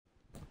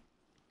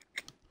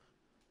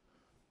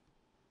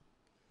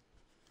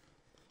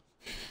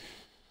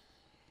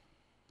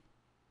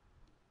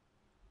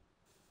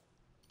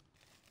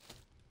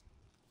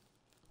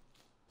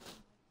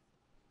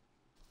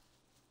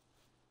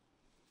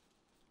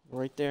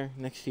Right there,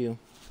 next to you.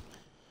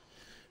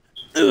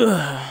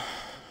 Ugh.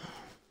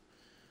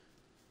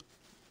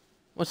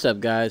 What's up,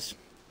 guys?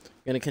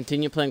 Gonna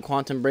continue playing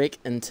Quantum Break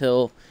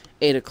until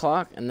 8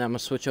 o'clock, and then I'm gonna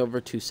switch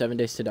over to 7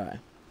 Days to Die.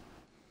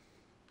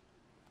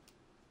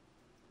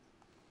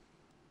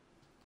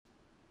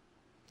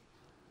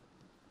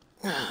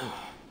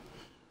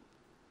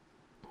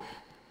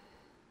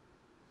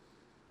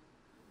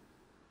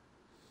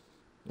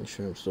 Make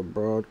sure I'm still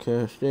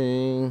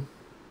broadcasting.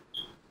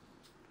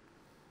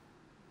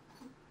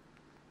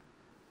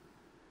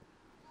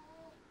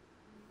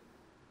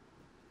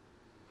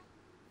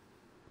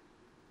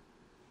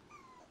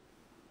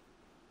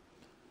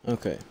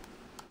 Okay.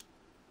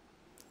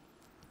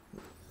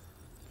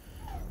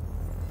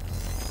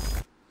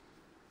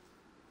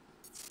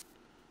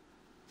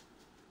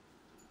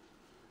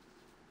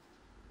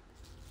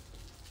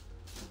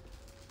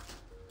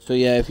 So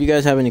yeah, if you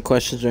guys have any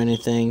questions or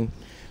anything,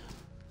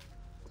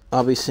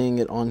 I'll be seeing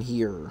it on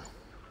here.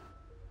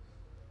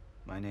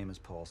 My name is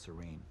Paul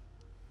Serene.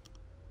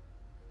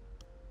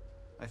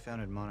 I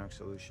founded Monarch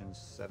Solutions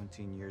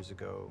 17 years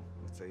ago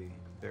with a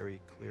very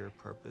clear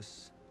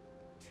purpose.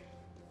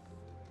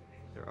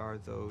 There are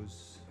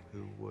those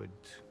who would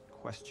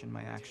question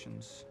my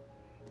actions.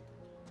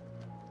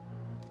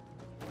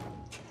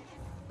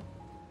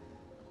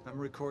 I'm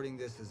recording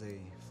this as a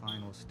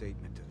final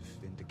statement of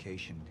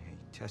vindication,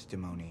 a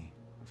testimony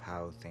of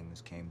how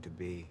things came to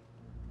be.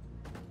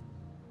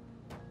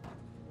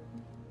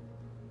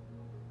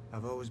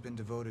 I've always been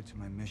devoted to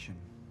my mission.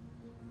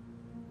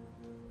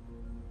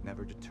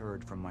 Never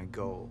deterred from my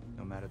goal,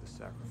 no matter the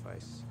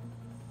sacrifice.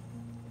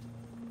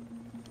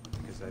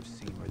 Because I've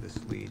seen where this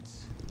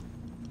leads.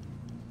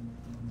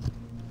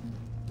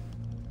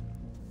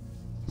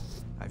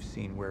 I've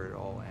seen where it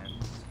all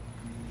ends.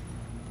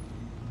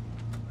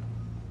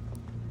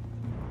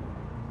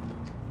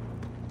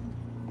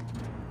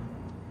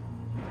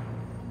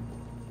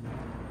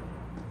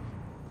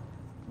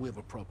 We have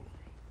a problem.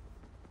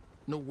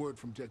 No word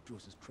from Jack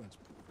Joyce's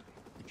transport.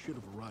 It should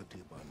have arrived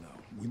here by now.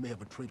 We may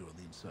have a traitor on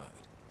the inside.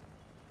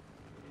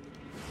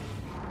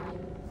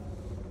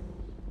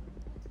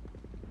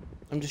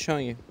 I'm just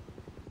showing you.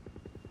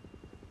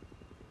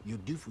 You're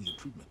due for your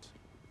treatment.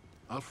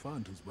 I'll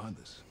find who's behind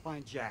this.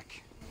 Find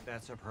Jack.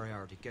 That's our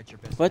priority. Get your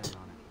best What?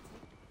 man on it.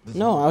 There's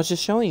No, more. I was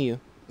just showing you.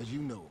 As you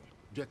know,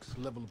 Jack's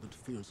level of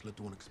interference led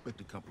to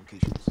unexpected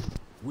complications.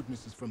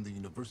 Witnesses from the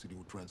university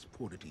were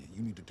transported here.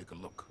 You need to take a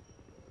look.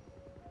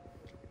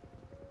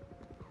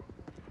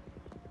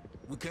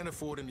 We can't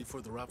afford any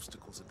further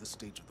obstacles at this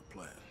stage of the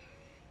plan.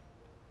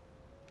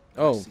 I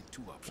Oh, see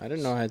two options. I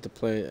didn't know I had to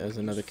play as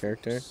another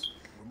character.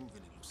 Remove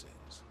any loose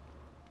ends.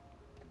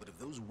 But if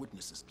those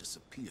witnesses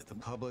disappear, The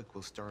public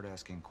will start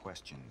asking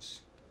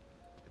questions.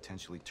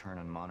 Potentially turn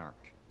on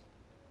Monarch.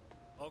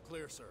 All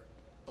clear, sir.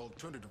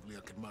 Alternatively, I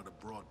could mount a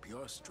broad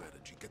PR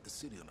strategy, get the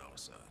city on our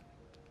side.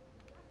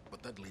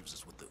 But that leaves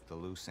us with The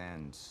loose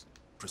ends.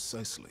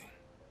 precisely.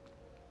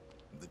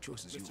 The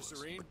choice is Mr. yours,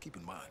 Serene? but keep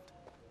in mind,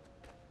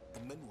 the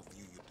men will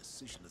view your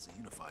decision as a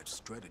unified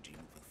strategy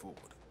moving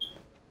forward.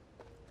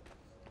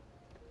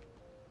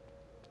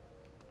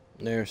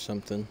 There's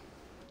something.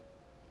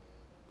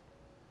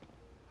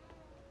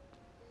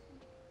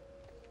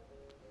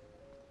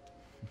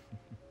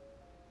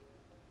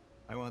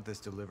 I want this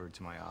delivered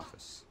to my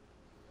office.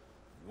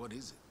 What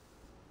is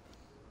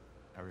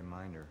it? A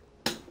reminder.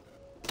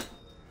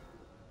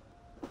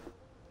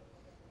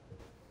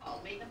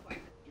 Paul made an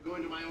appointment. You go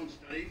into my own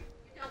study?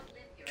 You don't live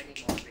here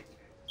anymore, Richard.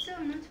 So,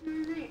 not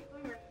tomorrow night,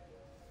 or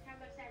how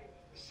about Saturday?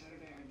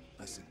 Saturday,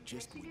 I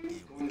suggest we deal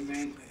with the issue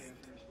at hand.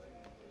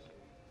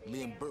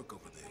 Liam Burke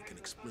over there can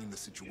explain the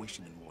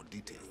situation in more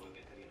detail.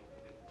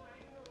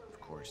 Of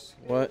course.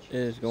 What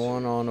is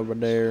going on over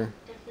there?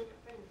 Definitely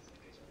not friends.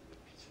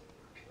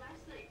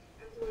 Last night,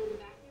 I was alone in the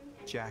bathroom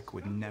and Jack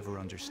would never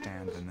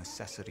understand the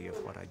necessity of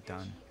what I'd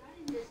done.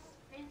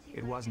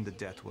 It wasn't the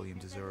death William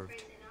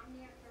deserved,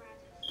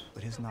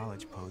 but his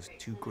knowledge posed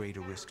too great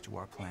a risk to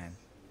our plan.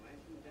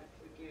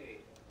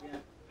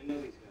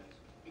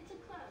 It's a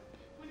club.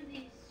 One of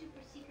these super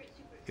secret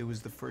It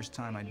was the first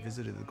time I'd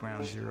visited the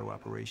Ground Zero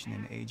operation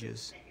in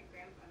ages.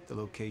 The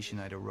location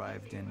I'd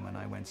arrived in when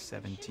I went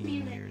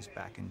 17 years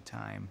back in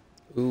time.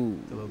 Ooh.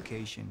 The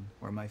location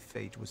where my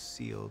fate was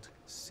sealed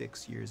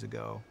 6 years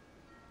ago.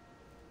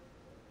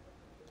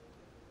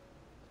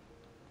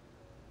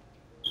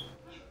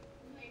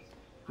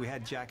 We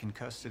had Jack in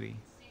custody,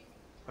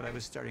 but I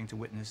was starting to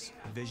witness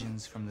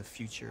visions from the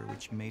future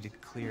which made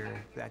it clear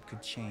that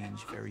could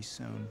change very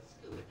soon.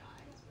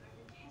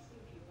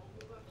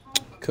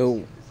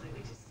 Cool.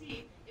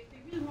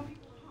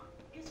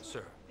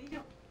 Sir,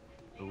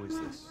 Who is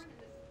this?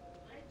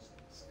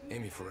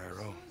 Amy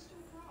Ferrero.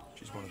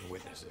 She's one of the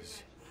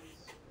witnesses.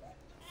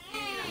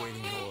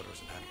 Awaiting your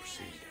orders on how to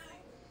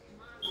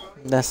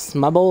proceed. That's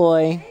my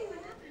boy.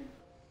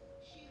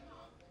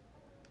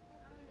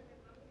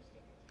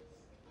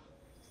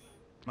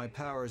 My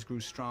powers grew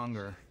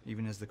stronger,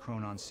 even as the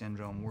Chronon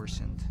syndrome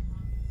worsened.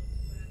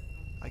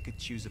 I could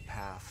choose a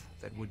path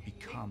that would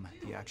become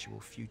the actual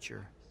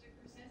future.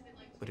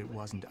 But it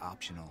wasn't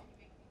optional.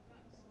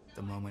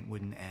 The moment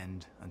wouldn't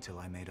end until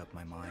I made up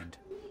my mind.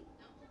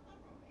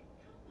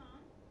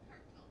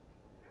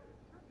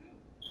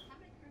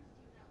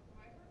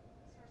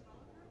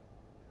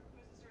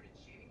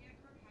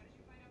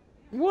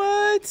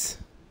 What?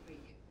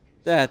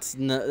 That's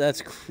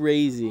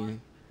crazy.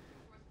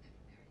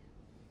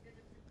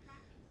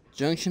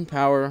 Junction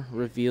power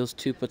reveals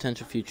two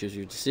potential futures.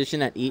 Your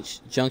decision at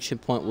each junction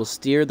point will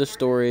steer the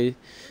story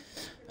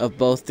of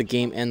both the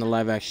game and the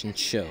live-action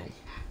show.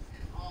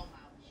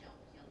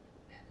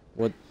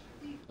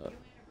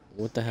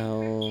 What the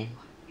hell?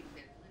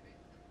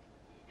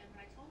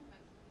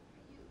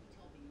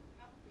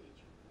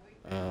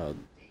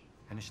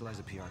 Initialize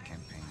a PR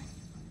campaign.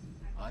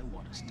 I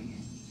want to steal.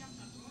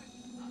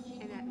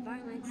 And that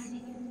violence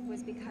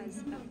was because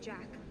of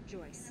Jack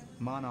Joyce.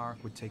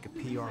 Monarch would take a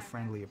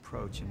PR-friendly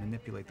approach and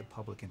manipulate the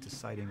public into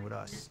siding with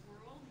us.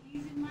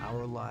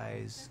 Our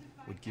lies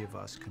would give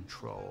us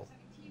control.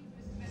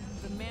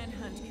 The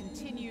manhunt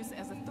continues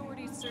as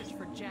authorities search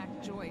for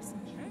Jack Joyce.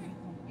 Hey,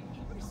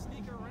 somebody's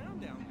sneaking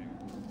around down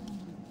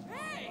there.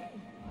 Hey!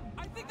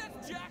 I think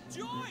that's Jack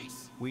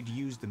Joyce! We'd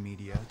use the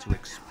media to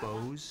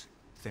expose,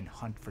 then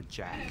hunt for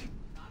Jack.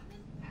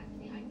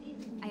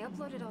 I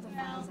uploaded all the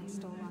files I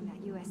stole on that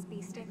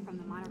USB stick from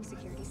the Monarch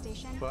security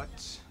station.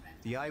 But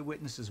the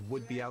eyewitnesses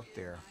would be out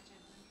there,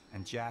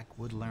 and Jack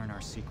would learn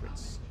our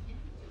secrets.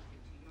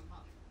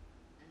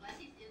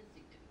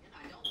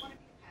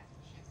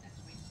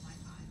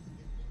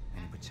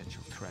 Any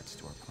potential threats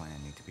to our plan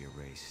need to be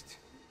erased.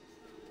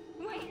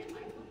 Wait!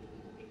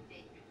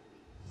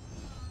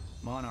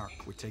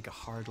 Monarch would take a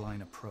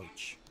hardline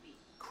approach.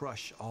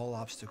 Crush all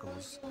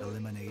obstacles,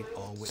 eliminate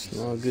all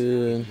witnesses. Not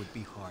good. It would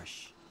be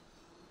harsh.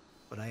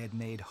 But I had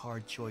made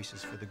hard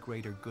choices for the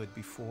greater good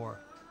before.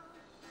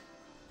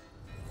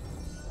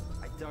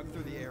 I dug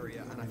through the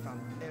area and I found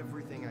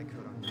everything I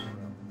could on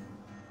Euro.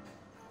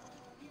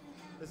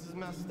 This is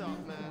messed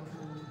up, man.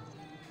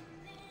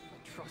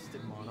 I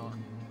trusted Monarch.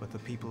 But the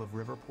people of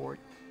Riverport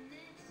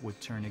would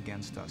turn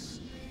against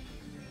us.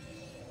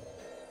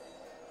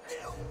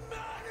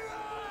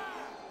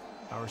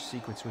 Our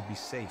secrets would be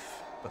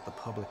safe, but the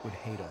public would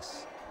hate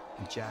us,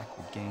 and Jack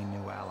would gain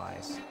new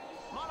allies.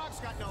 Monarch's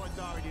got no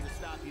authority to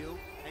stop you,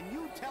 and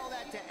you tell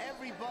that to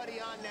everybody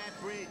on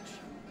that bridge.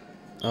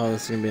 Oh,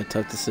 this is gonna be a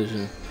tough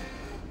decision.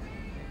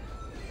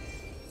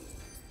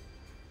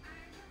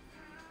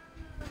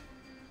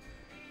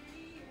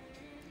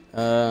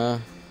 I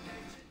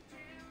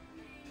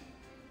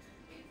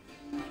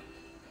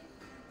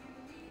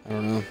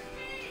don't know.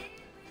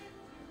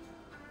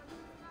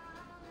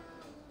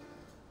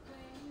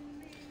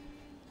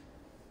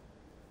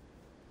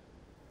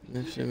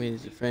 Next to me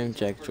is to frame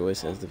Jack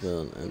Joyce as the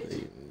villain and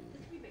the.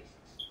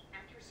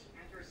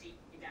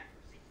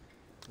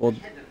 Well,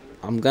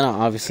 I'm gonna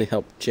obviously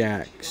help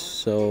Jack,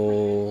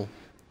 so.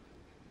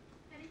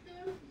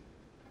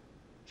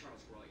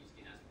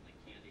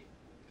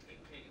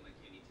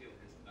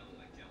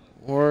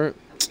 Or,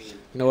 you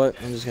know what?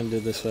 I'm just gonna do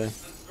it this way.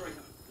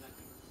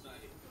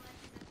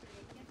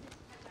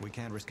 We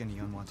can't risk any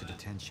unwanted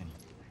attention.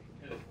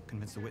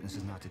 Convince the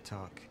witnesses not to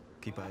talk.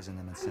 Keep eyes on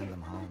them and send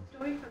them home.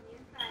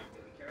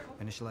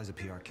 Initialize a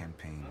PR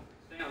campaign.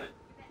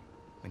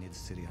 We need the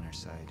city on our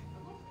side.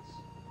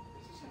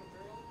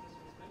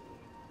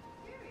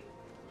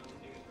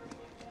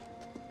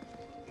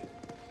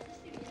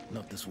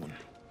 Not this one.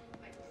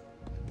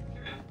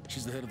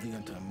 She's the head of the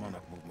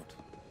anti-Monarch movement.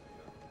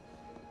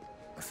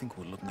 I think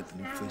we're looking at the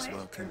new face of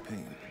our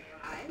campaign.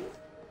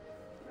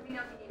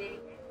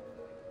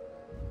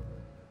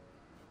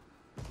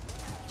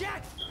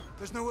 Jack!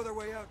 There's no other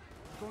way out.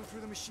 Going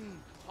through the machine.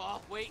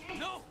 Oh, wait,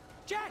 no!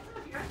 Jack!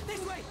 This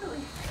way!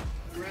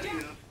 Jack!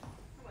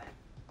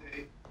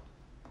 Hey,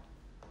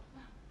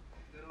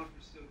 that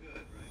offer's still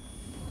good,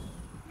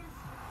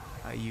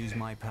 right? I use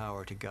my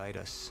power to guide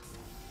us.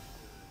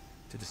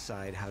 To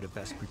decide how to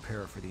best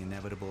prepare for the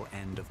inevitable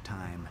end of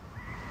time.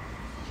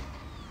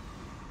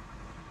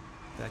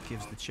 That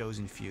gives the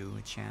chosen few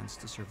a chance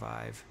to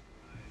survive.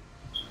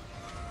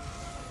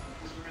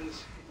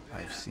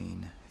 I've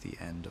seen the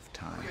end of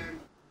time. Okay,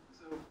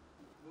 so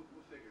we'll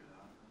figure it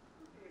out.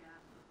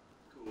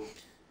 Cool.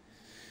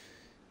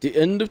 The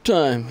end of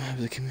time.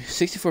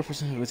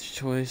 64% with your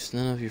choice.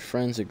 None of your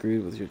friends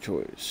agreed with your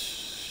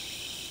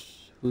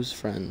choice. Who's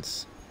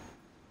friends?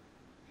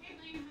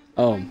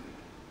 Oh.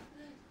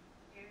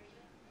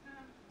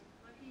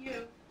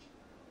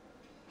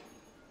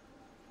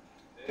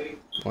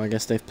 Well, I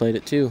guess they've played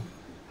it too.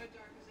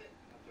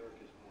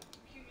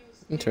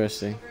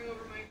 Interesting.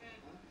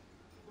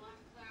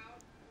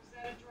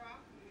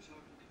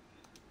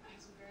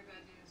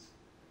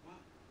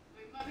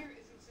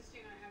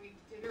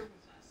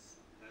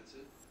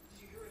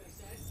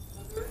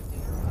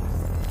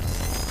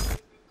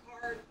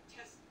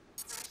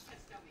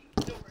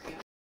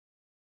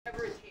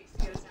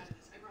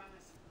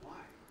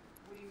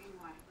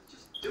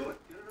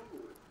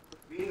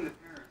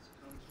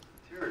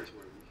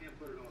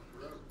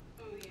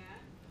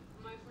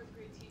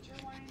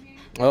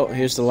 Oh,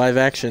 here's the live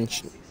action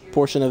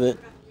portion of it.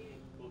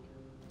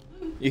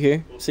 You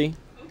hear? See?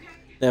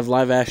 They have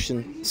live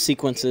action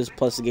sequences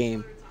plus a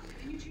game.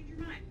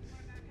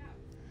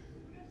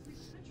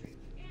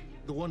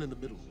 The one in the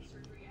middle,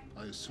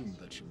 I assume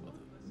that's your mother.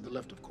 The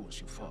left, of course,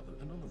 your father.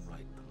 And on the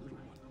right, the little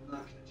one.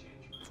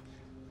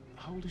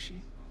 How old is she?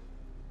 –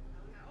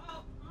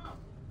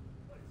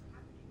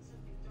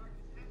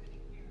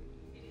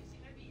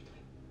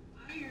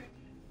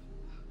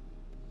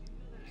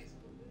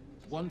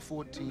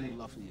 114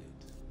 Lafayette.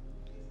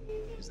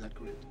 Is that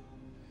correct?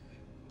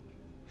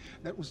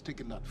 That was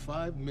taken not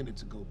 5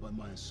 minutes ago by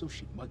my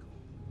associate, Michael.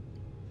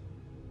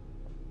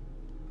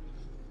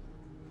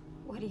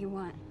 What do you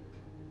want?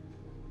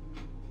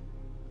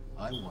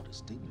 I want a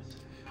statement.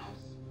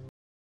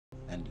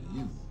 And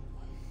you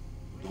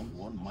don't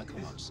want Michael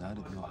outside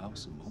of your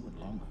house a moment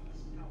longer.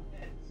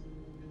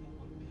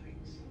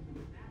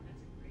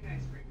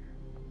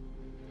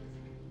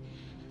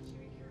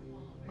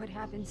 What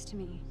happens to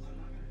me?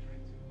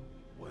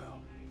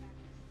 Well,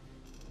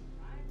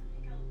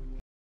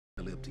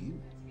 it's up to you.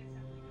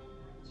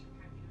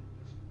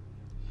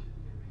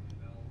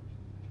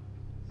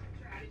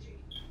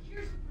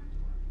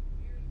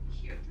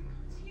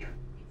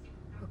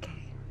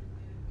 Okay.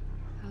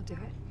 I'll do it.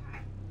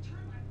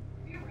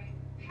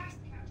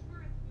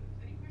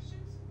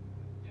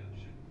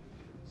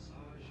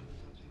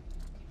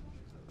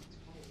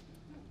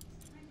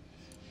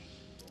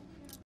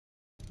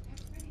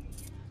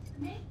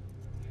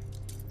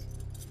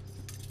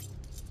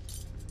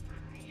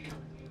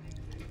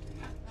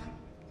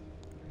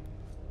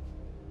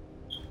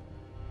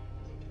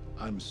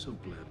 I'm so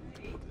glad we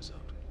can work this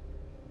out.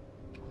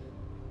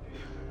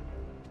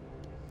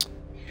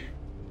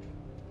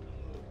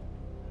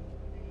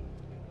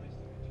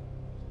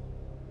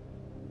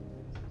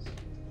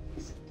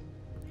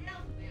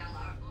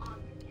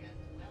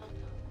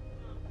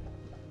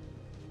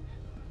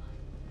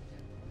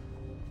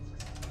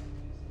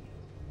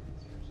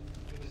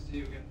 See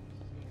you again.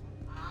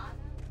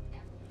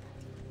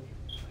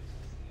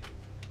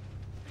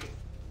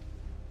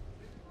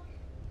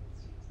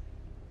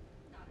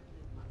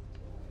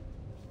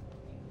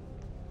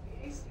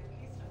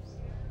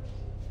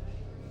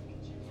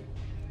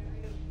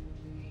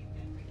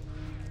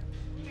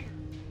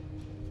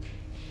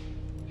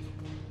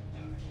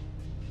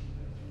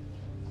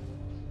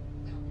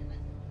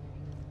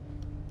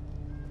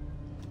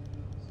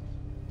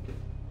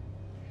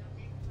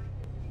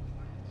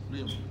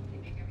 Liam,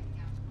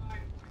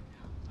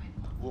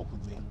 walk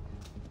with me.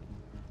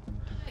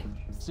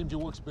 Seems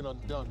your work's been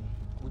undone.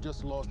 We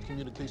just lost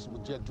communication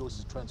with Jack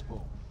Joyce's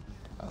transpo.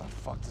 How the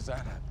fuck does that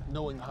happen?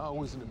 Knowing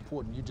how isn't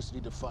important. You just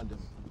need to find him.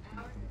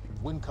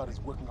 Wincott is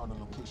working on a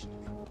location.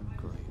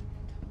 Great.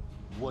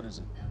 What is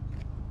it?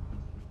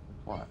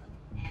 What?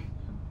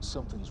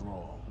 Something's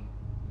wrong.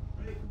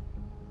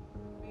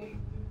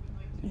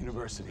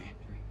 University.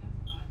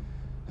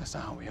 That's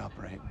not how we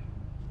operate.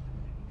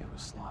 It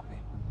was sloppy.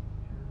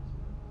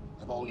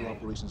 Have all your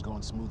operations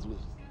gone smoothly?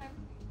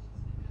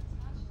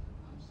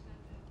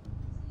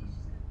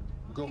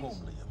 Go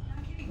home, Liam.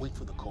 Wait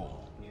for the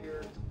call.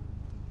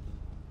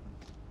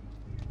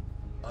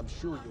 I'm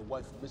sure your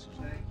wife misses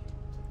you.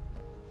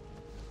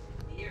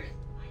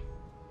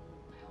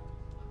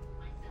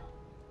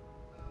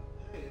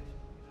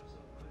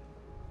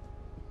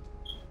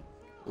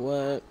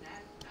 What?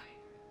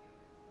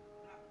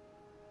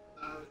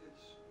 It's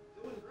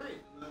doing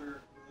great, no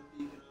matter what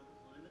the economic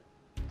climate.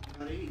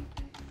 About 80.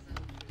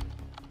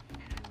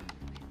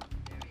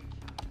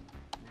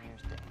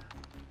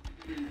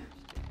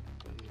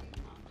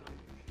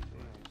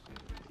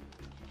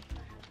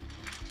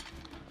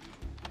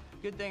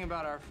 Good thing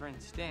about our friend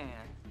Stan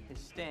is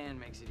Stan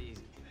makes it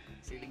easy.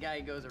 See, the guy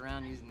goes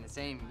around using the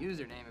same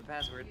username and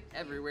password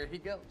everywhere he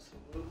goes.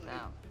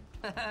 Now,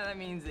 that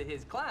means that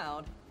his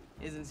cloud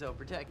isn't so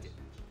protected.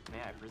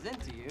 May I present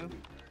to you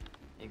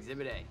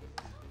Exhibit A.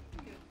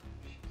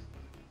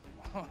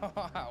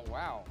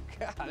 Wow,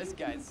 God, this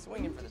guy's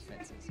swinging for the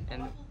fences.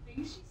 And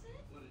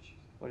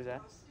what is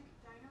that?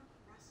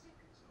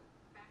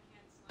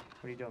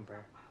 What are you doing,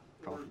 Brer?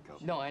 Coffee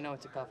cup. No, I know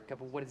it's a coffee cup,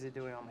 but what is it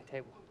doing on my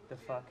table? The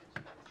fuck?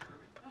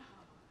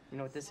 You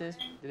know what this is?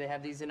 Do they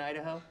have these in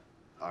Idaho?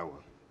 Iowa.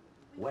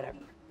 Whatever.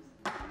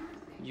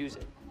 Use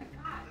it.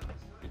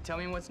 You tell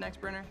me what's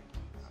next, Brenner?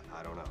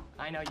 I don't know.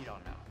 I know you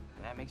don't know,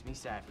 and that makes me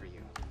sad for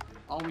you.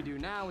 All we do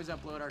now is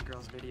upload our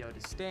girl's video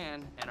to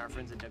Stan, and our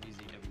friends at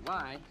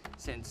WZWY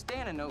send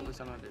Stan a note with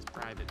some of his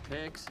private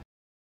pics.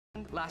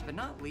 And last but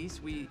not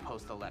least, we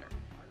post a letter.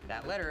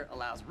 That letter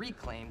allows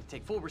Reclaim to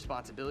take full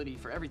responsibility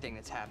for everything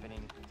that's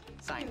happening.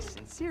 Signed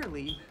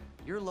sincerely,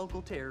 your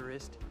local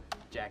terrorist,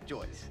 Jack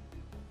Joyce.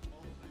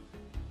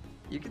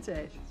 You can say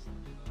it.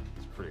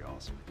 It's pretty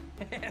awesome.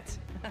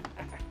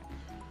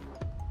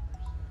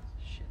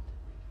 Shit.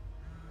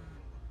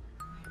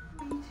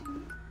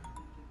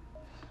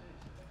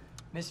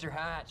 Mr.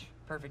 Hatch,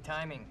 perfect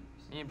timing.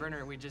 Me and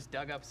Brenner, we just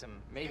dug up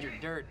some major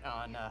dirt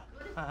on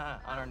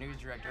our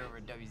news director over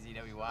at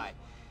WZWY.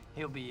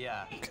 He'll be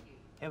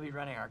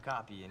running our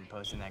copy and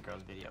posting that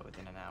girl's video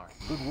within an hour.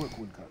 Good work,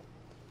 Wincott.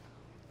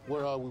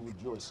 Where are we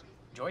with Joyce?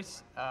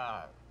 Joyce?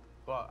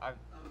 Well,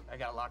 I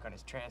got a lock on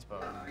his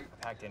transpo. I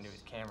packed into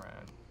his camera,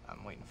 and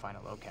I'm waiting to find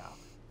a locale.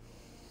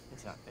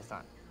 It's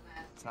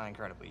not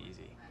incredibly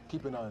easy.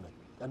 Keep an eye on it.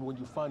 And when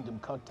you find him,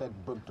 contact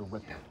Burke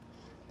directly.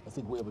 I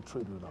think we have a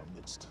traitor in our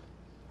midst.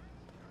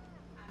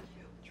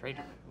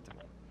 Traitor?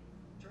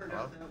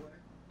 Hello?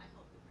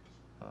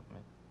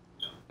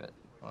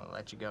 I'll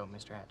let you go,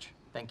 Mr. Hatch.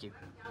 Thank you.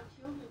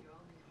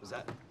 Was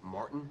that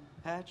Martin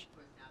Hatch?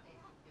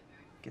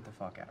 Get the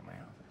fuck out of my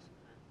office.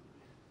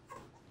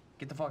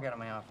 Get the fuck out of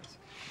my office.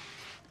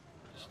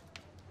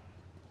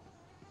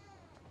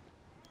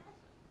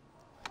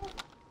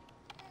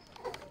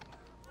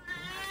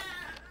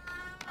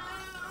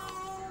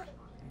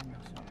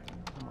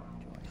 Come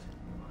on, Joyce.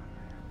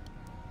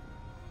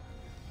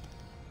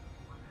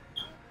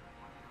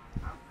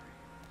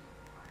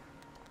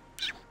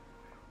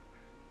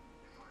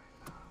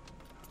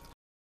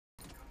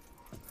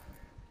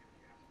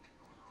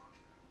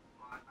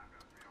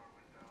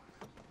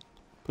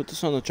 Put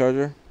this on the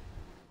charger.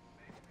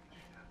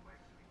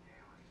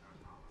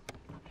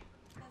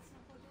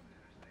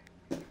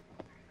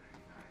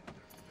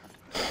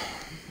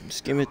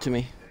 Just give it to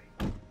me.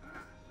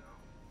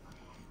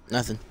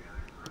 Nothing.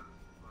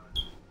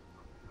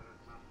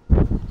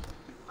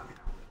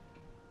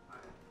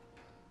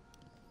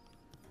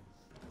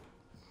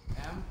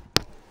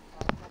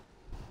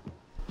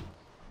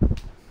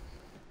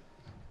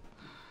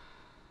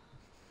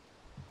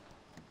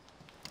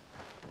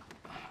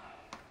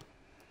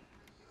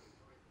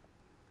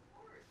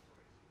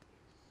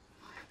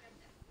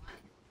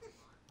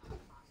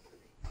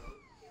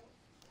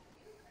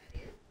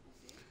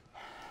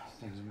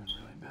 Things have been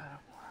really bad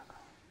at work.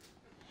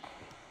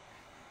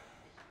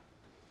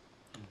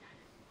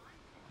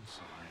 I'm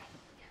sorry.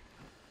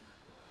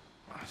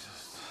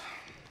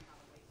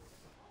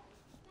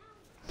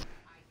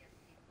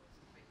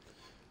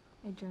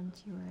 I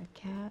dreamt you were a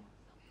cat.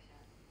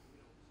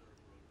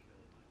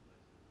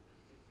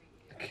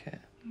 A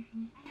cat?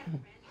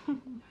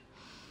 Mm-hmm.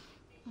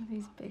 With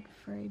these big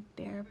furry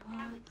bear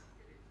paws.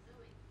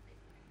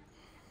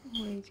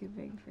 Way too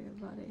big for your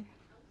body.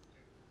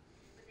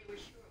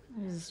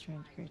 It is a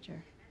strange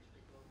creature.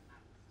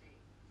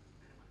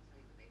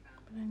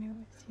 But I knew it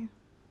was you.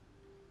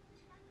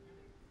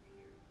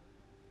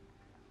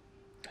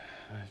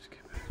 I have to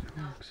get back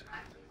to work.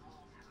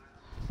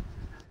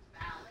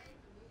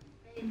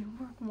 You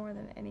work more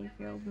than any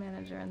field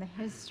manager in the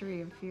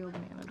history of field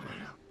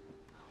managers.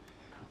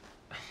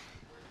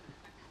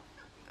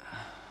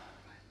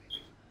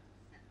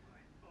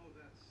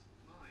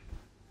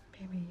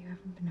 Baby, you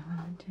haven't been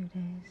home in 2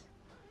 days.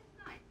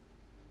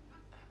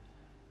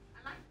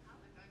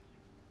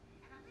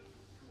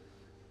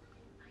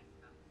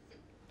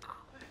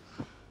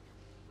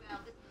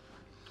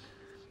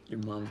 Your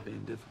mom's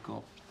being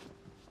difficult.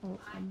 Oh,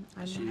 I'm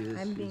She is.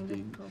 I'm She's being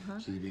difficult, huh?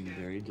 She's being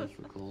very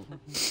difficult. What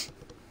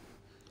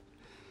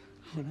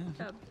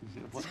happened?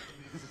 What?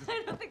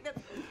 I don't think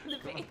that's the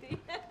baby.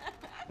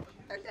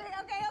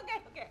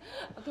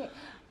 Okay.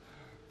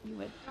 You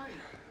would.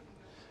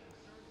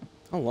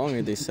 How long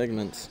are these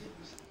segments?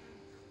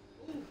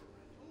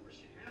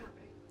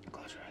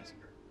 Close your eyes.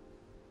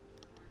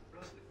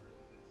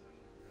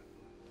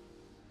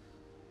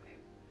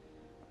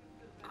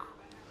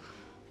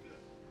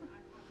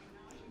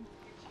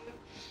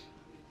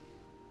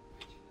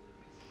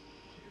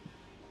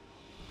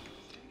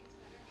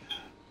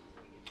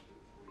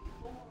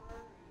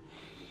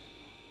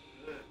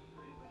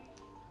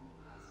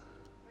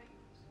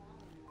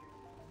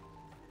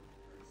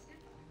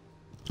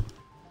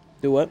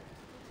 Do what?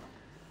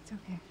 It's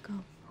okay. Go.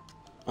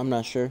 I'm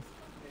not sure.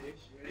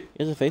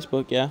 Here's a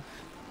Facebook, yeah.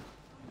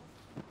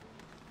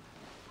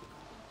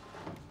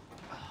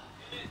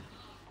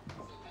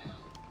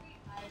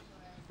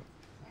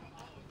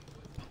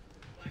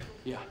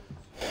 Yeah.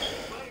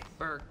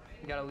 Burke,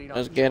 you got a lead on.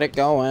 Let's get it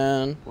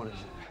going. What is it?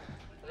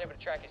 I was able to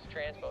track his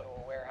transpo to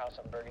a warehouse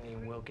on Burgundy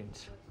and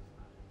Wilkins.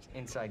 It's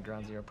inside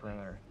ground zero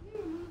perimeter.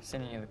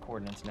 Sending you the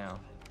coordinates now.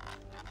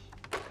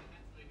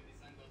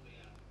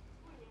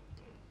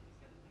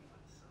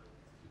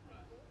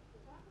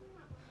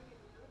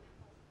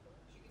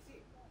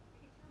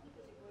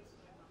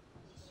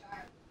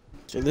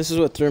 So this is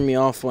what threw me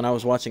off when I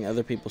was watching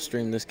other people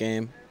stream this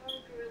game.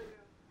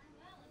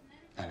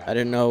 I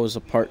didn't know it was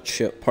a part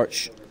show,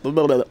 part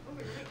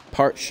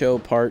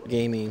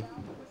gaming.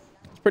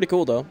 It's pretty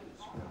cool though.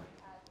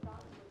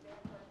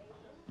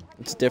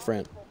 It's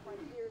different.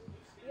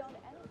 Beyond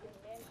anything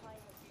mankind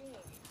has seen.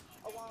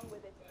 Along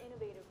with its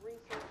innovative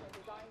research and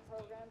design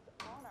programs,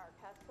 Monarch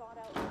has sought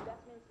out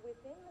investments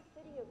within the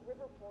city of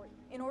Riverport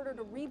in order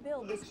to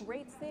rebuild this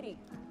great city,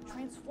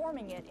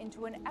 transforming it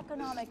into an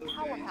economic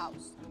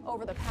powerhouse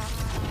over the past.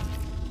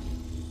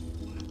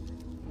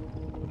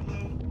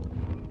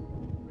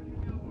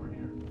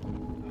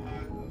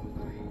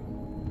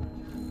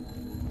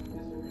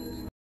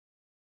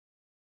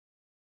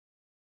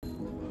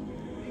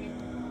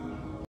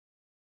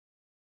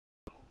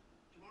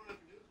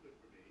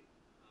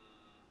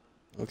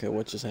 Okay,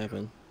 what just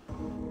happened?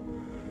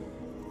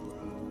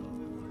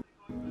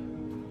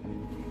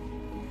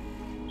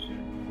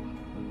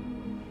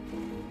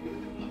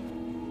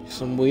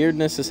 Some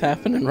weirdness is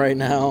happening right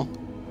now.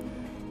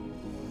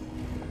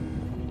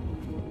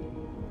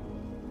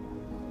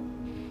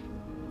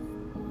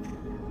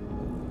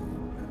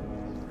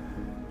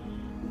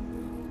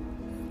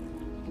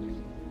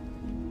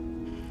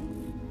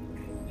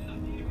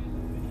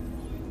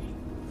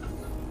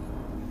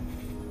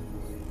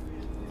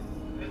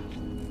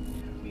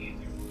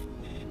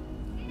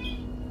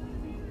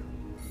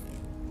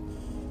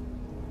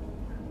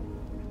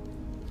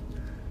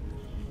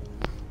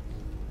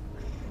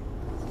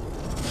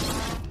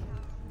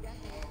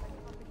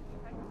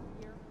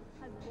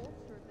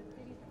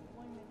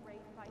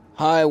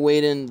 Hi,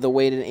 Waden, the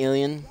Waden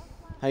alien.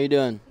 How you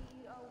doing?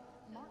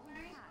 Right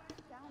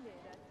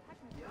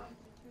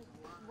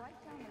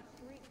down the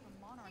street from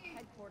Monarch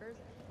headquarters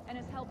and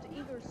has helped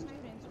eager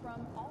students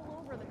from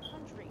all over the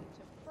country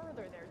to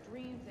further their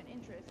dreams and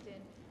interest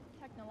in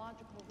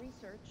technological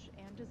research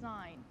and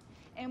design.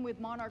 And with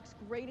Monarch's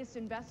greatest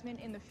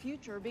investment in the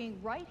future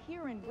being right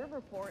here in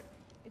Riverport,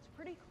 it's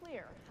pretty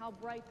clear how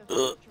bright the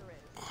future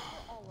is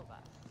for all of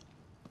us.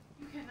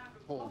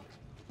 Hold.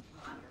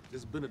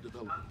 There's been a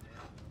development.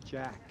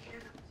 Jack.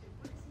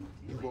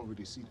 You've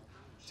already seen it.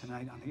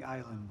 Tonight on the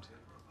island.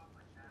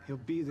 He'll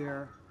be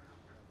there,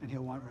 and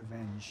he'll want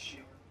revenge.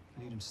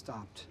 I need him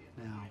stopped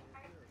now.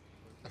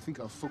 I think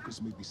our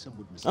focus may be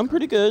somewhat misguided. I'm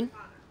pretty good.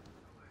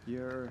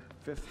 Your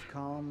fifth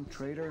column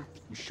traitor?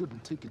 We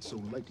shouldn't take it so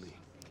lightly.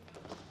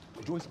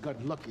 Joyce got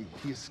lucky.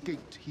 He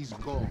escaped. He's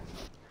gone.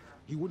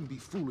 He wouldn't be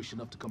foolish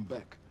enough to come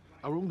back.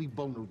 Our only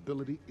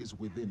vulnerability is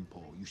within,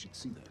 Paul. You should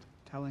see that.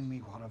 Telling me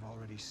what I've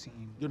already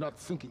seen. You're not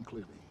thinking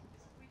clearly.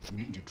 You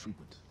need your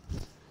treatment.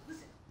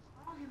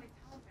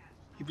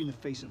 You've been the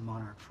face of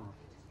Monarch for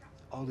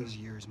all these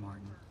years,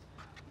 Martin.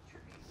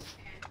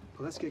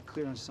 But let's get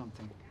clear on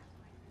something.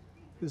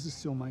 This is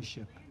still my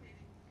ship.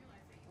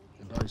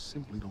 And I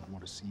simply don't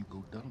want to see you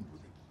go down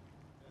with it.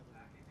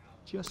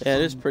 Just yeah,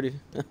 it is pretty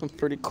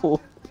cool.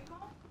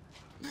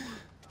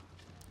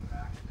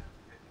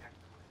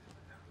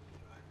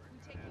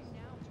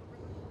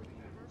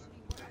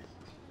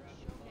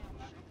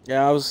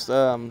 Yeah, I was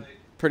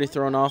pretty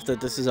thrown off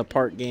that this is a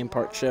part game,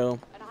 part show.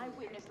 An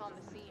eyewitness on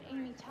the scene.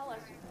 Amy, tell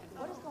us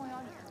what is going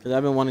on here. Because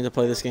I've been wanting to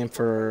play this game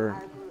for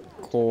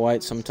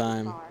quite some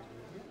time.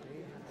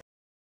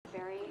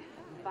 Very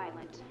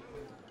violent.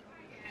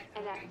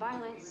 And that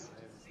violence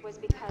was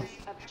because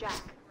of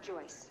Jack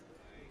Joyce.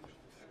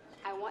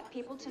 I want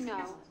people to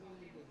know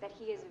that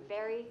he is a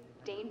very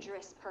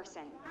dangerous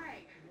person.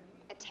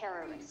 A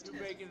terrorist.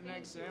 Bacon and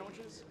egg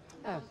sandwiches?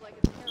 Oh,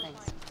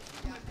 thanks.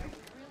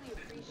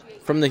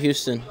 From the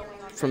Houston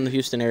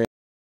area.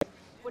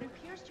 What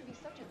appears to be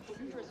such a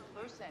dangerous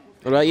person.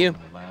 What about you?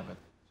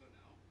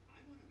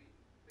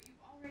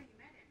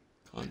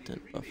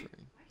 Content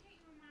buffering.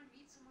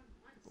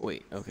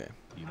 Wait, okay.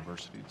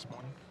 University this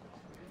morning.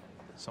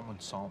 Someone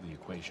solved the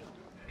equation.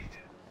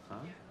 Huh?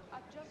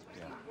 I've just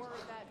received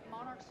word that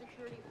Monarch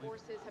security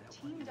forces have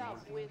teamed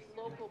up with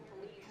local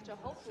police to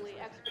hopefully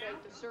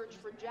expedite the search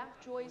for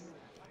Jack Joyce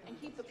and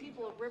keep the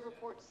people of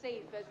Riverport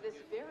safe as this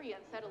very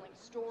unsettling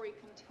story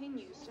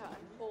continues to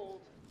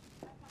unfold.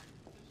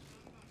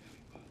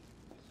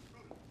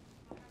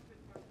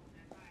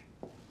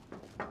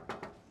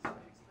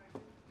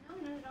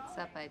 What's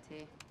up,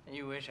 IT?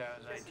 You wish I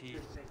was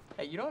IT.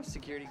 Hey, you don't have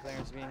security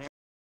clearance being here.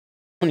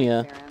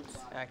 Estonia.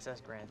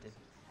 Access granted.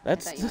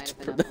 That's I thought you might have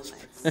been up all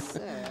night, so...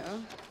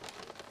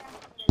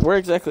 Where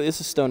exactly is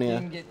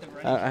Estonia?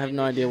 I have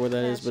no idea where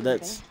that is, but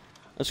that's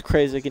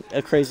crazy.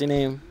 A crazy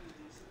name.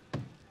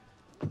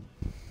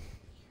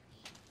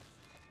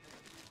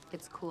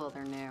 It's cool,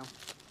 they're new.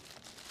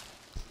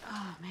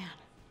 Oh, man.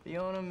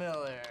 Fiona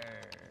Miller.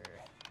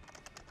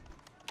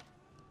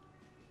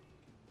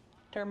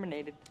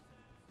 Terminated.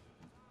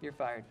 You're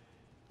fired.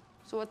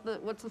 So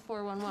what's the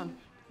 411?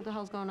 What the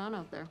hell's going on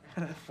out there?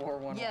 The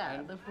 411.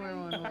 Yeah, the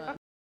 411.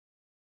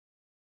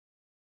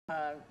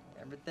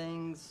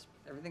 Everything's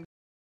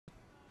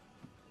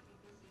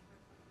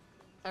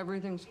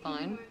Everything's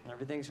fine.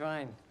 Everything's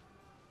fine.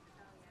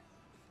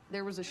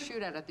 There was a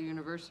shootout at the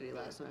university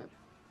last night.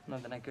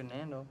 Nothing I couldn't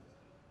handle.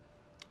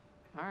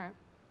 All right.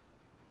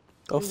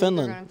 Oh,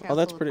 Finland. Oh,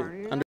 that's pretty.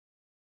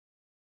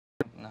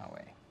 No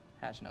way.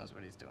 Hatch knows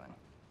what he's doing.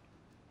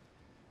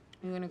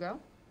 You gonna go?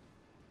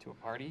 To a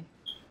party?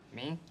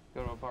 Me?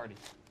 Go to a party.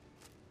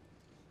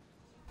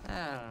 I don't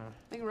know.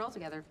 We can roll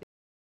together.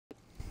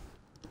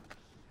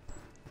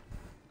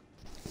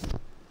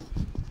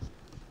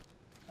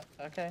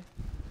 Okay.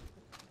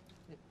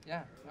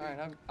 Yeah. All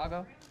right. I'll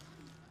go.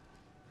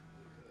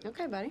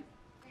 Okay, buddy.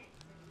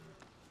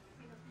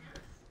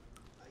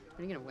 What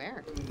are you gonna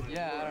wear?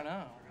 Yeah, I don't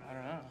know.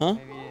 Huh?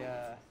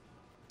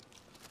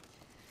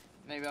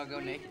 Maybe I'll go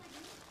naked.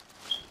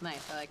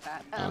 Nice, I like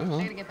that. I I don't know.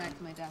 gotta get back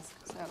to my desk,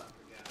 so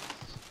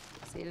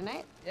see you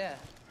tonight. Yeah.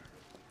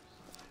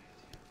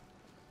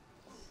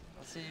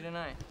 I'll see you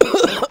tonight.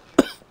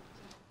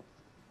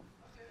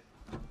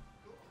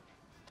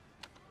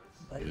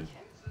 Buddy.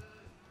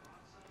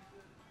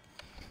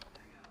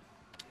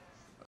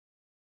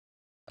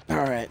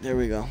 All right, there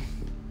we go.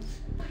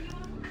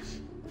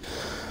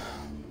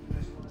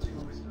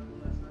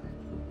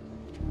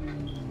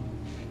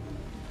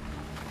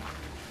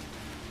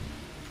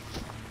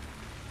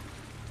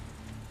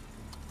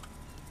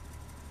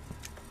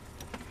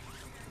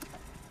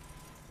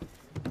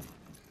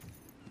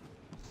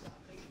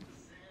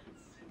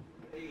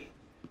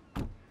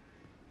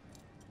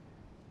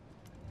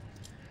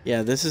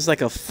 Yeah, this is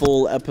like a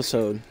full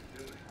episode.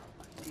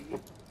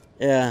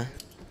 Yeah.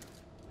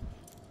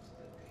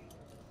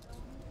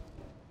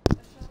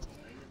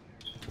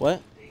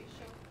 What?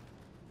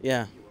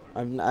 Yeah.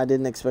 I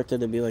didn't expect it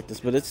to be like this,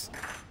 but it's,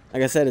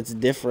 like I said, it's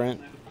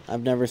different.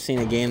 I've never seen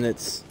a game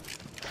that's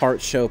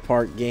part show,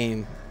 part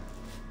game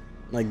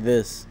like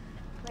this.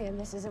 Liam,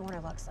 this isn't what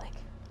it looks like.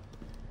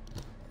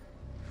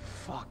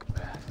 Fuck,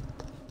 Beth.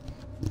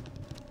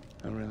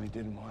 I really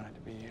didn't want it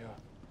to be you.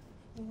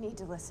 You need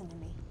to listen to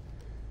me.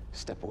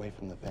 Step away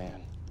from the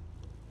van.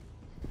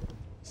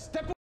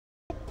 Step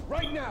away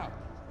right now!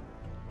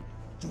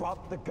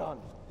 Drop the gun.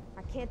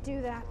 I can't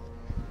do that.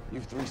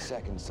 You've 3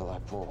 seconds till I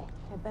pull.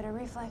 I have better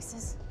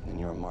reflexes. And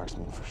you're a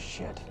marksman for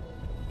shit.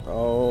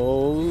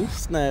 Oh,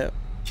 snap.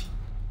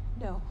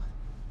 No.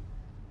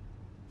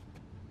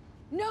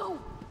 No!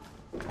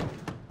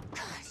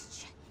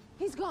 Gosh,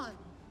 he's gone.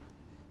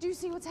 Do you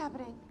see what's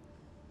happening?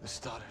 The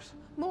stutters.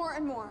 More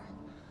and more.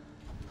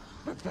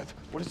 Beth,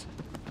 what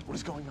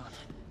is going on?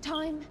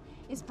 Time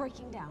is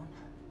breaking down.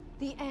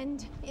 The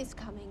end is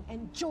coming,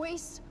 and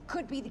Joyce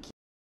could be the key.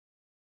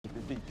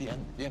 The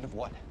end of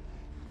what?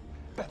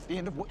 Beth, the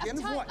end of what? The end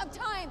of what? Of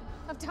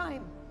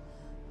time.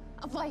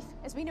 Of life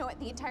as we know it,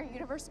 the entire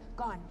universe,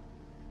 gone.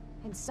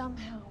 And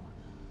somehow,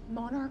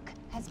 Monarch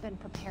has been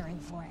preparing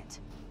for it.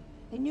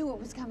 They knew it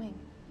was coming.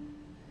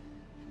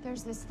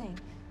 There's this thing.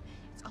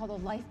 It's called a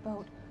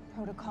lifeboat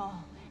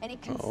protocol, and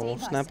it can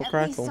save us,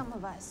 at least some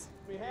of us.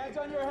 Hands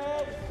on your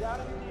head, down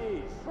on your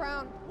knees.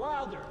 Brown.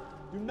 Wilder,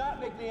 do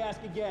not make me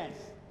ask again.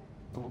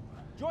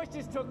 Joyce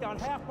just took down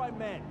half my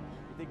men.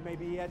 You think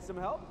maybe he had some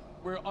help?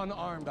 We're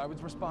unarmed. I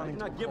was responding to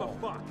not give a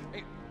fuck.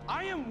 Hey,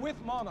 I am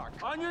with Monarch.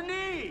 On your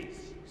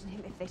knees!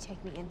 Liam, if they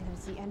take me in, then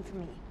it's the end for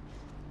me.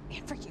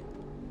 And for you.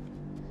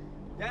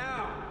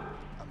 Down!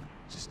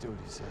 Just do what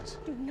he says.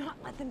 Do not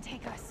let them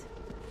take us.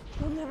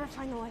 We'll never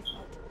find the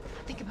lifeboat.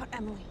 Think about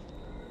Emily.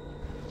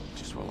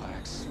 Just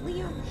relax.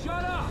 Liam!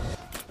 Shut up!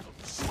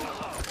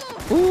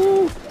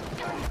 Ooh.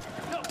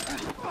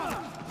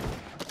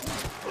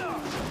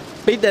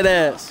 Beat that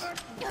ass.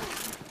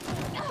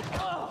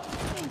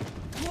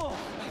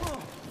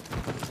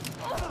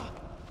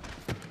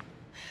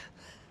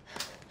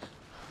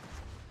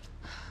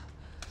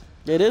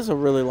 It is a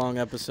really long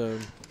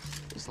episode.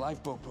 This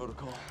lifeboat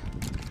protocol.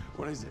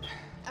 What is it?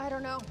 I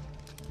don't know.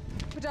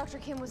 But Dr.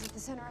 Kim was at the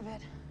center of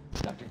it.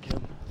 Dr.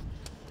 Kim?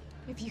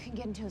 If you can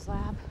get into his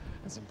lab.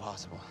 That's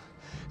impossible.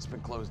 It's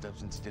been closed up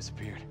since he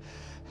disappeared.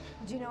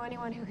 Do you know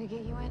anyone who could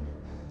get you in?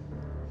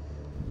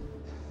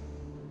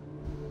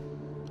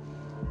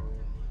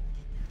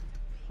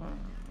 Come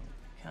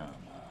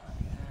on,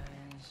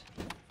 guys.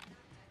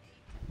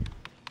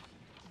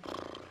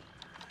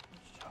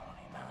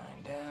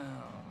 29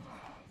 down.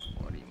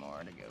 40 more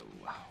to go.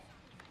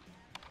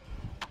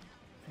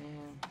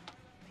 And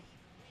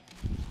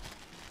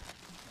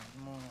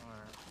more.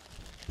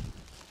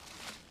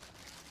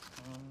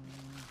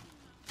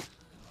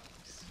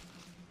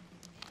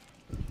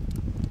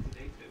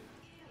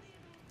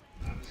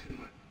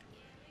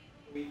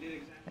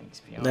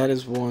 That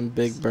is one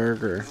big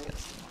burger.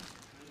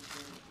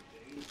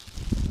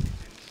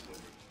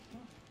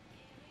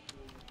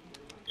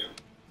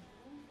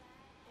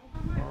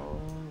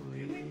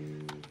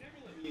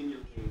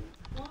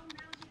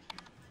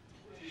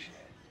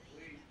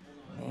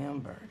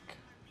 Hamburg.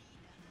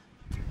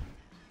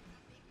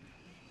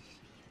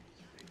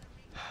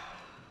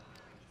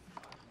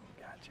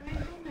 Gotcha,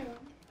 buddy.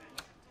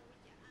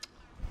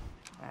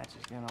 Patch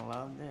is gonna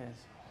love this.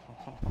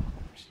 Oh,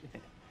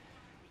 shit.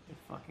 The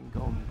fucking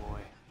golden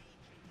boy.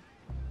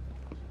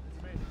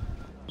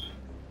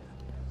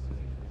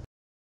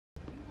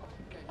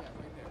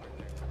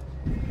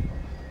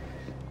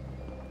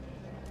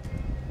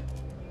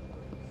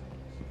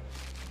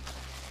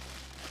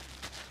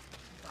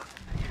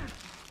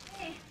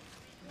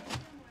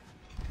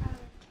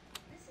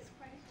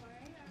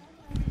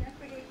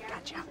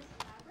 Gotcha.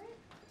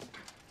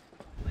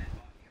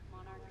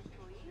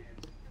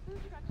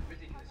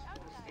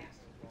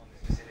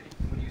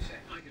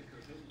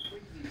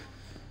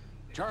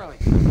 Charlie.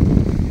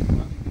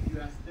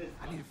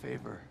 I need a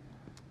favor.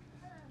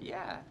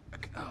 Yeah.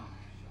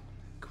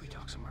 Can we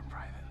talk somewhere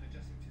private?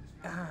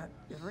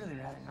 I'd really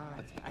rather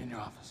not. In your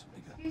office.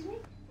 Excuse me?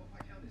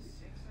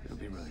 It'll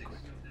be really quick.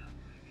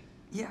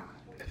 Yeah.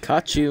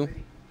 Caught you.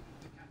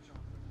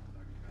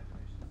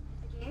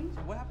 So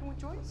what happened with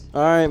Joyce?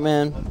 All right,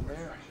 man.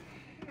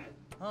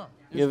 Huh?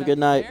 You have a good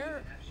night.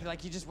 There? Like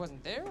he just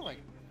wasn't there? Like,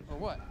 or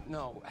what?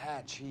 No,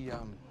 Hatch, he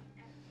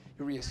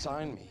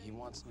reassigned me. He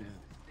wants me to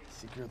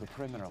secure the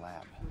perimeter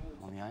lab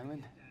on the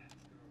island.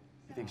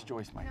 He thinks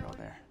Joyce might go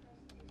there.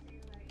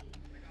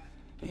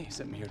 He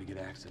sent me here to get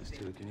access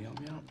to it. Can you help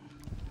me out?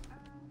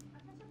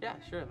 Yeah,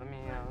 sure. Let me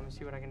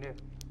see what I can do.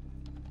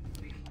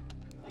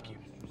 Thank you.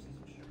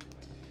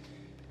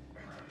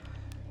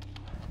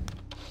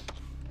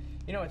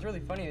 You know, it's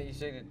really funny that you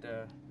say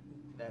that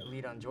that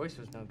lead on Joyce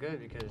was no good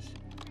because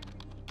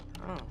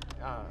I don't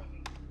know.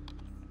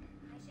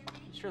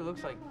 It sure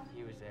looks like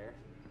he was there.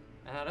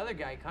 And that other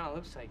guy kind of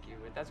looks like you,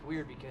 but that's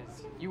weird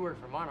because you work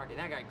for Monarch, and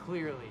that guy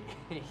clearly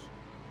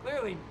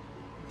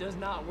does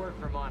not work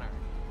for Monarch.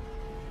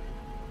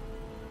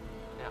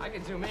 Yeah, I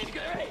can zoom in.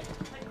 Hey,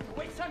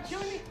 wait, stop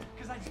killing me,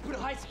 because I just put a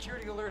high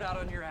security alert out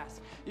on your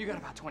ass. You got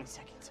about 20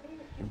 seconds.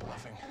 You're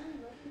bluffing.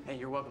 Hey,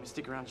 you're welcome to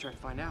stick around and try to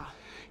find out.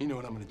 You know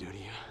what I'm gonna do to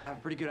you. I have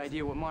a pretty good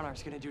idea what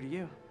Monarch's gonna do to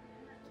you.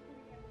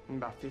 In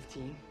about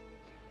 15,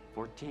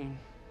 14,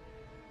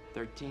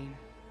 13,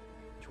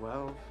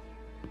 12,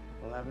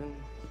 11,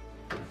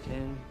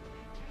 10.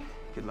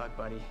 Good luck,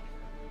 buddy.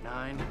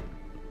 9,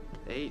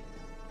 8.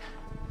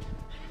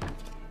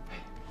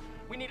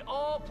 We need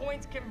all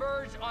points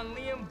converged on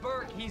Liam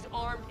Burke. He's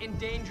armed and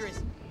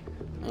dangerous.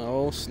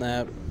 Oh,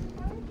 snap.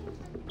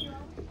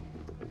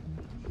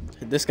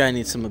 This guy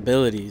needs some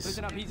abilities.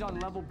 Listen up, he's on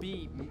level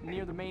B,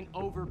 near the main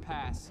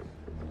overpass.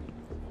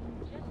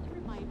 Just a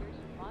reminder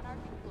to Monarch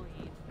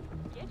employees,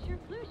 get your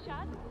flu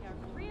shots. They are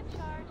free of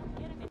charge.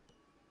 Get them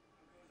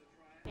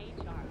in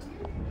HR.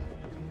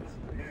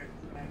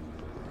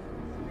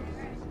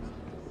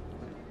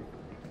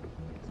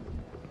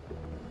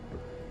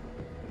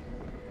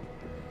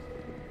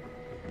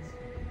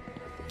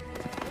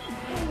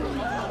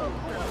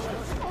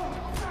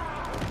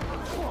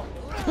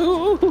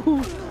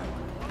 Ooh.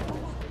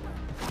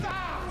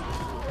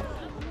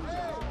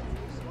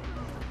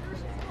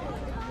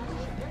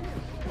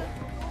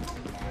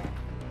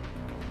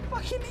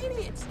 Fucking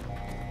idiots!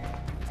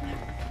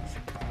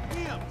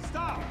 Liam,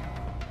 stop!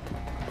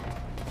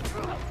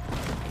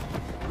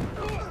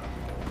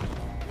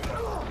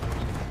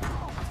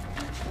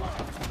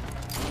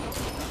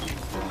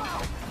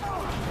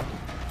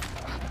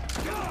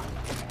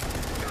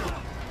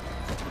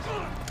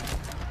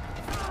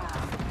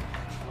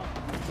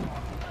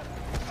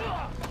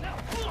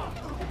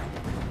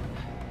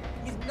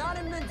 He's not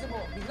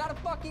invincible. He's not a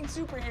fucking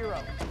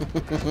superhero.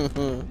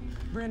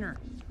 Brenner,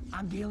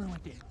 I'm dealing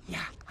with it.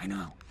 Yeah, I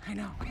know.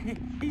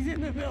 He's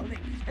in the building.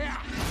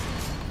 Yeah.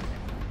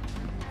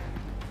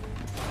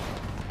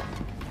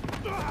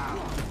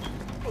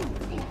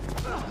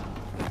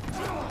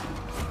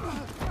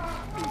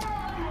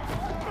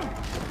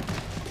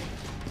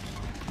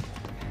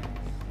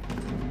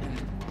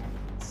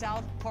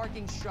 South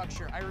parking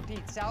structure. I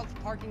repeat, south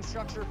parking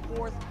structure,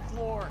 4th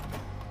floor.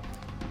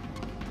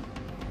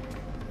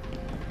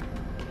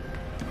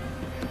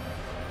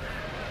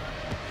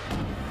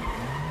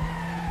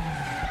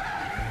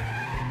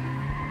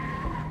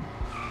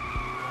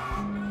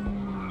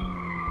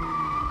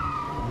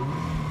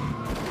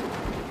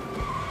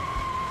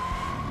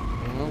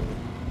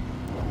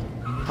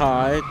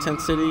 High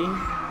intensity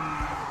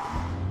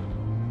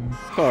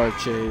car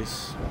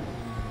chase.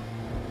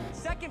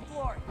 2nd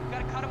floor.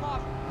 Gotta cut him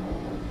off.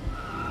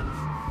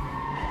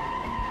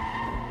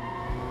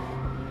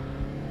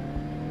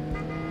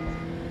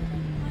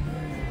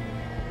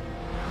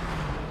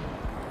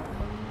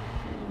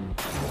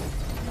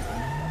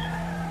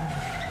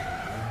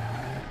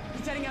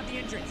 He's heading out the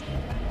entrance.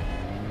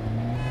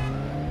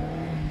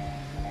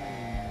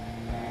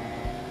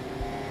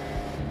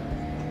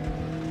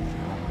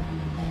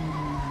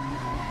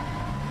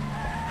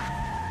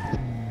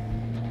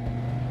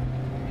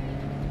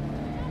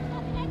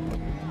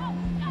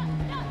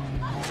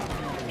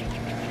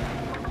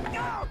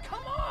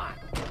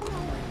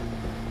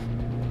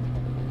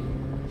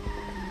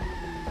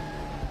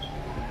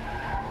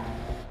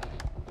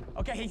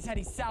 Okay, he said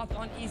he's south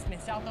on Eastman,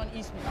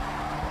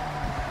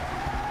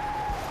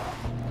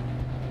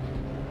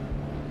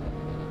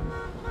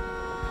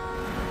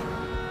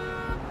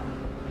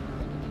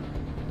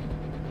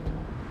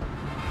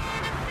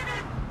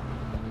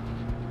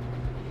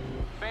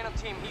 Phantom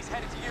team, he's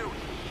headed to you.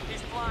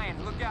 He's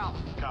flying, look out.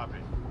 Copy.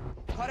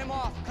 Cut him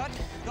off,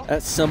 don't.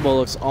 That symbol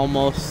looks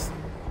almost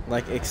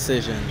like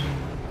Excision.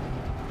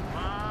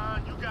 Come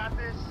on, you got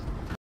this.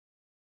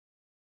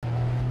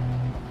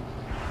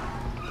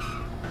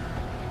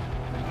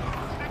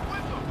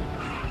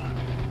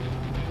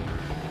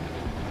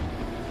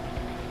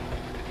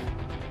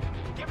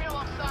 Get me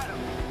alongside him.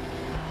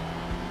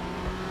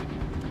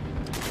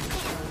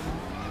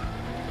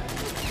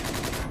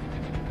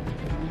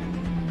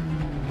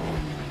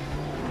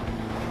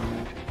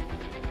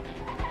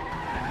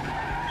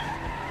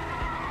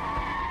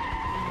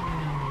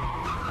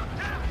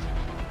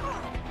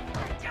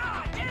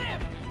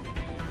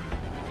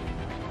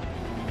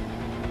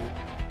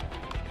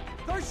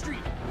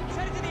 Street, he's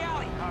headed to the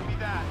alley. Copy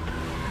that.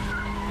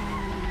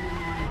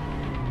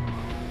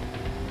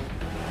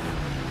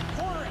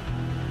 Corner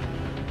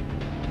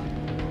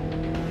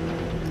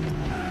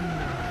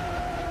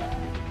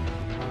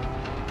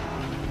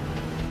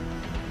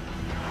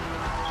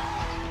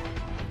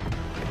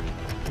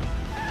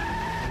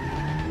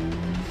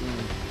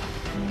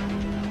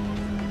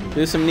it.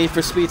 Do some Need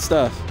for Speed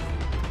stuff.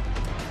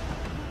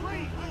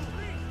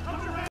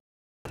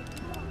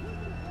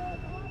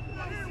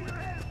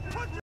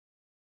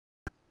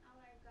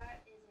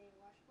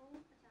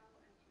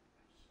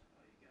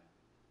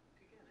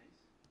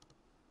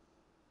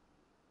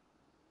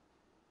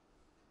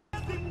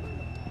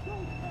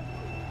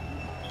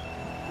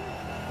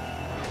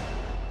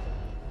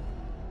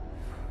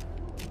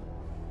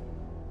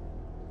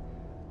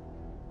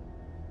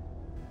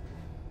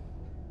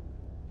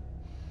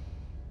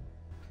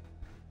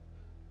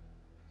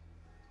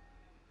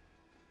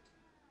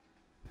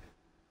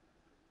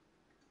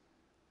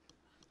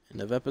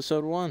 End of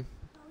episode 1.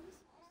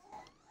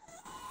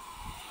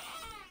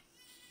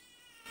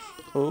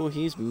 Oh,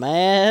 he's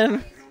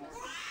mad.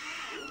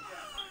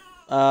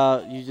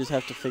 You just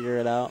have to figure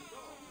it out.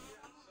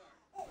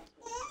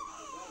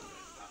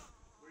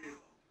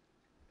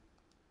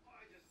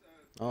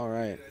 All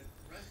right.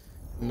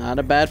 Not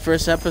a bad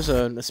first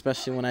episode,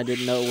 especially when I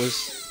didn't know it was.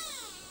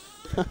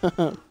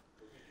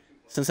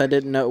 Since I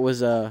didn't know it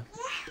was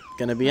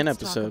gonna be an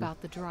Let's episode. talk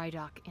about the dry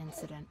dock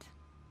incident.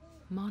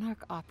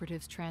 Monarch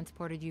operatives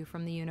transported you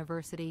from the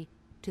university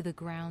to the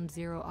Ground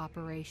Zero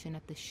operation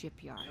at the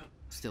shipyard.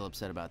 Still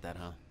upset about that,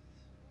 huh?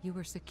 You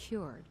were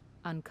secured,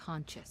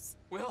 unconscious.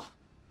 Will?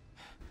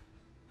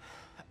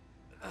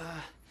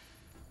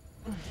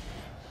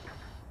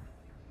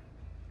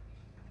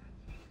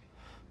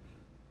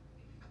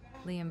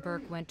 Liam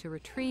Burke went to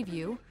retrieve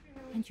you,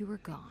 and you were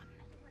gone.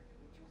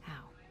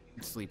 How?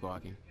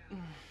 Sleepwalking.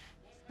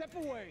 Step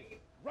away,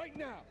 right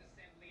now.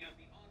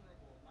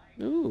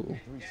 Ooh.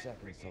 3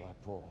 seconds till I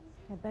pull.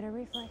 Had better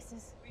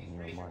reflexes. And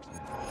you're a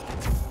marksman.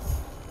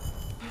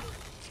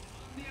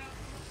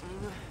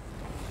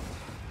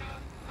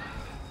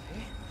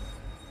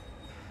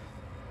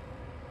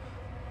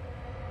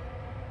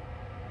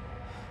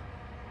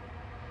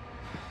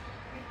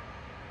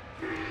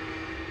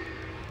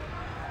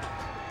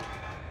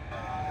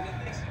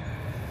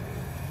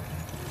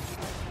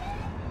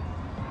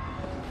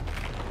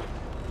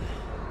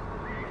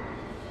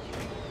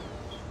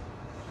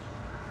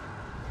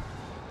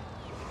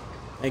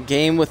 A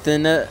game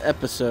within an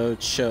episode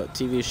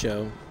TV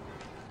show.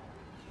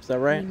 Is that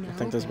right? We I think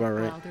know that's about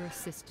that right. Wilder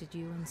assisted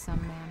you in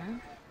some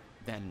manner.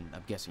 Then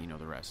I'm guessing you know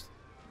the rest.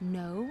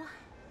 No,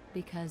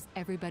 because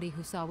everybody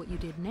who saw what you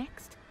did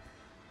next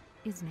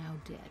is now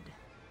dead.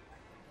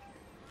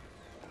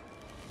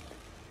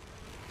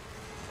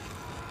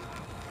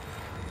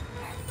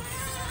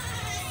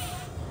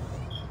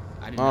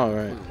 I didn't All have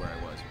a right. clue where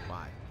I was or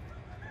why.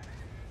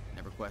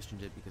 Never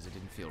questioned it because it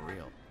didn't feel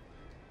real.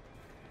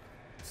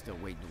 Still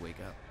waiting to wake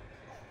up.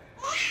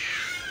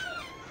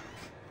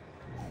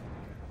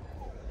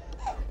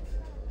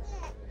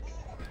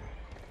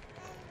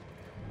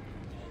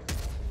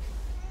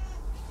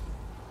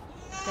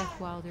 Beth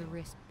Wilder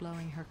risked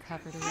blowing her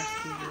cover to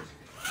rescue you.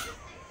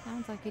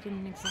 Sounds like you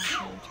didn't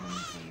exactly return the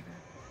favor.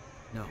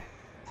 No.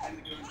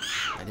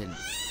 I didn't.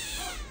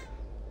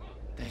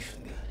 Thanks for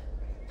the gun,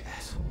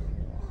 asshole.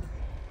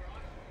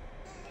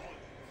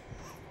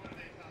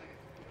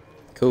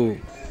 Cool.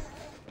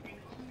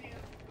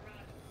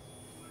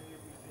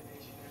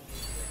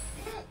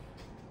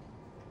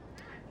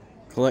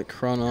 Collect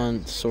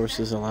Chronon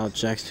sources allow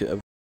Jax to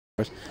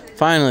upgrade.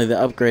 Finally, the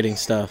upgrading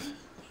stuff.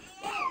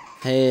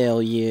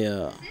 Hell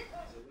yeah.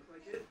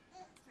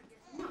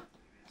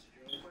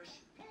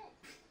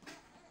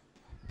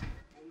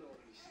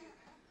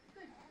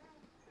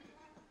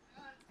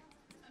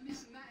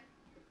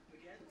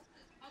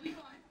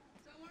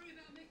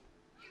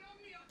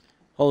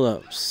 Hold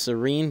up.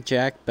 Serene,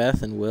 Jack,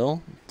 Beth, and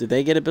Will? Did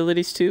they get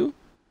abilities too?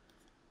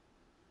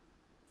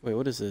 Wait,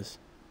 what is this?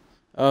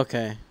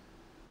 Okay.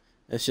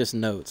 It's just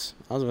notes.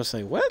 I was about to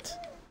say, what?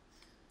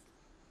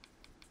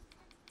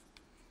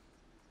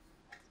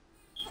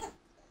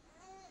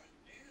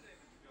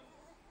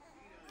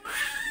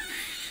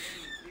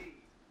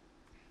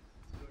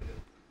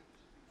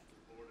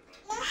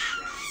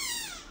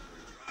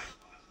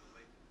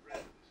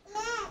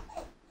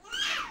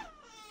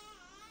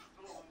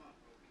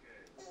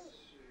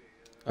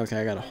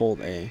 Okay, I gotta hold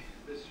A.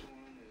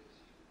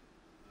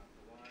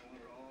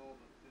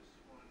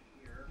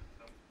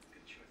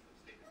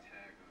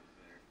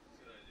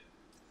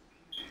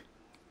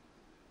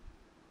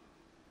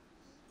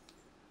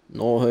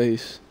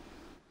 Nice.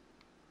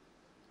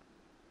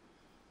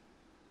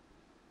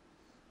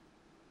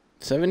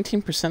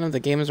 17% of the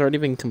game has already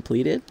been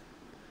completed?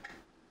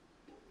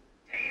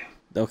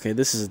 Okay,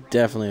 this is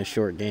definitely a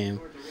short game.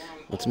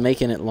 What's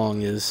making it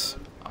long is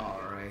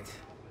Alright.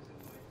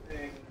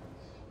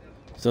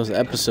 those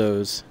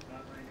episodes.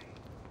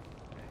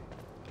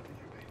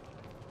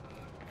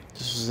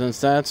 Just since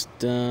that's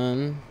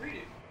done.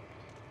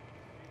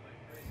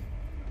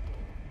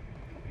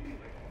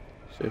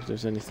 See if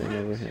there's anything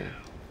over here.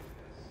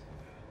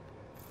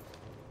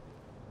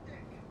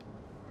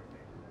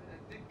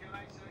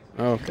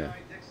 Okay.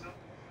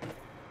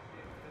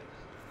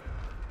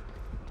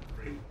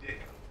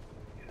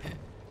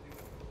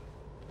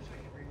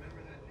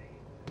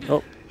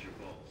 Oh.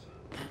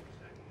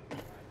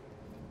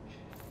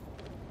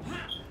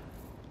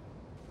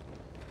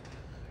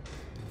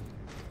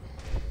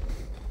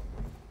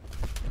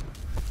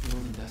 New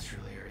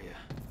industrial area.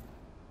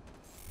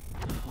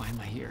 Why am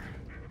I here?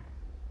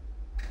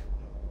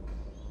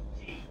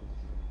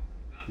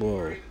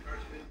 Whoa.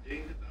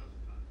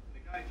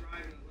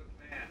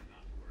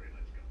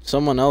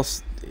 Someone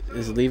else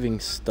is leaving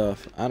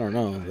stuff. I don't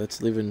know.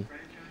 That's leaving.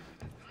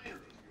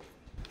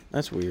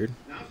 That's weird.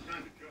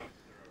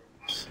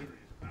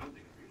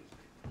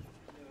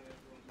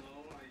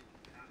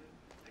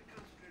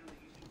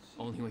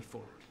 Only way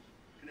forward.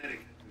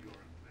 Connecticut, New York,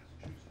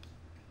 Massachusetts.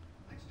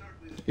 I'd start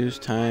Use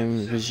time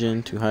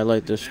vision to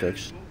highlight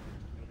districts.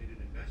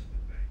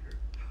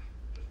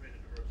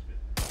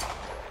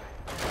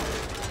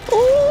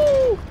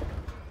 Ooh!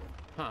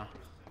 Huh.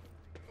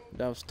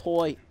 That was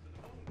toy.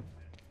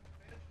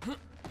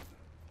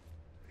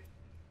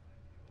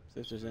 See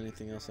if there's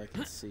anything else I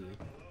can see.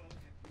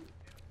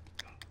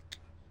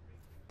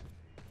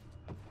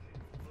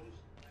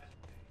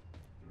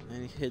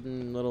 Any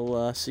hidden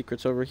little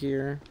secrets over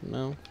here?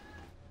 No.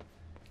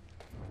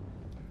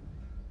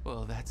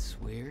 Well, that's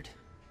weird.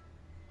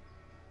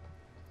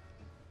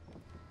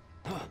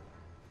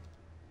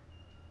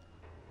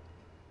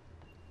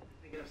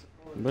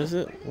 What is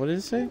it? What did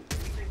it say?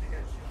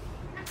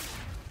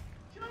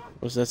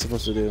 What's that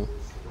supposed to do?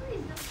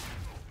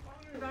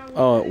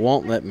 Oh, it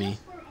won't let me.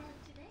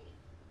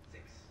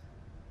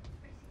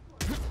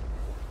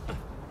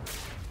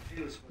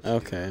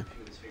 Okay.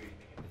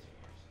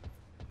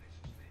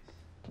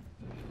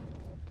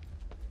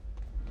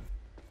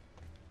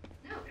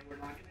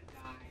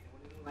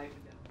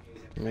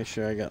 Make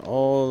sure I got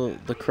all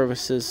the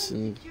crevices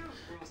and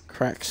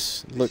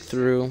cracks looked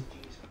through,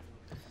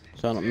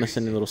 so I don't miss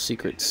any little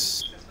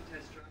secrets.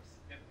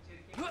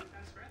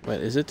 Wait,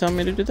 is it telling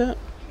me to do that?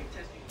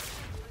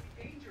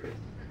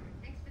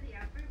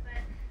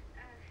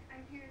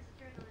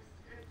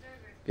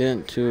 Get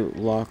into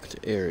locked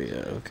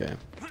area. Okay.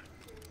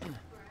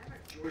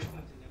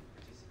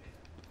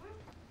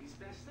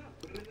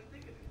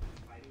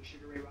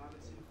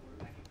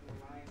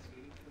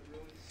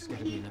 There's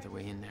gotta be another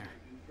way in there.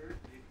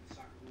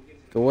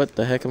 What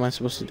the heck am I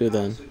supposed to do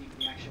then?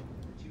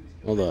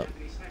 Hold up.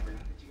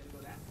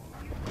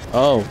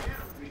 Oh.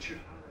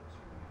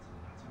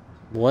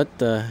 What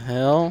the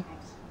hell?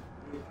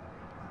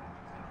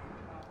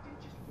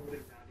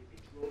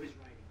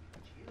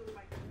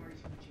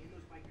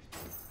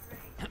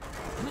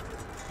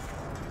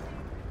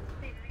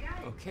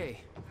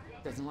 Okay,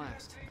 doesn't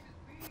last.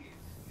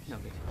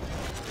 Noted.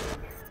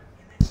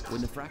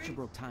 When the fracture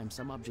broke time,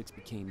 some objects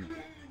became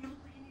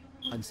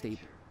unstable.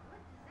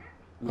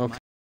 Okay,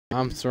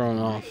 I'm thrown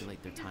off.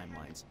 Manipulate their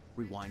timelines,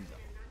 rewind them.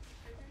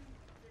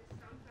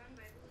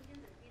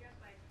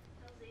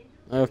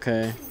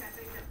 Okay.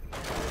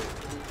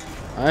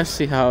 I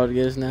see how it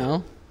is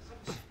now.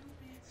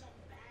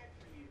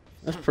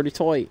 That's pretty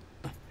tight.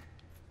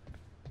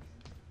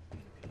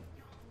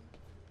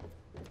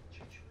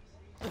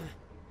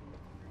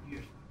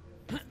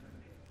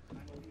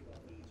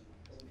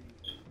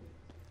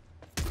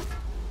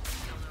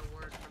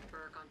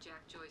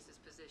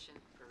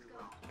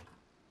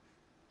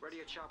 Ready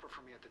a chopper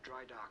for me at the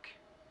dry dock.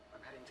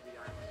 I'm heading to the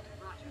island.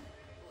 Roger.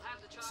 We'll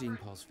have the chopper. Seeing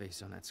Paul's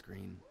face on that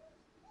screen,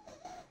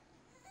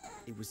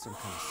 it was some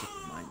kind of sick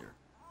reminder.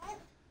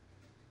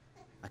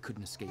 I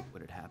couldn't escape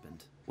what had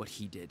happened, what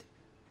he did.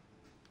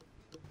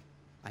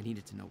 I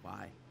needed to know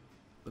why,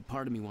 but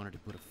part of me wanted to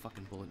put a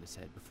fucking bullet in his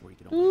head before he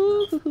could open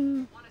his mouth.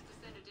 Want us to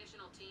send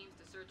additional teams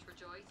to search for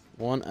Joyce?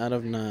 1 out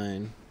of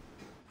 9.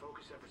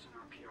 Focus efforts on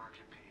our PR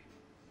campaign.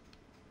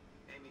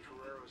 Amy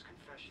Ferrero's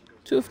confession goes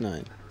 2 of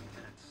 9.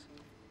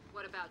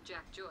 What about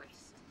Jack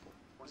Joyce?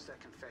 Once that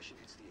confession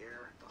hits the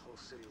air, the whole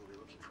city will be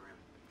looking for him.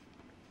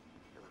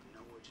 He'll have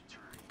nowhere to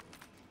turn.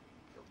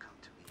 He'll come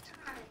to me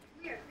tonight.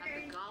 At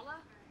the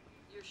gala?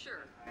 You're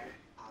sure?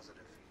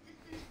 Positive.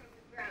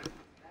 That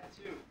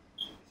too.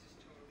 This is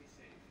totally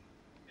safe.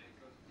 And it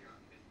goes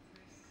beyond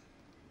business.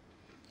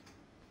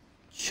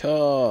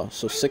 Cha,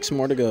 so 6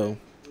 more to go.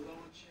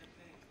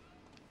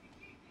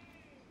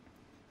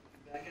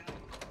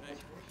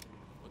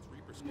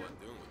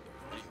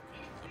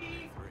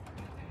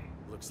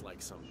 Looks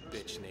like some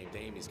bitch named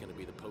Amy's gonna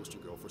be the poster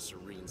girl for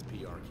Serene's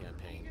PR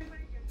campaign.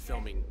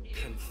 Filming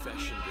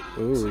confession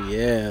videos. Ooh,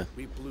 yeah.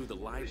 We blew the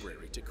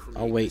library to create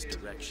I'll wait. this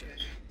direction.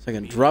 So I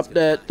can drop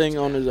that thing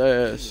on his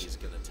ass. He's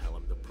gonna tell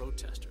him the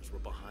protesters were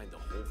behind the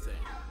whole thing.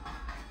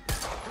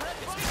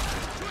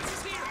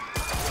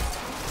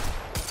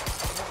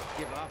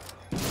 Give up.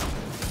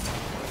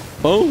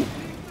 Boom!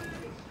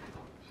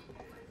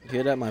 You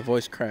hear that? My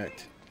voice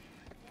cracked.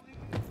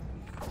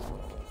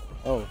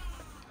 Oh.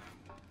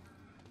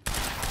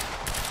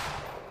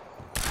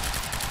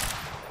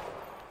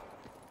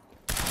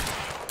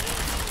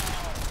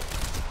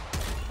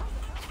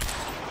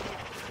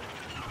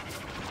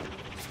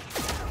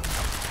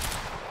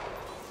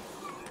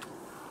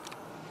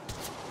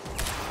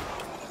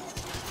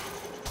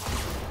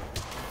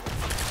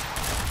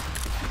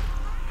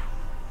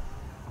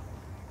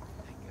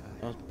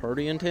 That was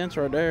pretty intense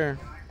right there.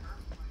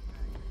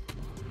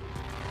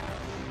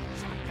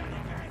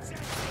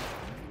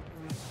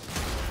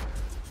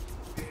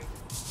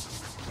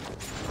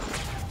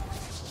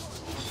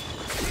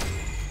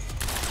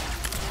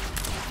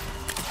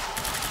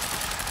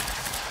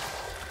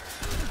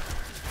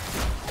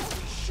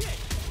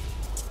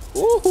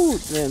 Ooh,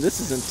 man, this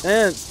is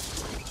intense.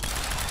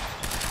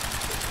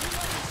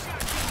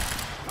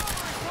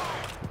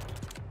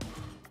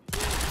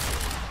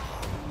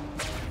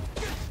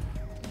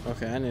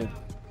 Okay, I need.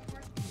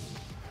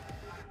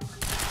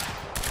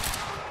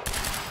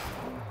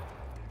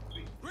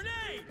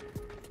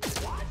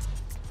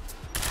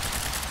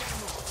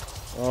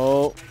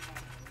 Oh.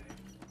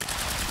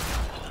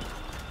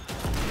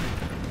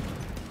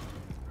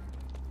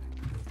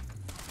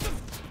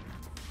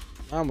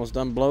 I almost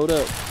done blowed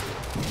up.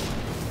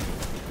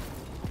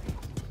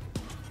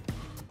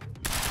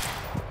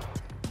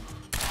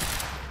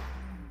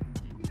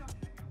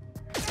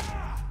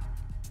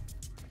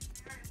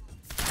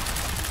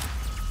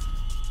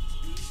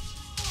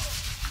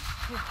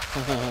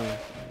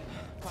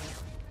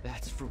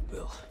 That's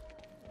Fruitville.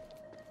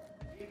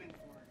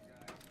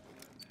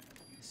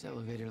 This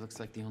elevator looks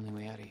like the only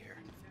way out of here.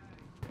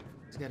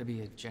 There's got to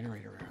be a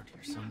generator around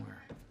here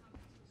somewhere.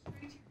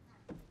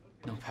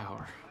 No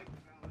power.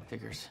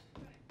 Figures.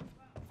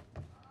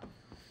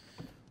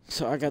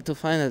 So I got to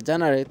find a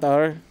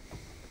generator.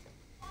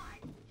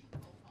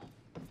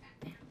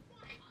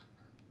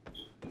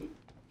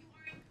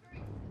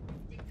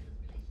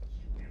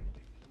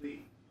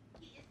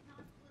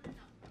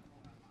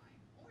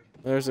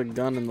 There's a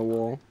gun in the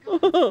wall.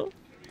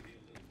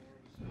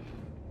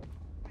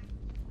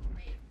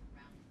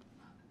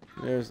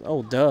 There's,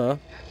 oh, duh.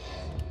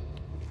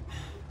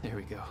 There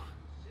we go.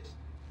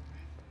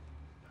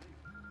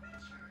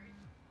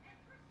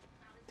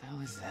 The hell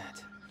is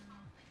that?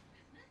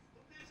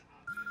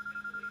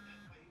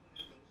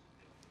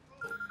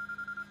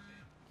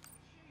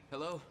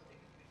 Hello?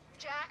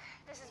 Jack,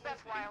 this is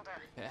Beth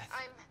Wilder. Beth?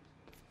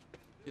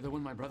 You're the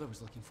one my brother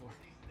was looking for.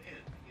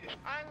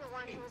 I'm the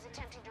one who was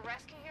attempting to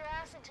rescue your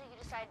ass until you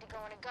decided to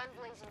go on a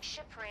gun-blazing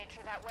shit parade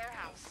through that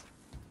warehouse.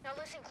 Now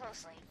listen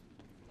closely.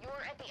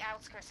 You're at the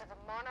outskirts of the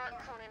Monarch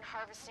Conan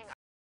harvesting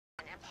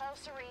operation, and Paul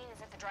Serene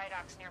is at the dry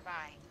docks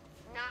nearby.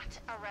 Not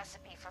a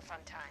recipe for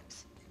fun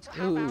times. So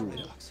how about...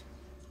 Dry docks.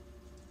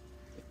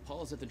 If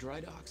Paul's at the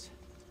dry docks,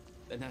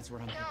 then that's where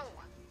I'm headed.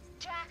 No!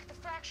 Jack, the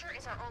fracture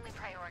is our only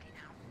priority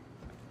now.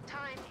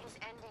 Time is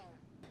ending.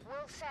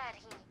 Will said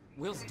he...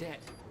 Will's dead.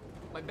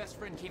 My best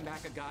friend came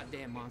back a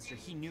goddamn monster.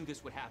 He knew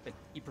this would happen.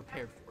 He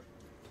prepared for it.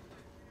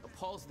 But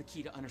Paul's the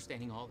key to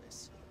understanding all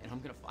this, and I'm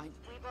gonna find...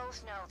 We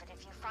both know that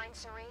if you find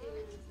Serene,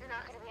 you're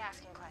not gonna be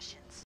asking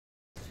questions.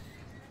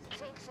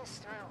 Think this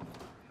through.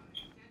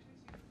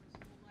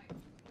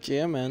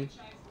 Yeah, man.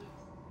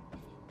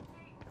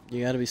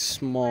 You gotta be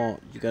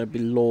smart. You gotta be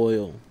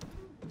loyal.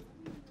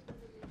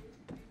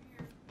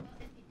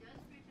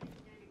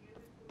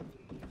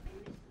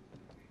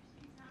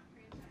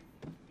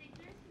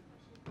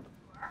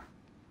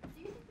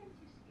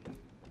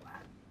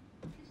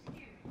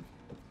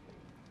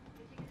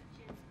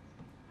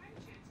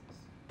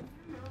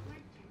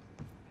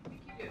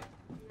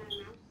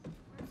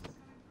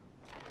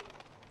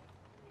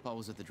 Paul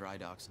was at the dry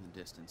docks in the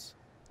distance.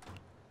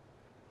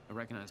 I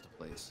recognized the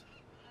place.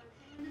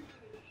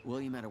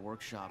 William had a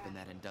workshop in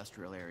that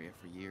industrial area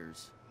for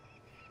years.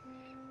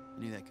 I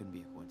knew that couldn't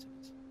be a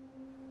coincidence.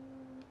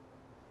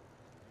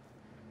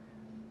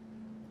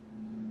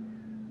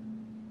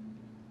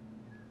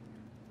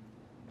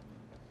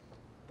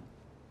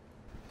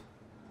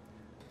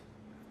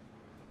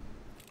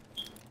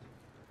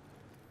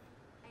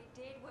 I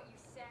did what you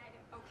said,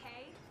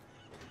 okay?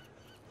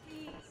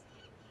 Please.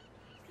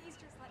 Please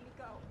just let me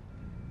go.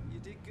 You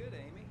did good,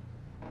 Amy.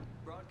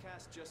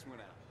 Broadcast just went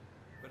out,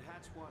 but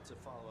Hatch wants a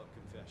follow-up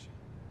confession.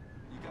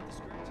 You got the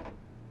script?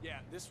 Yeah,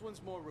 this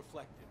one's more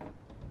reflective.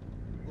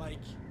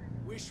 Like,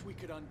 wish we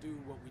could undo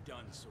what we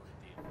done sort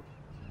of deal.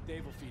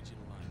 Dave will feed you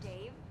the lines.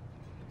 Dave?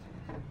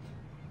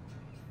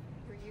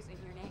 You're using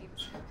your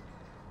names.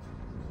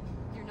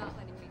 You're not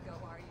letting me go,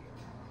 are you?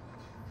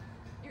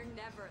 You're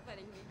never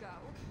letting me go.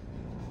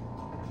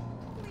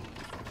 Please.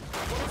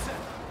 What was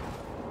that?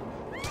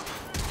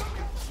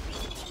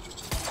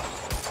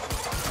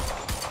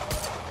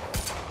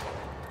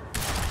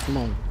 Come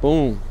on,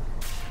 boom.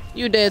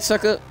 You dead,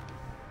 sucker.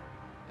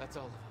 That's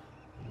all.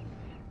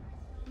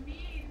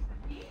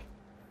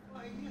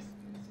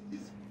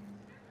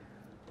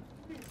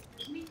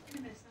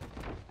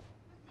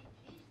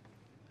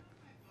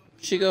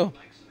 She go.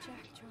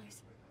 Jack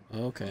Joyce.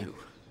 Okay. You.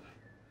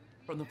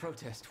 From the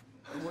protest.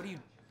 What do you...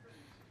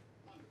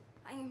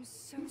 I am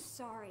so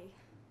sorry.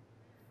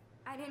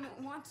 I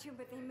didn't want to,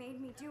 but they made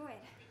me do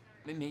it.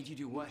 They made you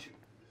do what?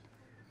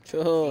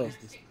 Sure. What is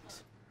this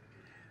place?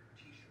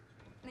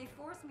 They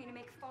forced me to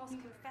make false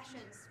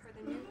confessions for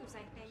the news,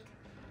 I think.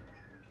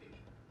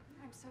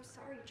 I'm so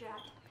sorry, Jack.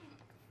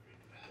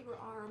 They were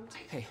armed.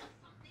 Hey,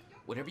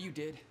 whatever you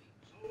did,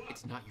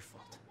 it's not your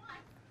fault.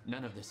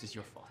 None of this is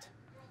your fault.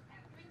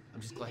 I'm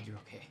just glad you're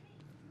okay.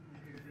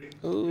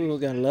 Ooh,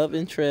 got a love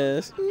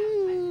interest.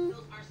 Ooh.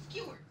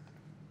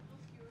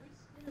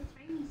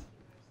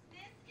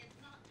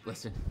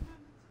 Listen,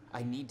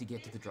 I need to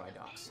get to the dry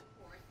docks.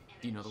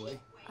 Do you know the way?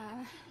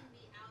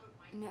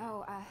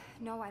 No,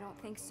 I don't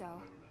think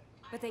so.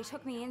 But they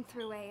took me in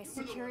through a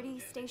security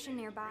station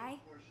nearby.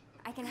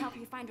 I can help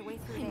you find a way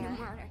through there. I knew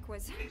Monarch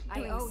was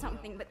doing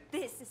something, but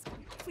this is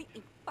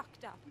completely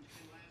fucked up.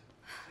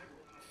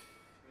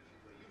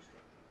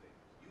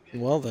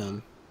 Well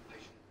then.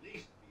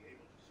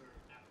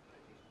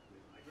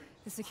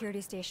 The security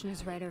station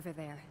is right over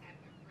there.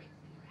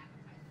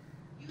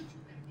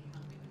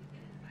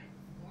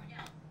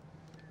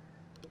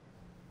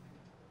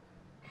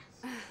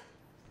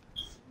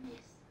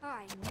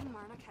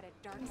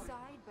 dark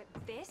side, but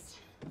this?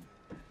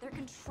 They're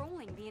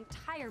controlling the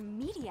entire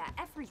media,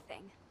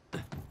 everything.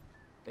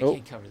 They Oh.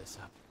 can't cover this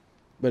up.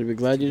 Better be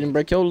glad you didn't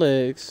break your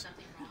legs.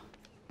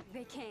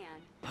 They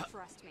can,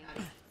 trust me.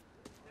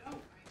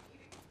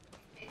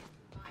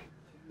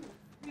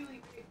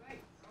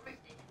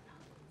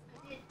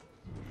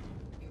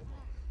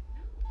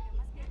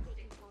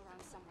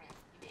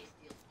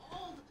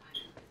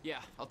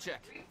 Yeah, I'll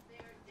check.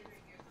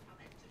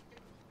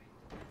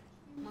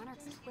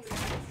 Monarch's twisted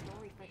the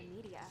story for the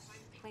media,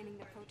 claiming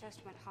the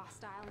protest went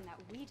hostile and that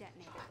we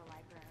detonated the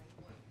library.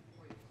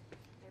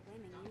 They're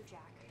blaming you,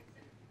 Jack.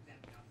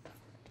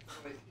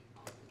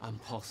 I'm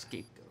Paul's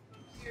scapegoat.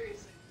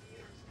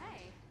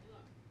 Hey,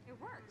 it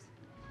worked.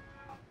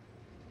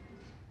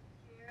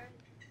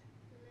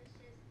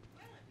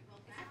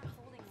 It's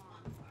holding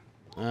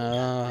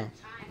on.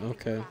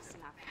 Okay. Fast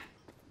enough.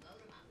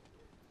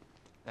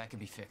 That can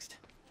be fixed.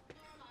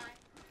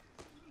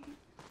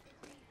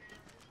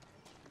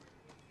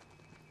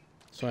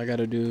 So I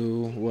gotta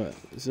do what?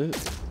 Is it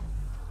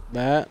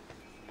that?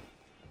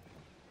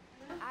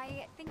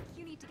 I think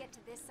you need to get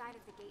to this side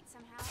of the gate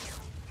somehow.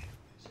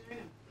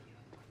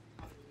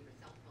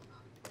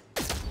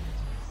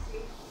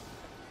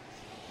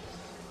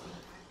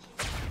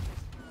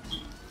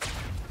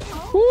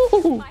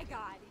 Oh my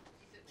god.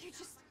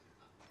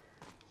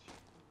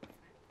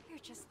 You're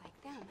just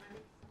like them.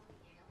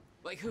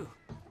 Like who?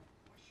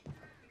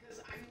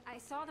 I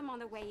saw them on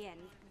the way in.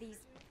 These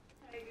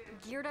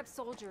geared up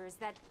soldiers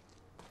that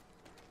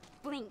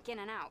blink in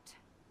and out.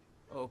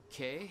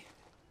 Okay.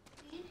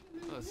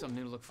 Oh, something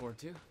new to look forward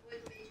to. You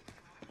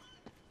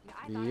know,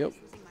 I thought I was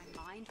losing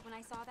my mind when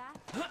I saw that.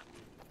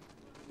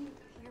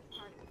 You're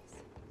part of this.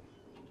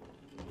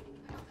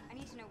 I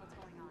need to know what's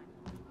going on.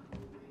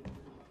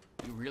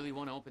 You really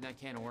want to open that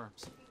can of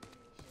worms?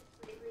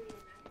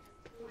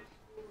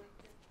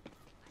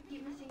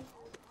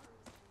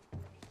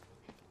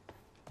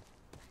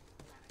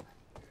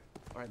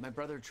 All right, my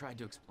brother tried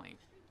to explain.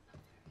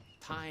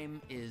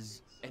 Time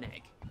is an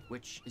egg,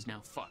 which is now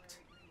fucked.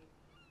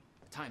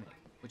 A time egg,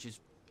 which is,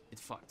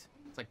 it's fucked.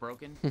 It's like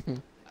broken.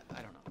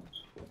 I don't know.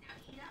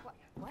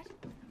 What?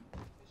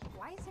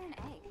 Why is there an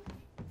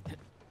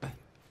egg?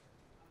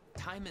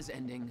 Time is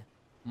ending.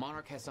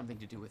 Monarch has something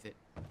to do with it.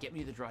 Get me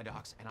to the dry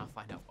docks, and I'll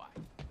find out why.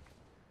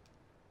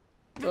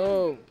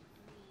 Oh.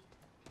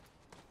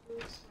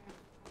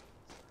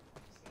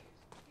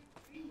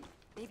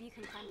 Maybe you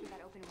can climb through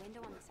that open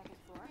window on the second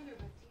floor?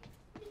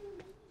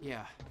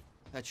 Yeah,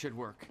 that should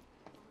work.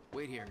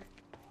 Wait here.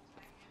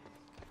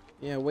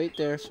 Yeah, wait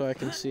there so I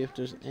can see if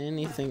there's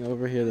anything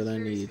over here that I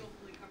need.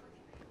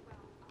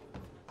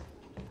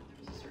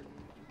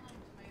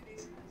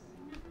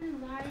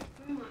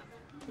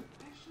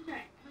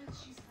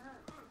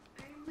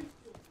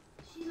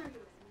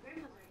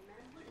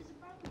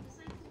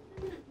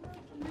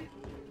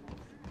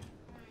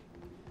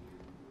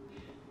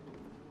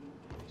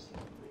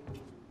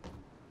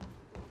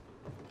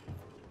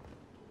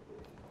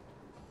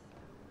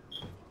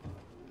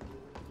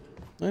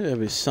 There gotta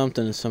be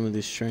something in some of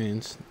these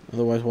trains.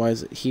 Otherwise, why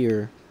is it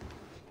here?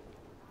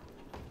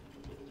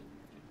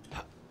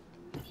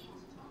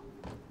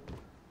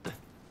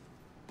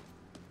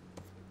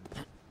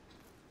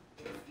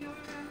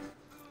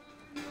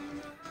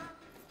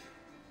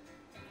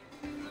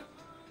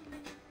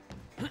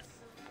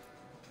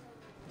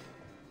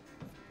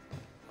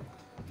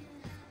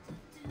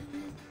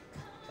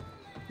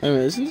 Wait a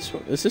minute,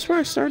 is this where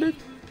I started?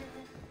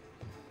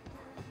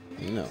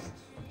 No.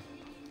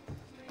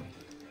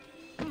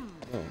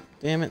 Oh,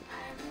 damn it.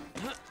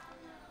 I'm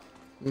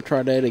gonna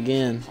try that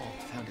again.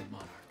 Founded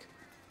Monarch.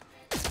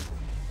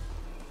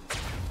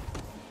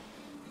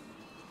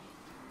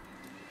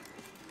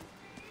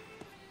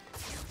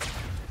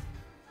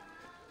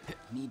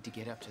 Need to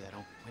get up to that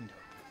open window.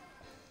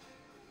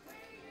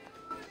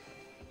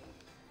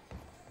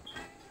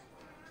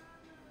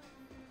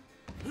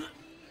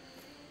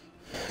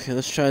 Okay,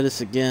 let's try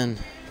this again.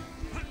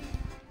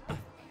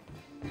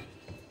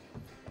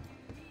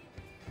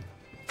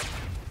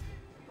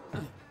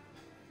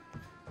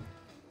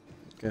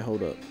 Okay,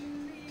 hold up.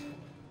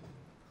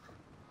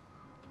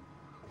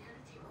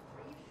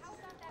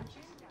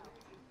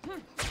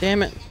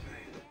 Damn it.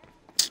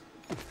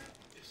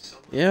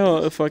 Yeah,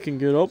 if I can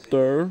get up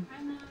there.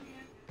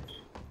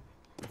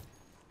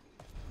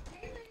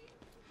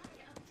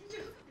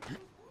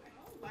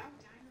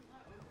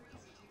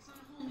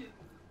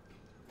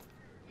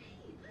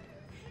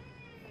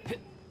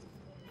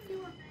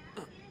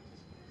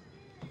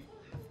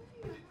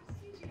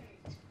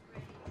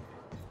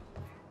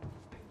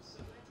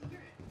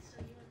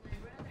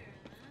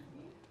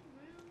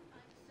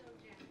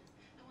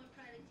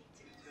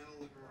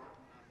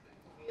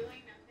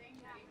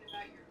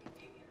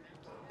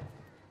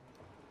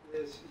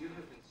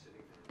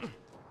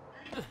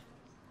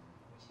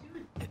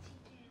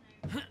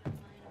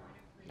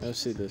 Let's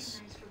see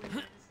this.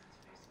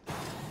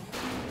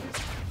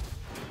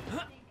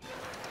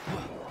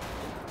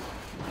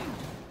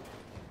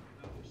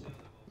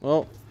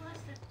 Well,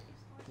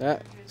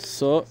 that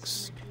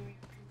sucks.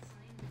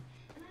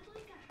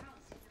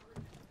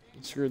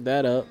 Screwed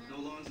that up.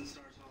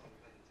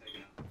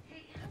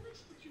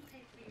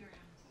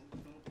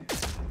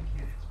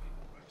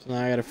 So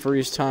now I gotta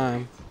freeze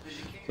time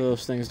so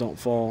those things don't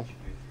fall.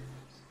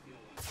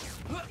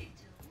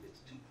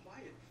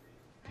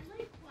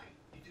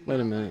 Wait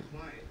a minute.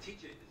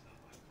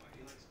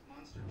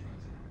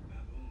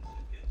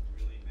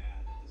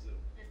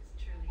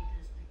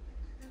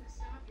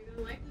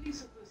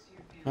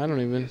 I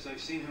don't even. Yes, I've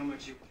seen how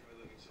much you enjoy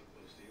living so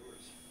close to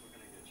yours. What can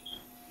I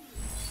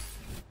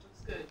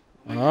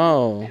get you?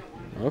 Oh,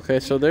 okay.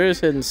 So there is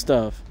hidden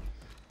stuff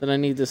that I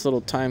need this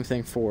little time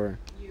thing for.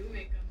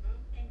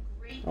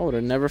 I would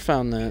have never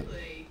found that.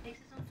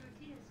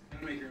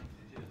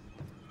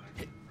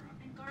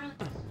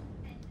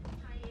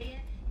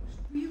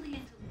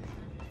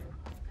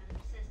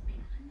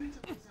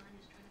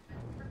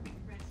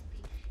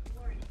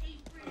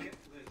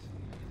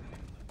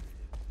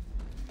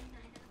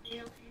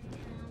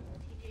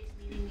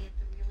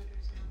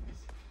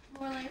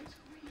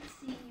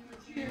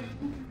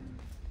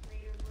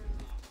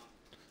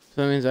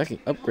 So that means I can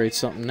upgrade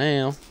something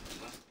now.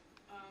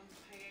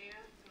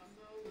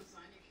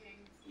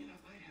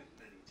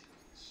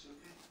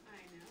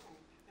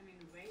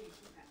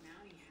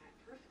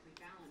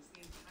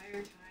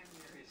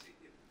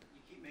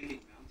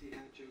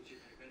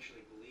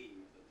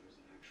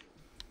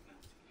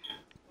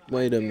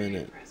 Wait a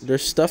minute.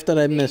 There's stuff that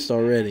I missed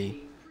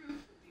already.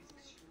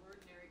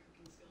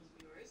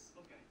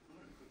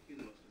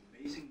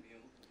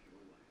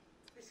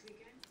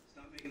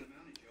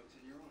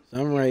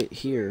 I'm right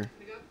here.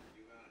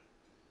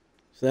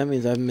 So that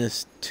means I've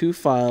missed 2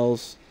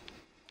 files,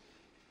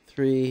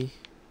 3,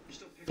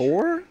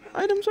 4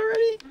 items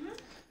already?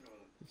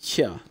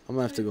 Yeah, I'm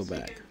gonna have to go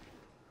back.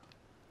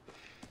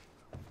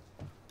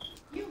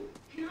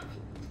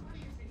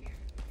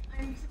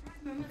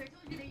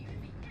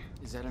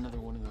 Is that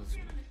another one of those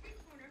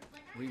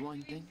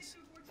rewind things?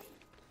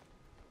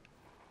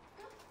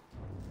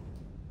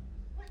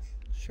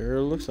 Sure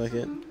looks like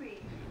it.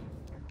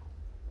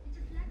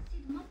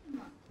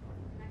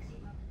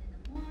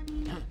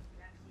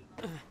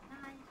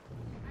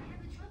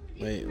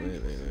 Wait.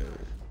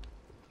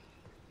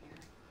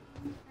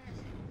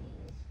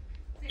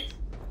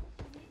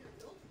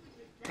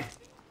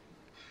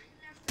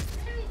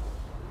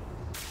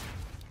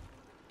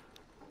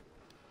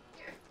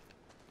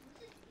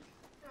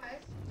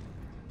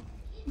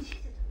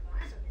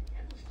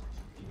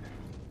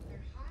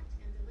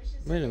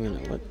 Wait a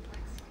minute, what?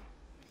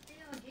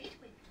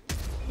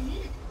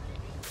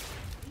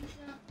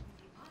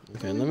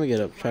 Okay, let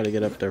me try to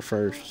get up there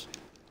first.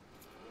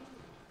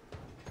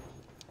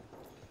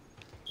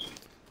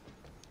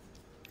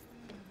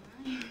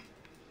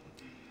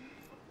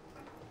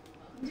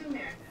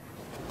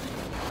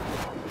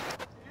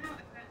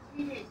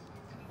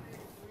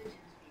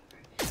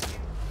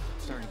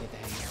 Starting to get the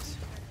hang of this.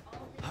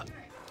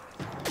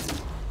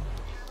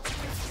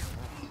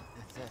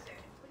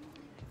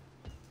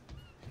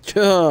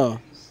 Yeah,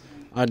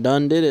 I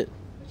done did it.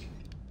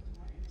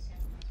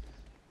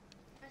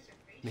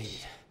 Made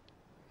it.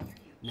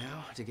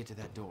 Now to get to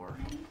that door.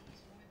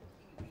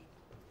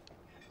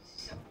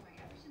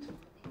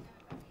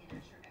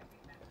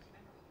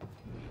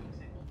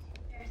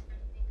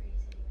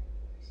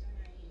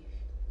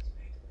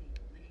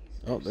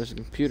 Oh, there's a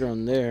computer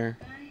on there.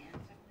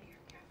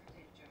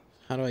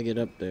 How do I get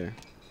up there?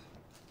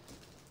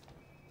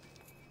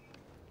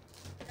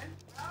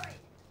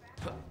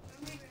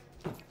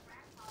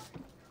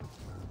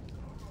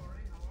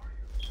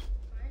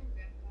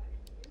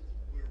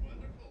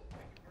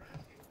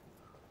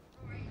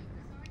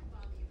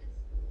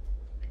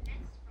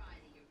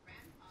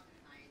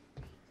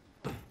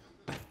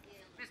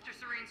 Mr.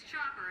 Serene's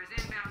chopper is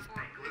inbound for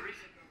Clarice.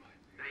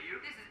 That you?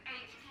 This is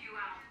HQ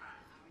Alpha.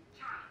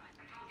 Charlie, I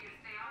told you to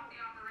stay off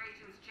the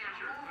operations channel.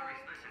 Sure,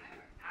 Clarice, listen.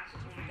 Hatch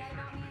told me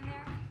in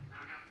there.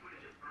 I got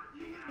footage of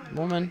Bert.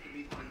 Woman.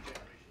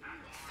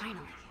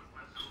 Finally.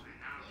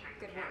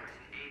 Good work.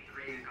 We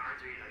need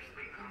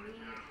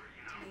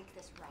to make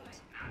this right.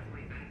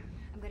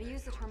 I'm gonna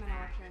use the terminal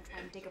up here and try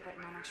and dig up what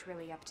Monarch's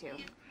really up to.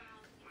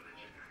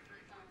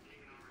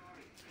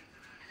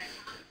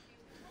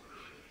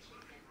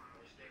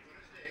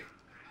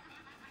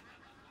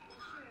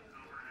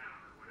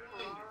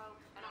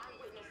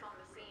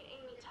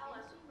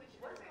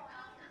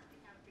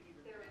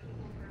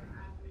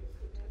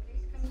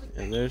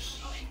 And there's...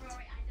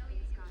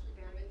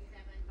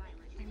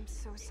 I'm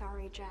so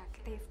sorry, Jack.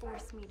 They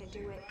forced me to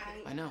do it.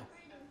 I know.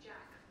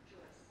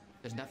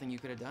 There's nothing you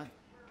could have done.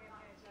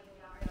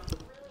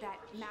 That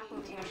map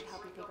over there should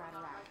help you figure out a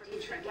route.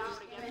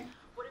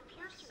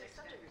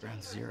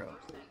 Ground Zero.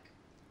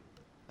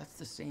 That's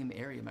the same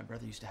area my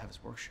brother used to have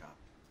his workshop.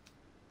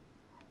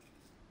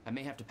 I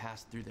may have to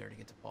pass through there to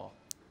get to Paul.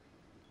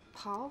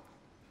 Paul?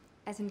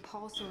 As in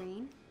Paul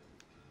Serene?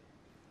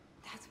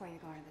 That's why you're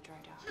going to the dry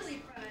docks.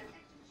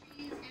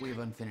 We have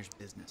unfinished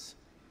business.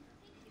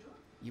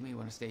 You may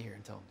want to stay here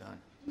until I'm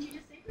done. Yeah.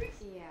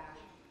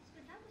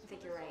 I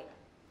think you're right.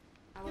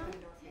 I'll open the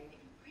door for you.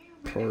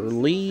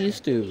 Please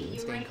do.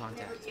 Stay in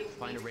contact.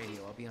 Find a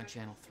radio. I'll be on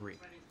channel 3.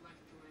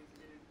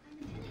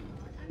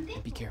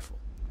 Be careful.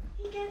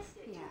 Yeah,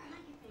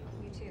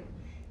 you too.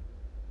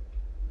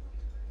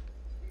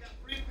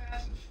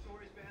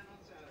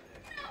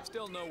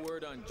 Still no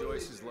word on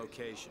Joyce's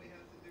location.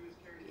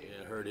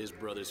 Yeah, I heard his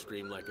brother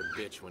scream like a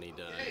bitch when he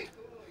died.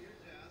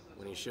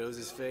 When he shows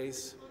his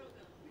face,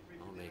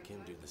 I'll make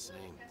him do the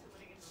same.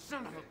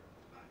 Son of a...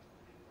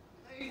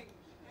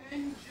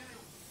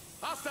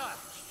 Hostile!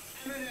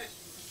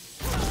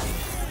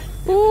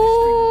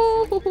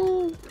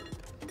 Ooh.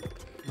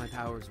 My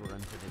powers were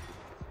unpredictable.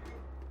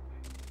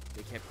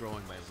 They kept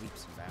growing by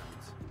leaps and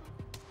bounds.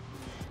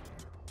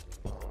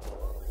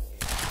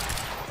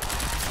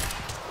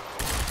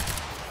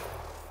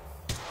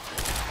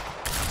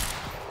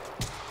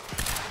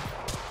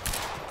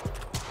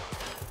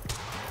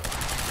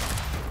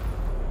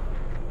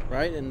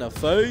 Right in the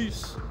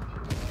face.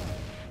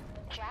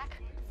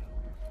 Jack,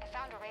 I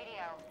found a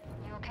radio.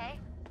 You okay?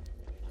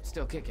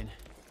 Still kicking.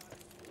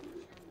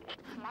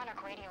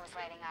 Monarch radio is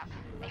lighting up.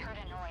 They heard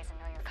a noise and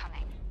know you're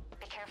coming.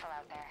 Be careful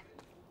out there.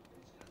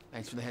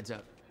 Thanks for the heads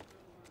up.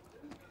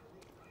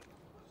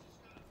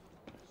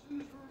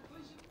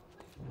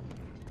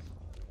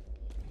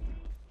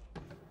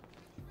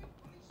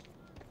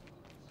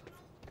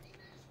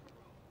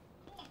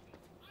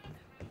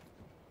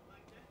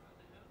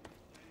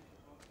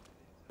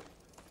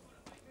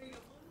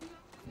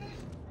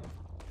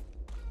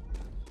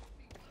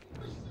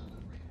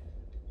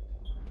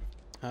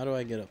 How do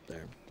I get up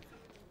there?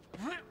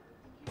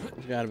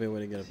 There's gotta be a way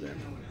to get up there.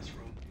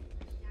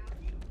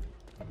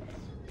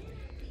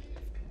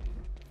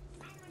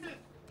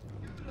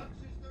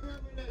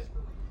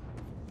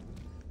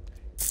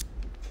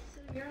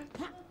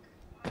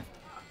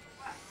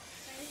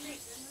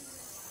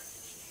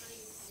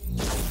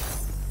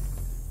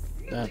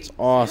 That's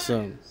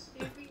awesome.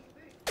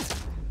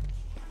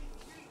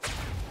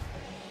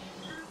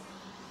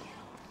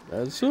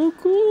 That's so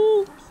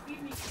cool.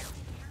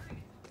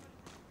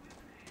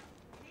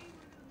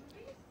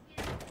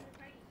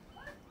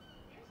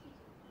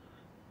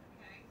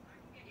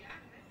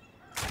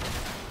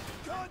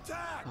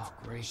 Oh,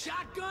 great.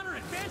 Shotgunner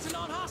advancing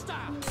on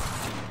hostile.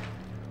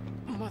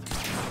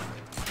 Motherfucker.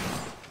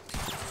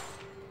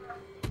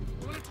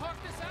 You wanna talk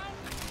this out?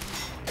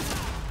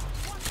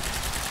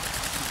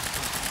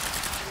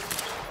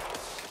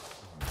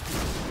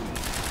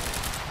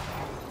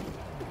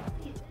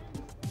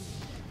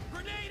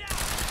 Grenade out!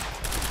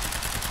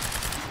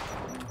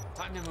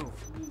 Time to move.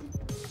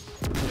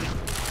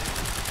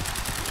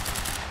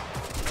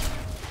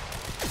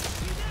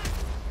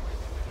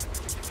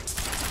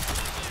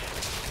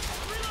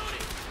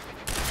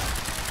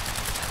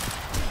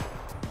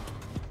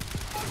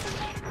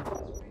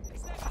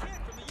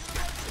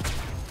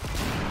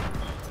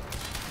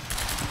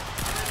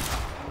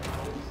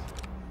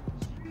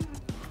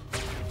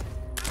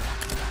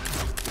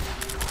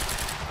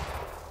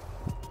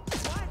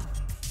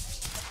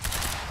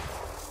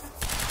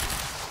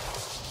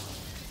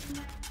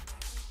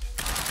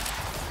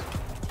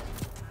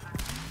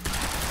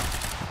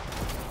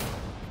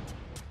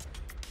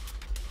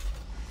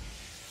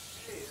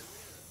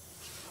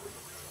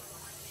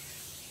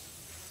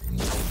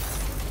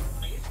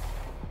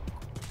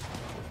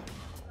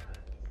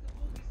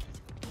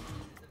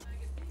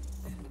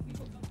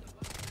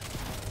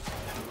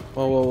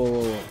 Whoa, whoa, whoa,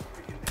 whoa,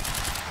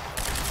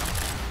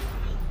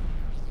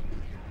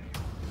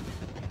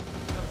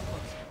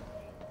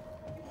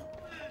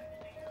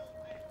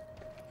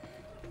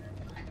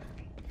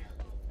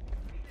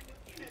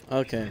 whoa.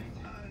 Okay.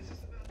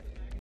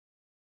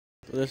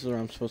 So this is where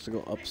I'm supposed to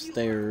go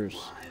upstairs.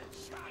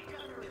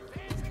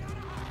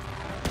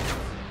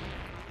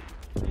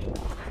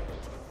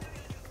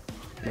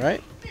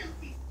 Right?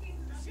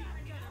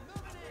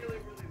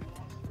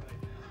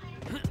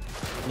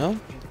 No?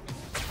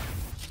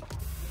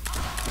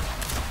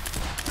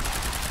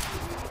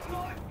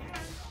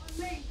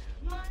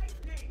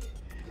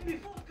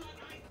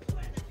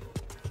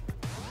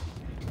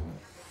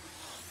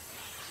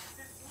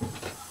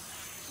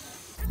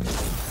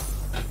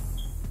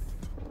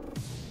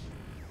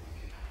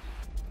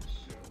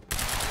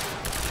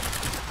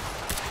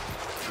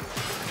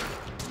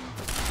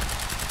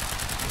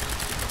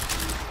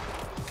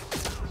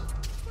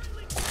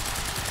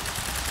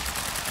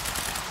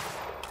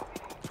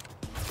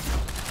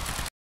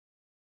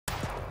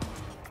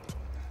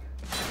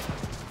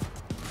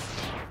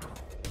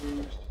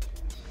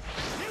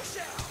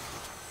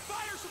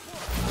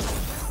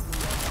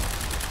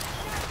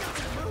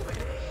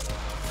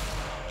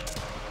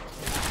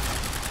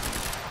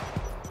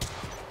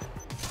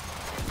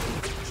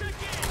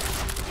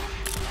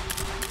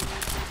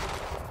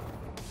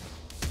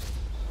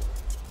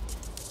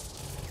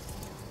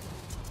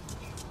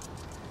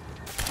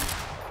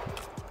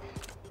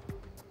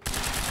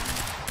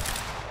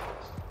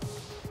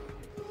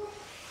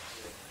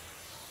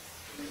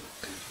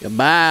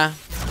 Goodbye.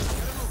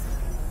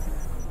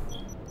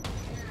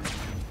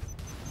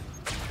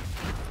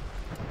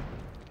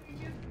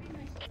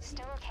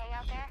 Still okay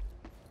out there?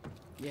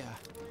 Yeah.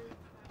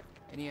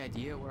 Any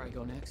idea where I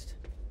go next?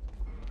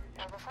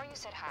 Well, before you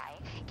said hi,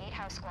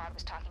 Gatehouse Squad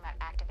was talking about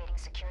activating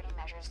security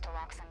measures to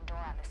lock some door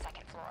on the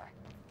second floor.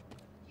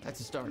 That's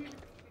a start.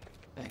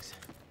 Thanks.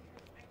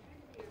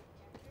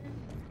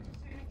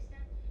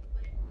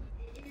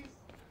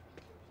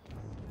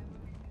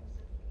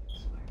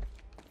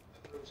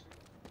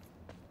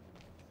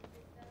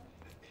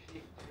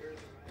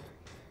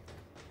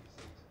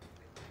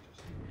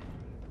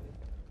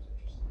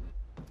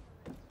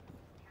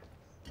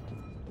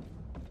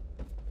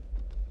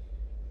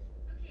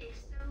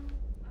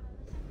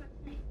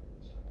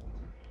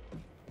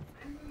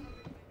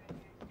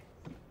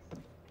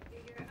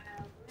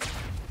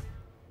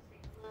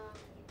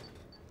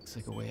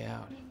 Looks like a way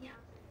out.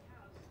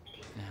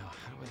 Now,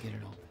 how do I get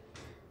it open?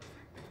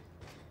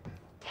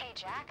 Hey,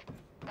 Jack.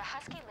 The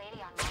husky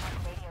lady on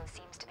Monarch Radio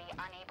seems to be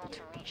unable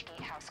to reach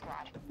Gatehouse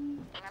Squad.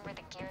 Remember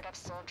the geared-up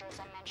soldiers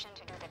I mentioned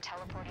who do the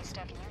teleporty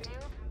stuff you do?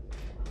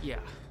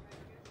 Yeah.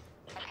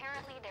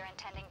 Apparently, they're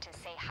intending to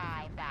say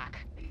hi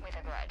back with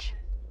a grudge.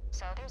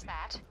 So there's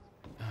that.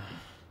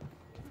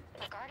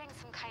 Regarding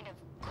some kind of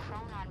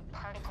chronon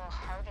particle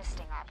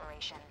harvesting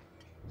operation.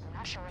 I'm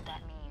not sure what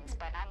that means,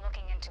 but I'm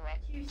looking into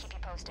it. Keep you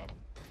posted.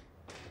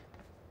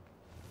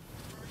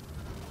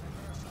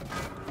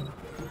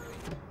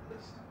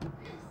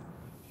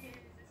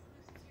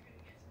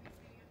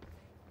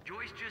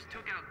 Joyce just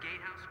took out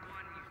Gatehouse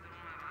Squad and you still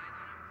don't have eyes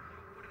on him?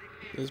 What are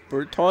they This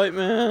bird tight,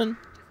 man.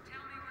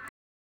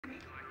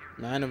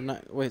 9 of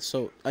 9. Wait,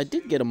 so I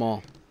did get them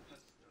all.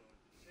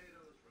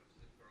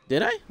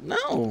 Did I?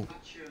 No.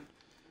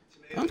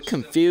 I'm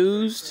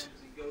confused.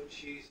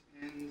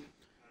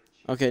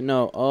 Okay,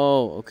 no.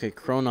 Oh, okay.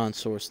 Chronon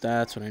source.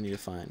 That's what I need to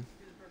find.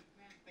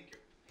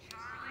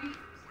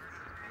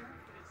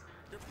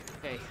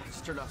 Hey,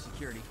 just turned off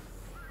security.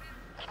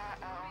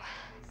 Uh-oh.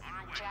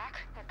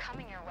 Jack, they're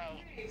coming your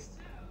way.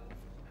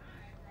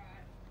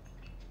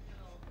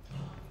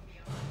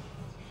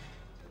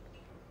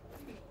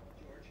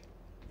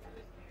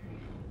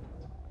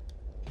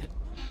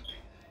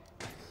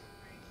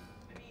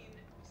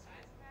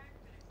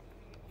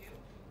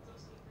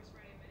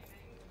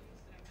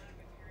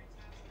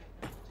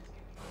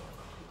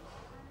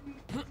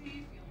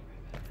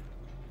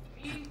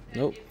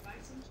 Nope.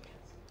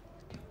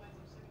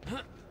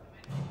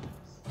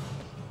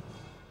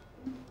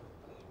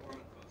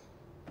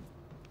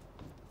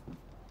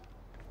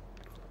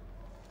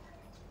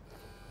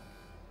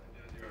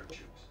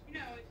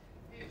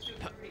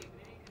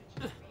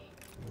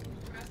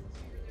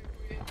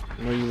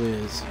 Where you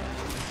is?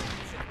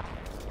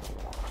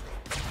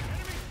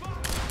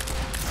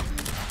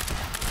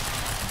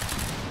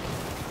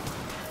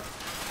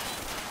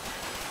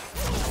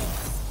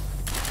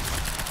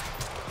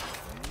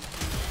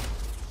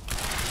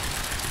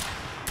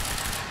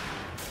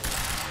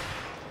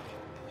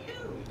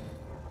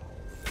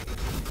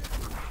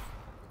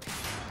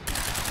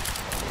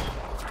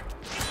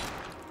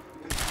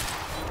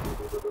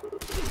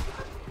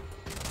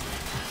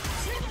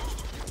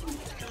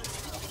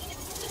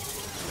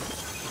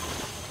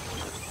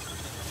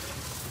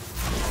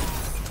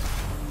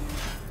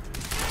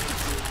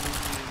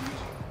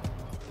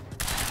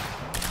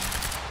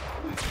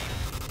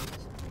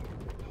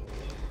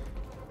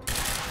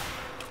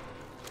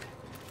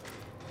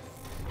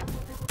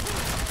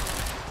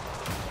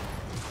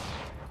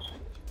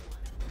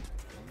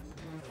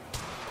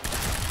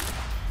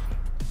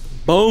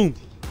 Boom.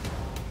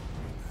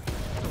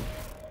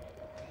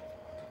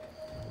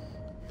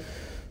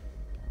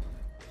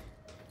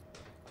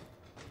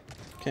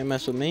 Can't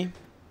mess with me.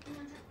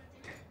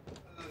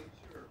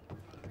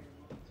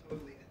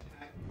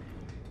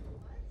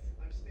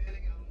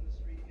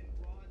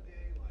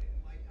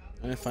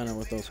 I need to find out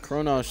what those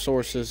chronon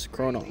sources,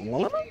 chronon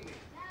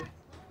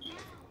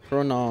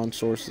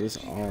sources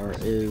are,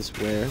 is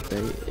where they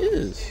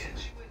is.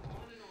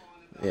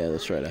 Yeah,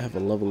 that's right. I have a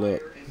level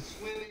up.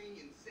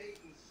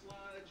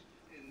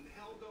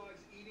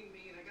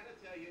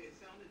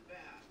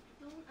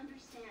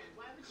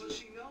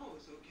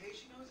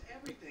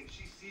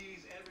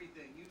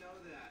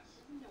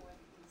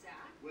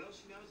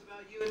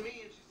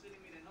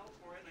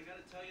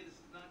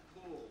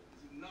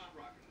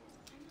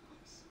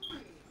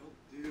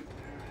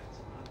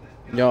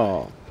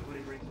 Y'all.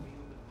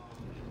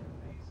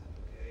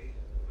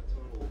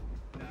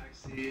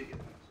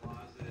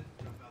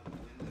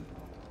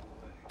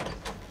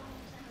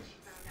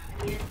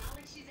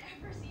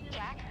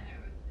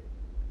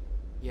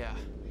 Yeah.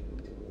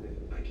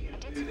 I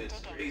did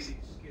some digging.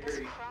 This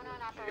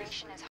chronon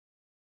operation is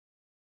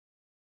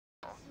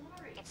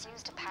it's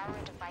used to power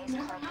a device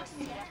called the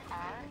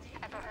CFR.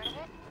 Ever heard of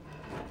it?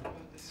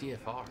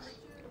 CFR?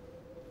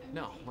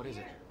 No, what is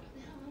it?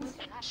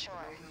 I'm not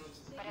sure,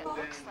 but it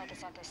looks like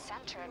it's at the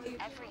center of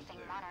everything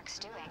Monarch's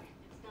doing.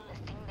 The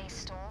thing they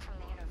stole from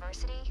the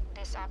university,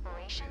 this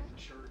operation,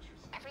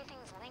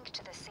 everything's linked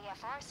to the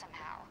CFR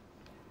somehow.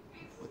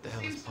 What the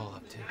hell is Paul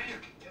up to?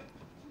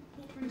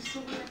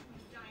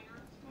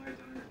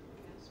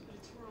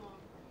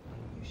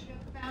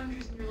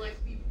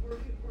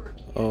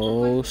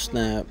 Oh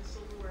snap.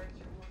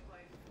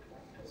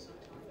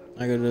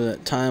 I go do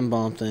that time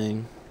bomb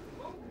thing.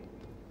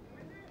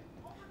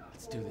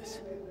 Let's do this.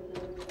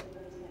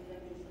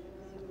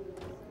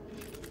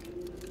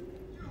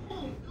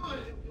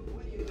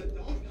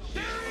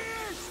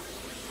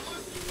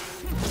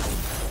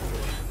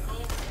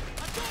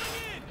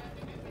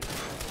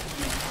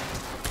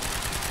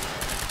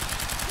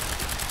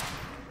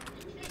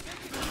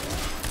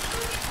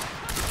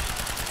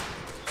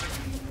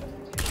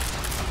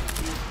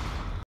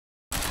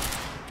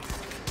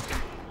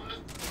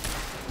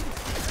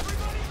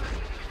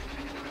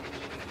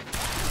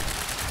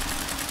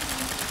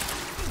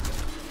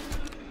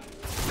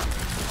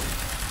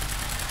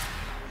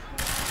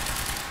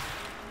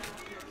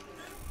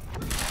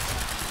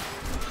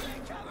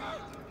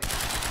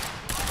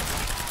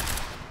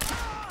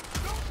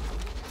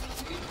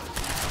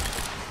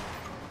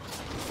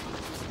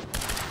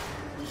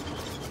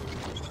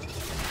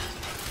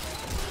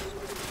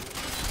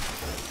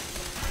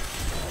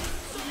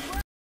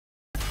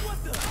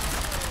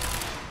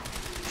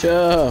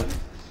 Chuck.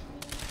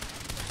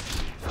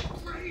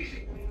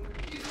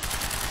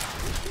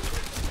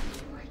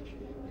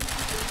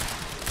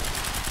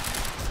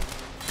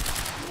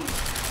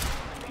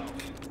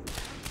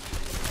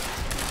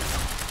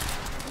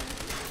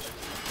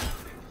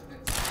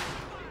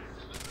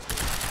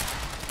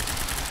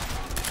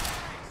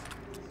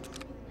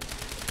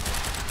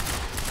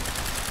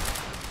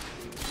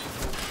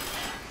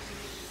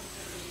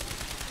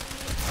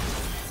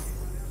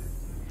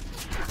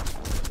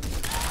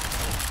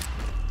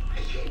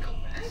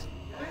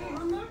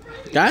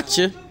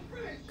 Gotcha.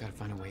 Gotta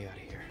find a way out of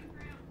here.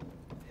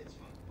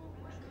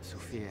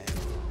 Sophia.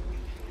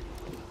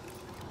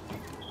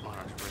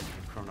 Monarch's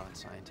resident Chronon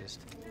scientist.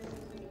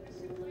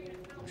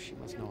 Oh, she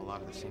must know a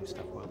lot of the same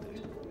stuff Will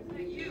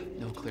did.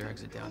 No clear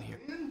exit down here.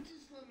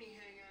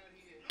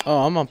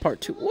 Oh, I'm on part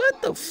 2. What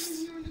the f...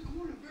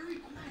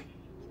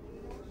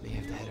 They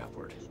have to head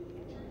upward.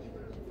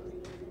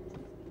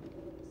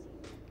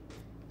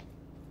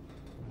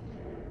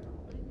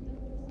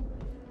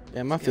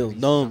 Damn, I feel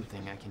dumb.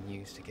 Something I can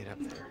use to get up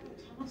there.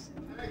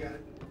 I got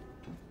it.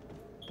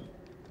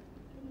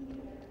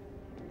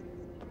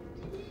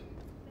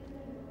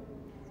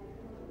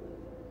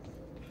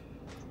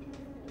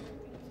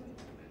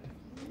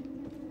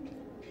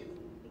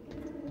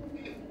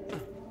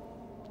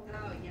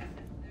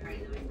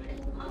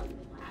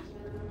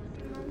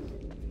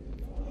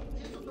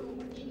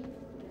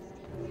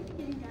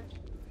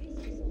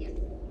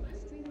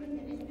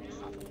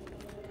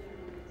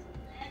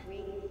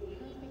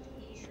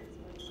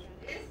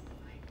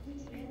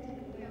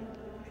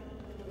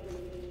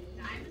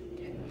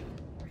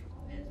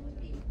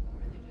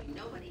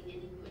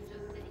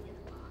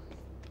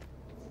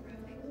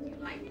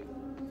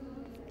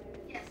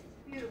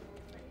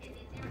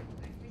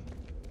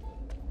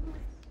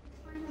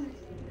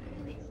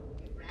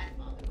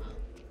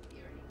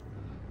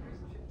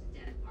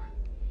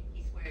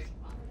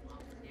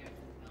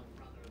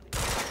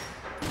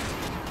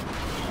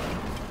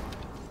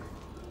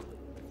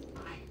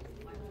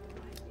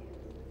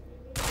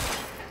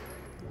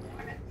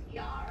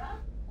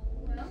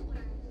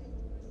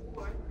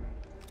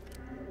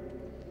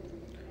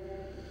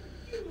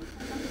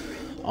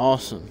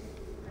 Awesome.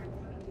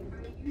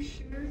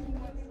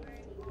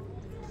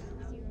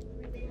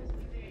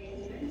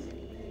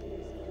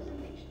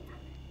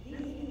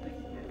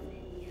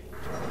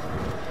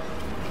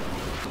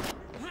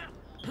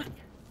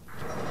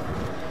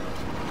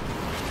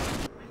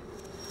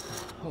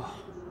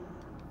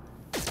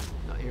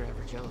 Not your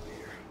average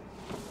elevator.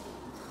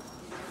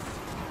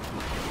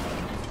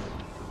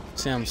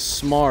 See, I'm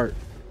smart.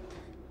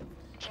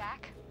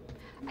 Jack,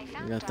 I I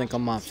found gotta think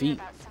on my feet.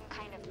 about some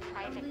kind of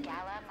private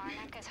gala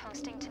Monarch is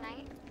hosting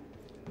tonight.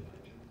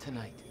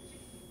 Tonight.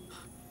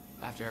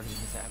 After everything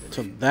has happened.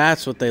 So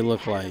that's what they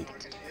look like.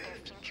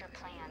 Future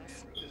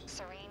plans.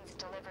 Serene's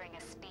delivering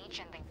a speech,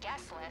 and the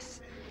guest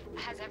list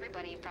has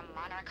everybody from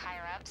Monarch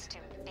higher-ups to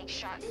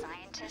big-shot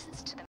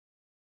scientists to the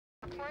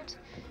report,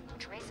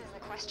 which raises the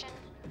question,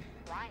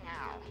 why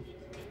now?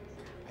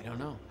 I don't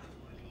know,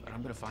 but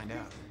I'm gonna find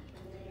out.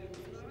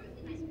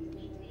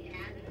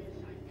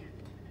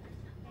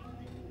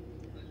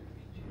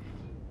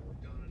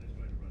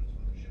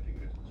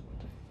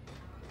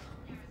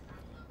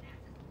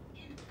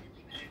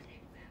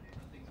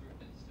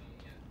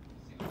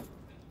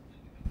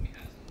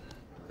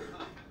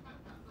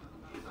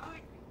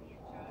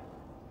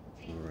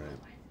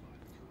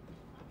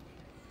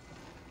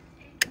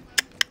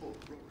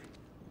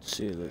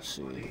 Let's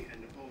see.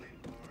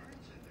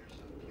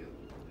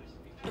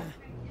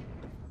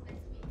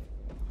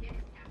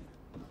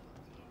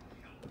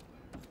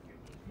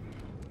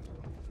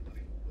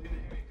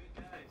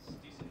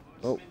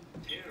 Oh.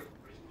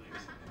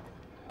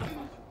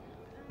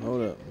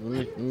 Hold up.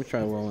 Let me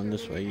try rolling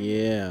this way.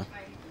 Yeah.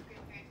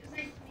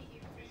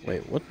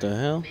 Wait, what the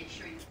hell?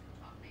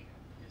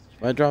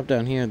 If I drop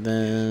down here,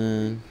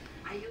 then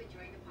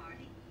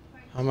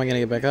how am I gonna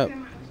get back up?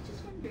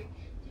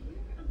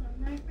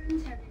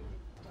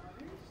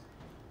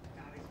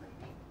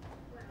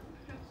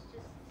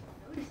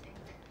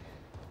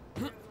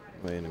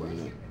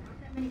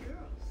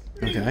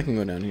 Okay, I can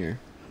go down here.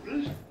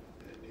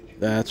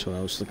 That's what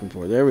I was looking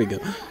for. There we go.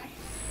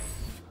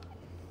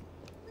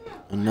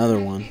 Another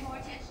one.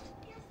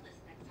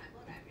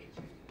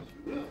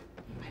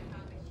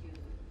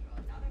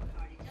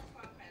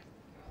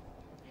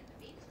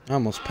 I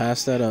almost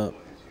passed that up.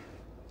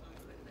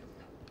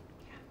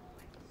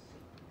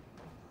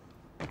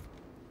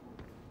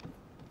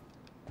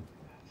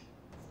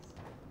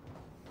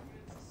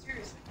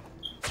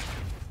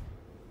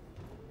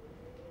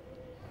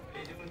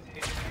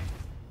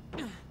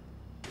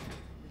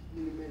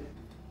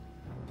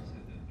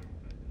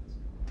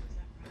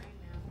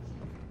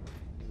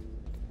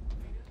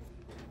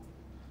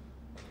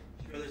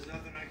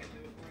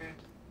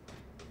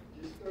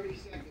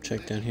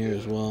 Check down here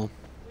as well.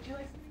 Is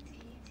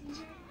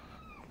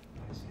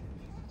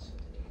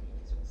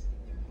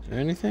there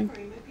anything?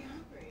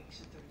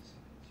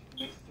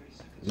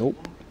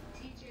 Nope.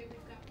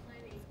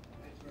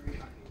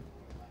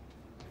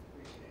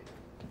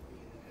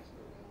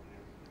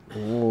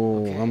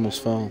 Oh, Okay.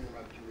 almost fell.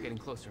 We're getting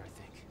closer, I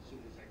think.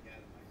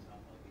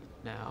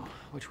 Now,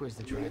 which way's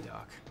the dry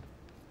dock?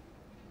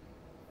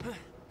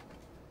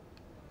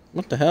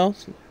 What the hell?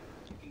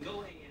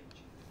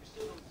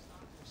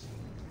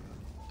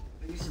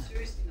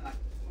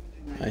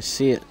 I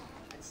see it.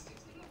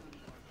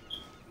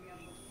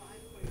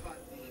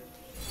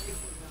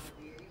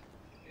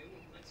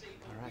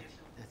 All right,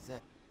 that's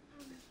it.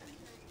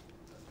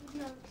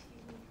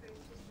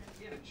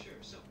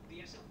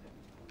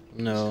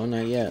 No,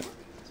 not yet.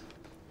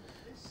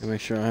 Let me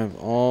make sure I have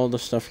all the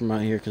stuff from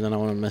out here because I don't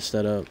want to mess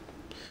that up.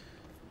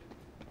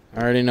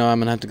 I already know I'm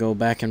going to have to go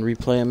back and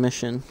replay a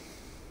mission.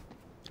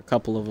 A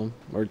couple of them,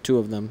 or 2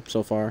 of them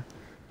so far.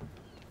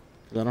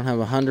 'Cause I don't have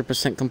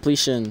 100%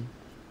 completion.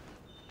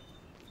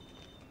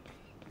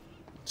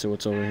 Let's see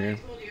what's over here.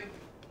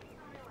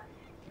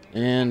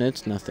 And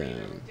it's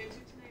nothing.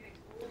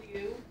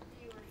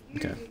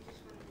 Okay.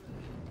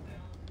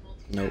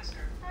 Nope.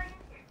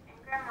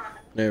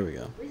 There we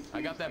go.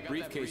 I got that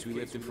briefcase we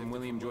lifted from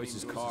William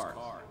Joyce's car.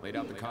 Laid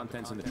out the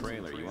contents in the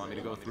trailer. You want me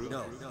to go through?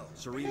 No.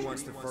 Serene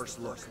wants the first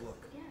look.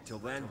 Till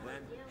then,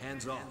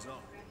 hands off.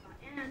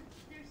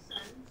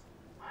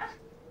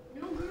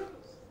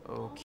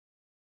 Okay.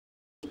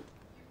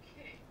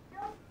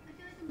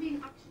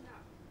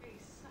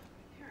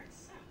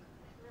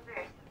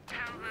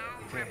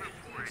 Okay,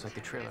 looks like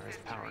the trailer has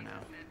power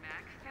now.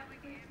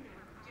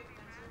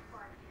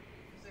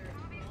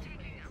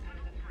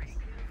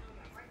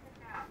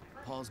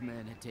 Paul's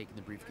men had taken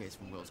the briefcase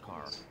from Will's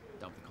car,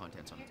 dumped the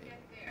contents on the table.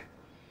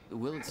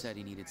 Will had said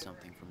he needed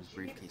something from his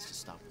briefcase to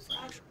stop the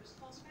fracture.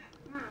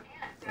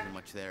 Wasn't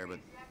much there, but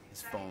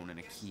his phone and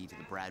a key to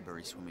the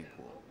Bradbury swimming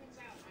pool.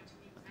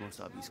 Not the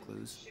most obvious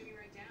clues.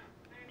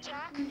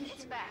 Jack,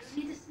 it's Beth.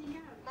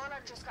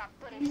 Monarch just got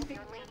footage of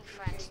your lady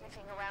friend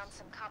sniffing around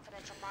some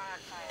confidential Monarch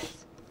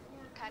files.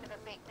 Kind of a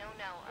big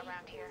no-no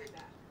around here.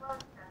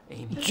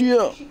 Amy.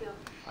 Yeah.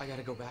 I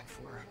gotta go back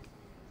for her.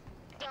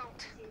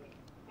 Don't.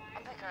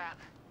 I'll pick her up.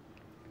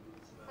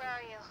 Where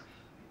are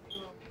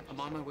you? I'm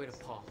on my way to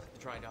Paul, the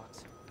dry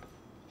docks.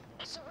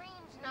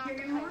 Serene's not the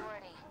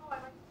priority.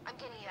 I'm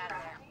getting you out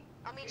of there.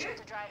 I'll meet you at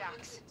the dry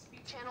docks.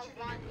 Channel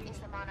 1 is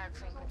the Monarch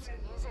frequency.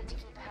 Use it to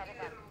keep ahead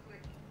of them.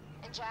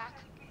 And Jack,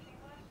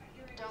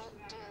 don't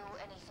do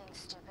anything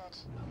stupid.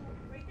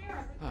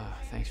 Ah,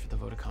 thanks for the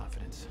vote of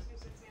confidence.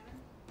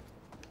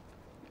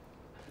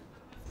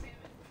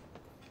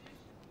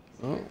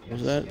 Oh,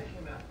 was that?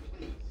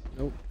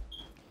 Nope.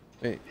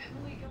 Wait.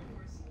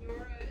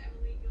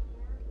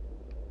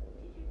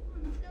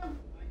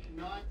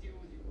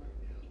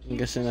 I'm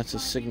guessing that's a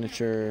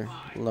signature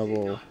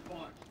level.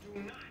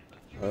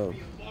 Oh.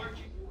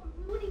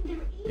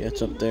 Yeah,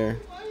 it's up there.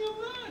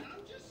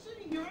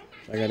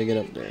 I gotta get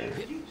up there.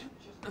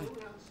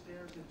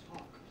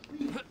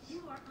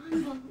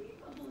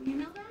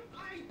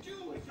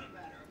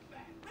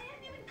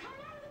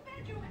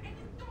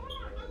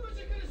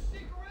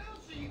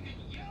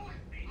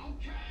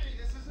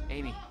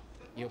 Amy,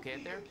 you okay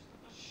up there?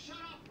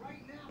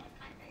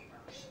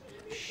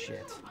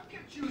 Shit.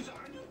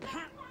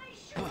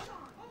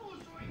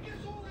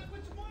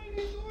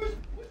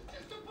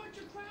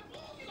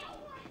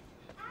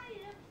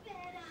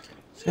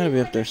 It's gotta be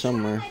up there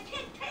somewhere.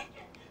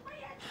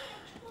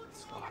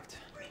 It's locked.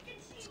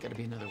 There's gotta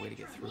be another way to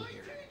get through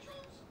here.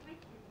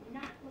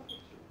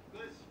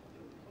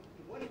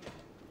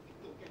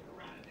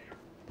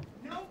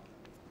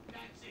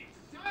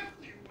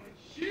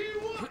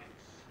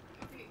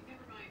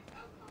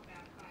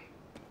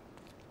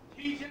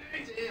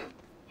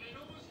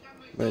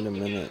 Wait a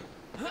minute.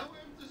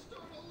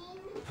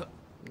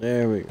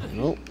 There we go.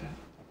 Nope.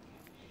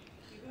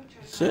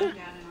 That's it?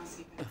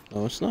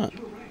 No, it's not.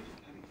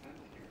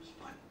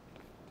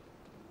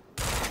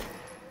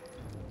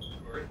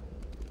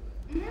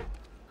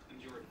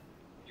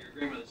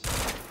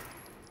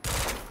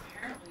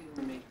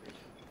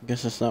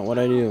 Guess that's not what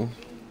I do.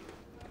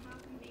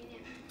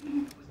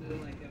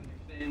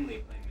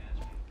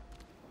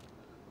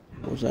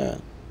 What was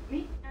that?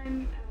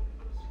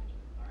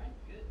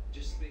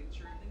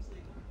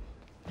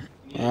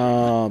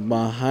 Oh,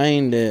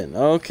 behind it.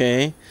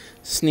 Okay.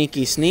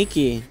 Sneaky,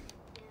 sneaky.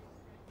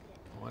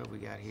 What have we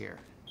got here?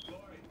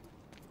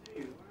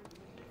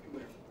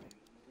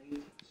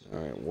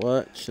 Alright,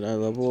 what should I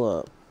level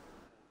up?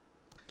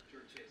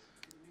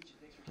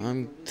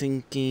 I'm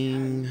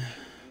thinking...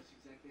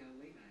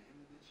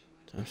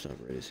 Time stop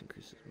radius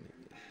increases.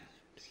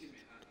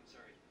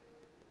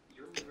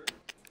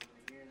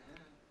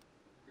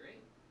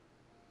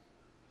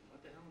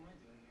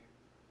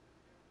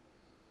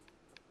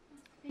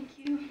 Thank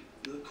you.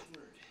 You look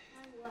cornered.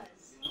 I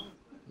was.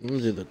 I'm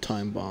gonna do the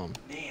time bomb.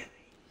 Man.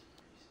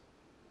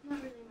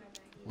 Not really my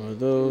bag. One of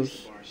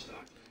those.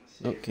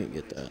 Nope, can't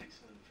get that.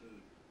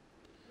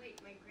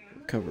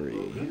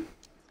 Recovery.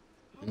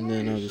 And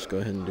then I'll just go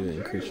ahead and do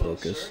increased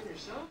focus.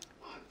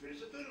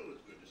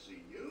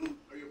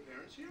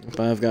 If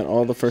I've got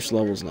all the first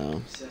levels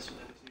now.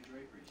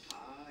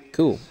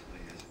 Cool.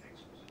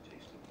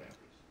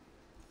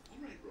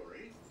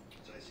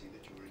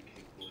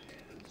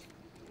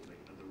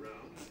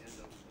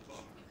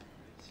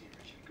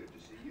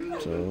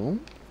 So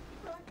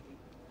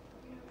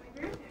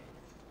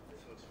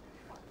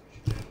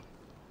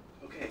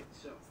Okay,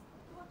 so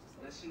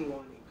lesson 1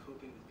 in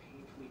coping with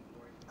painfully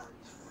boring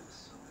parties for the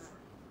summer.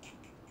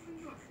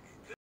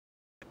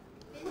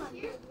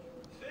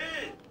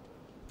 Finn!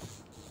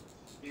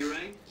 You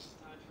ready?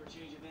 Time for a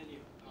change of venue.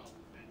 Oh,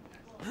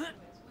 fantastic.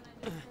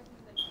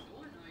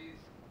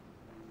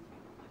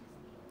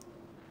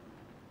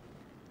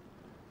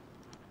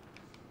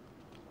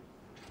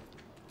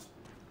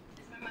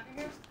 Is my mother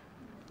here?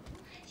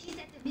 She's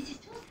at the Mrs.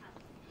 Cho's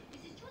house.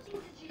 Mrs. Cho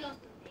thinks that she lost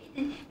the faith,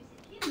 and Mrs.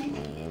 Kim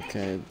makes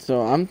okay,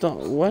 so I'm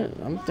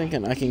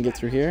thinking I can get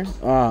through here.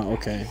 Ah,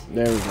 okay.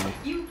 There we go.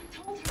 You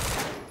told her.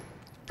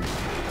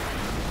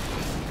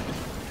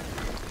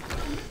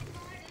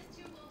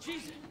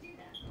 Jesus.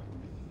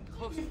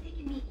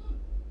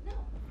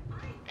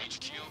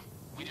 HQ,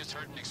 we just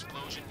heard an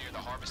explosion near the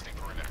harvesting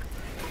perimeter.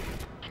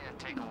 Can't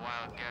take a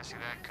wild guess who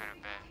that could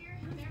have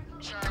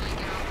been. Charlie,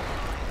 get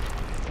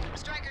on.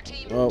 Striker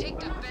team, Oh. take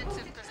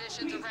defensive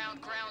positions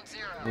around ground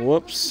zero.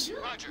 Whoops.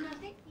 Roger.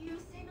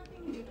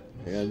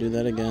 I gotta do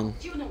that again.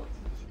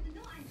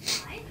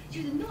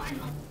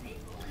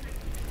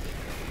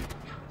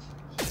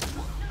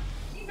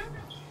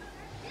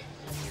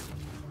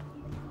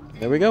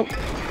 There we go.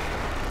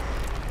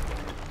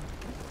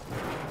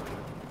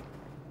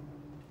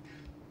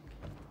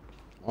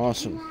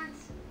 Awesome.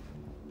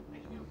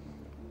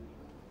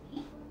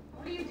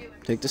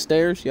 Take the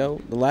stairs,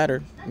 yo. The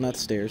ladder, not the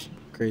stairs.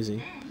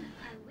 Crazy.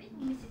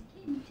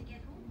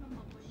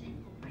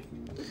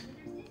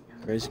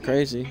 Crazy,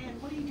 crazy.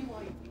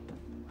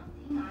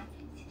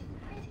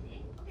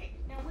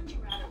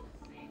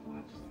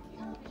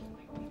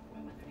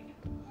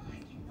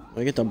 Do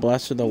I get to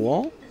blast through the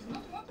wall?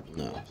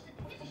 No.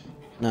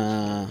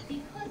 Nah.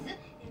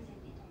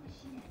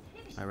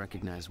 I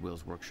recognized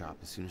Will's workshop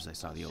as soon as I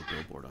saw the old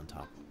billboard on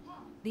top.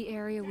 The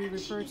area we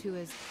refer to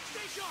as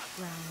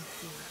ground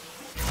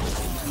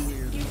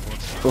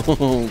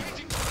Boom.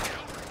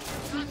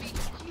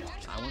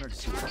 I wanted to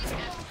see what it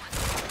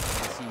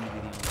seemed to be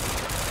the only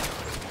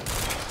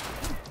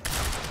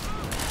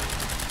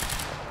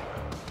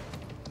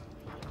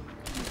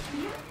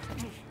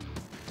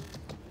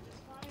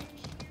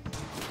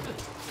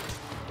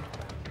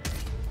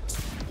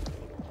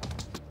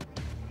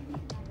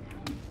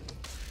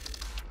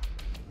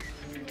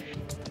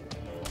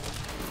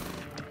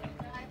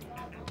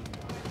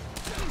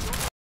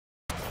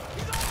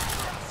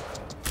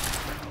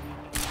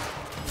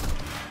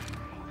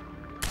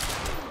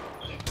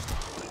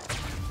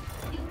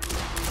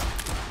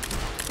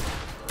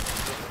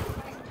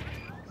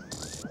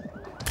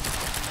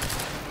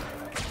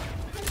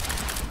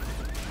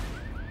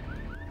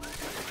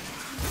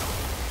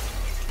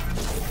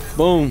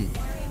Boom.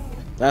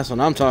 That's what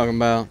I'm talking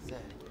about.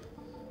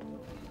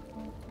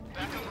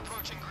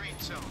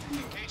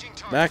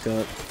 Back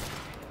up.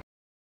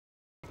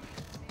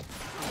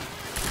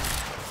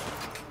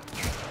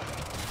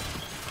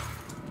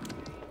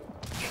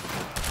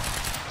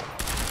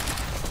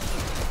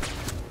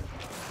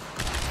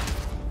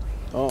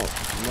 Oh,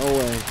 no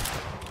way.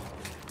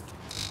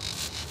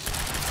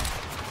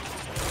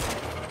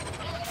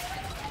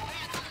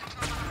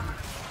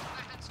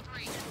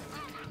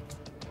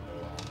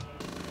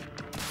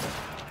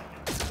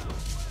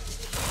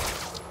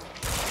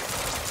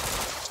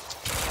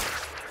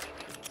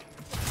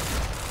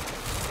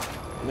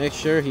 Make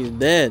sure he's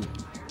dead.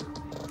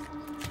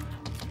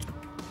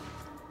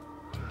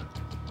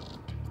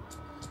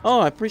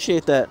 Oh, I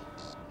appreciate that.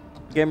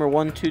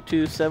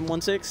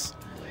 Gamer122716.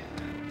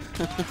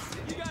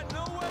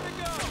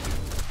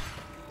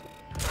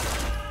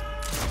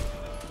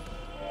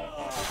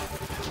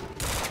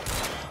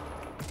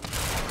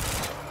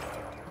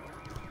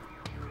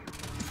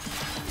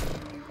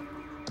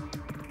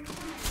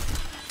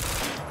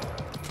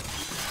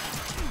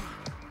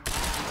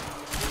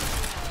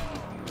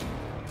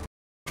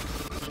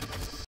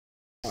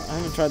 I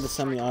haven't tried the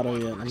semi-auto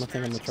yet. I think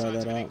I'm gonna try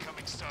that out.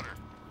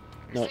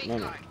 No, no,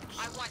 no.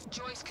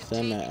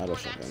 Semi-auto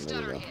shotgun. There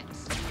we go.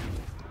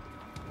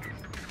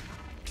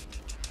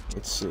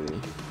 Let's see.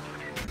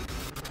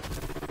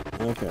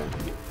 Okay.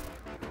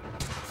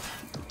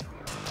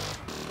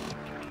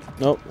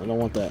 Nope, I don't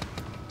want that.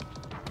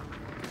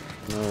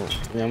 No,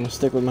 yeah, I'm gonna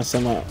stick with my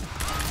semi.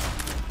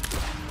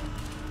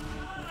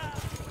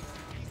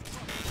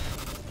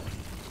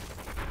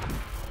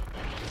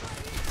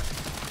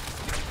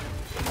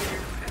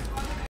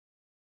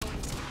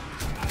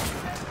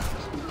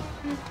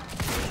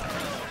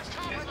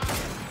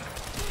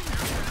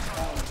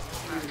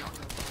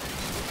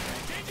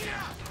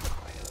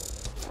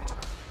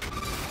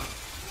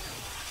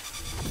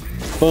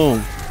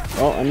 Boom.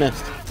 Oh, I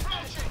missed.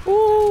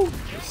 Woo!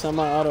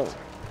 Semi-auto.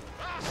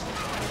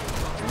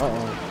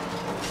 Uh-oh.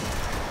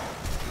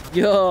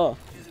 Yo!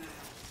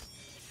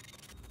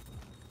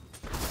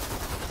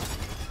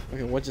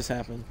 Okay, what just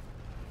happened?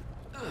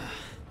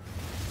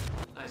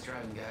 Nice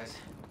driving, guys.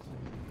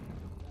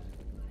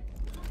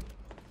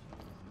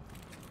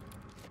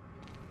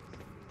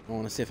 I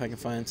want to see if I can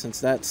find,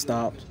 since that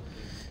stopped.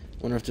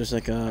 Wonder if there's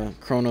like a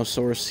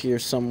Chronosaurus here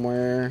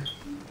somewhere.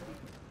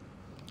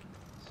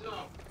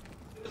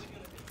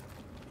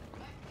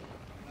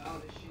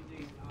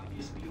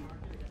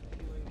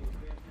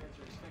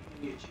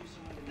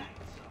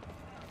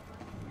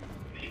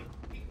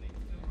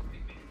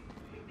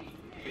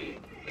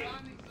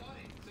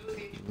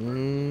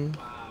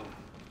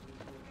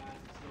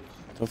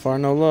 So far,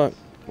 no luck.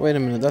 Wait a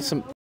minute, that's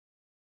a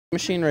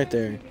machine right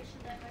there.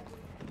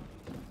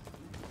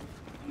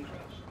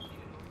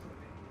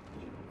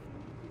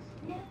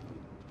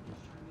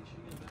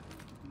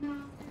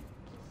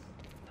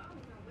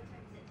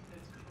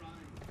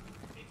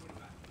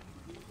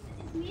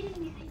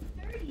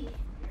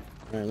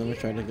 Alright, let me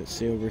try to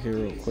see over here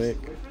real quick.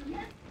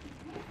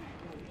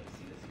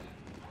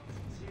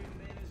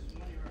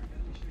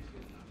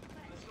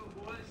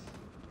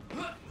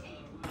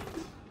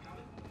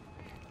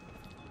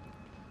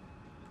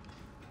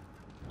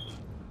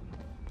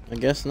 I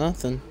guess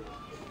nothing.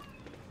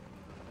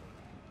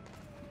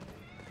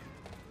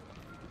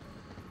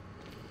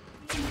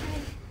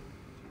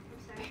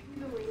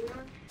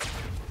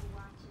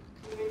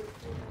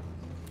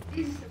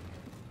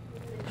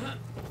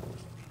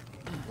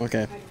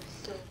 Okay.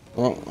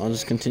 Well, I'll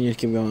just continue to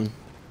keep going.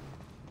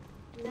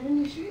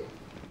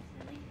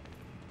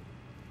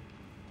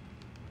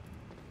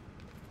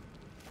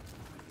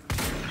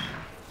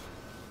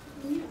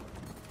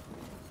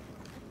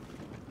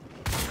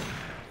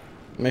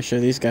 Make sure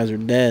these guys are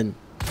dead.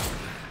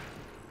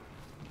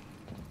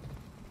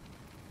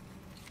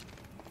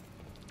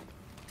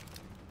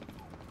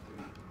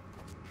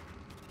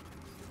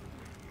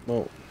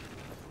 Whoa.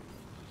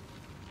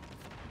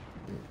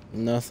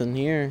 Nothing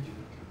here.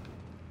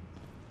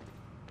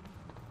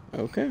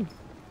 Okay.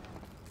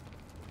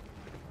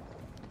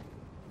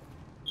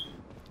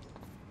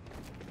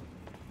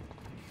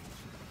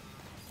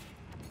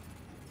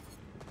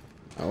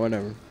 Oh,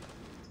 whatever.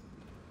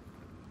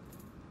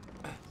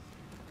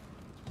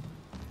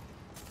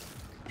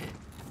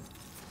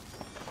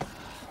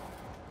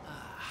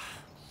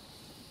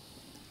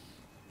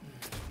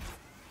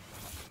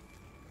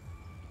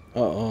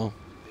 Uh-oh.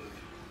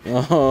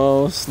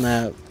 Oh,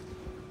 snap.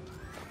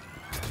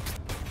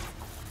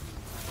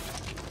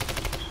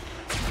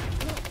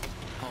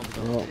 Paul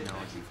developed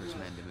technology for his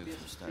men to move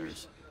through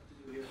stutters.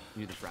 He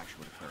knew the fracture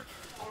would occur,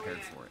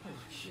 prepared for it.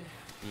 He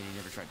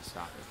never tried to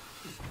stop it.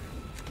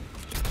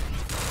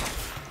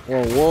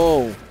 Whoa,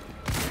 whoa.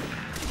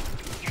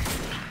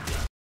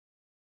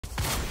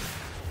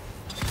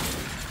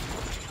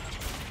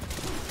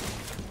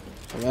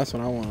 Well, that's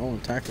what I want. I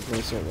want a tactical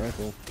assault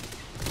rifle.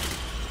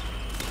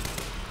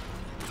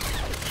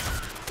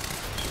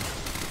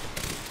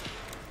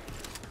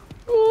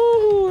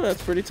 Ooh,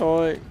 that's pretty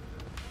tight.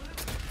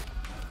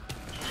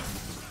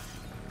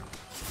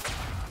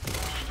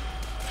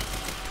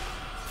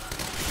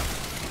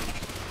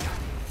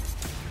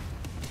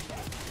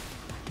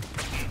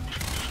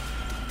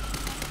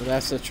 So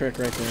that's the trick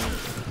right there.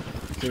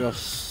 To go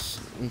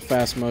in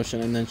fast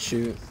motion and then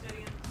shoot.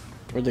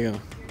 Where'd they go?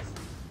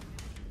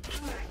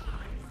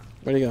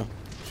 Where'd he go?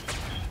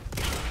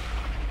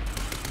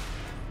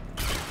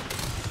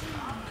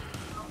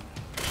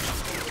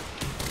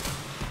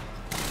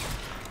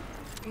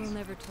 Will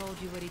never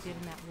told you what he did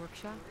in that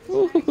workshop?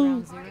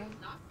 Ground Zero?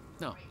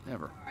 No,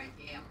 never.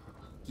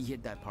 He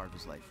hid that part of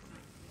his life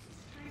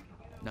from me.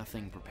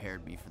 Nothing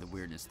prepared me for the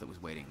weirdness that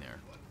was waiting there.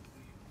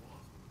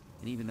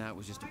 And even that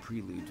was just a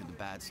prelude to the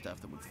bad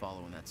stuff that would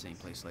follow in that same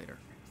place later.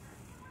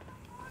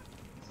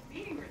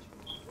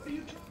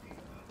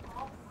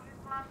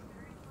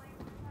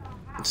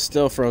 It's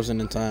still frozen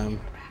in time.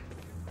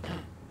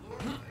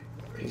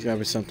 There's gotta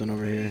be something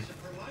over here.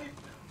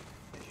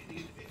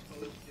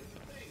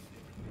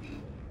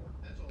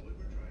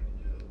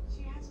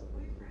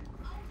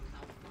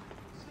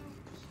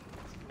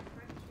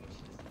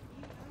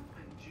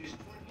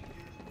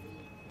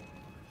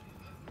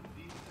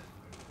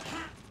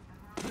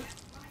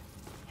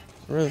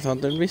 I really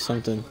thought there'd be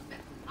something.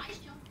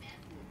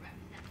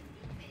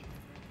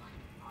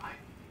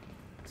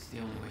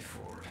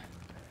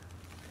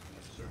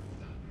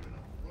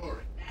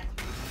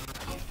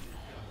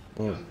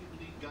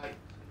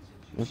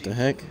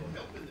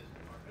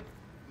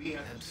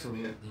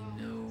 Absolutely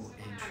no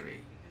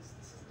entry.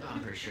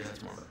 I'm pretty sure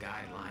that's more of a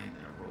guideline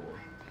than a rule.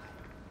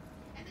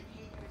 I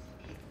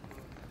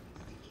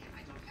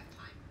don't have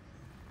time.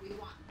 We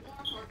want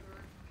more for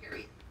her,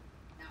 period.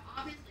 Now,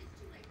 obviously, it's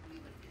too late for you,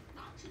 but it is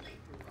not too late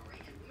for Rory,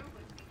 and we're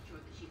going to make sure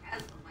that she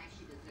has the life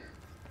she deserves.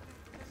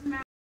 It doesn't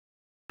matter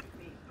to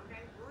me,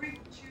 okay? Rory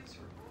will choose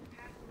her own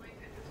path in life,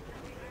 and it's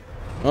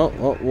Oh,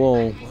 oh,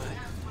 whoa. What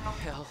the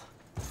hell?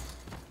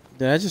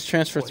 Did I just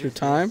transfer through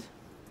time?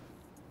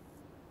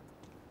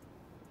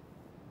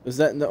 Is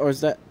that, or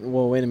is that,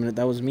 whoa, wait a minute,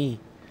 that was me.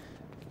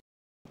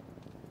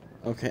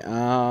 Okay,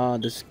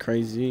 this is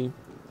crazy.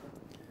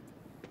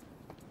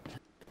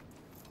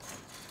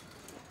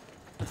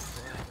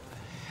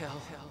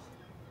 Hell.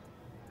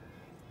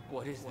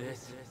 What is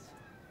this?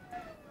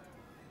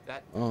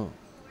 That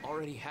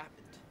already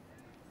happened.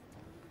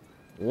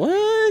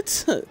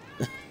 What?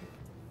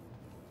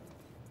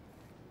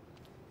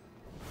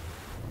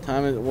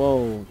 Time is,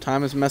 whoa,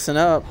 time is messing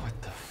up.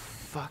 What the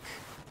fuck?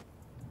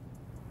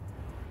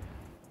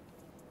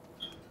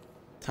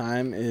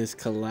 Time is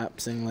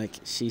collapsing like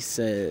she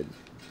said.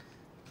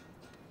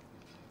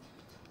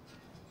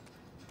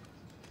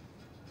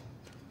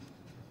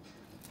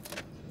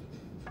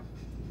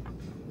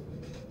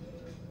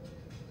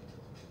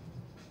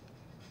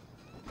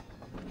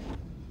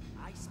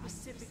 I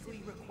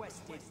specifically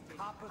requested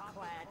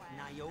copper-clad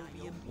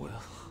niobium.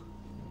 Well.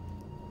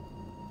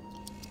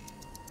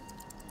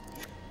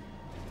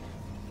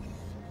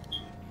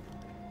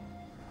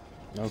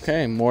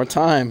 Okay, more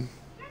time.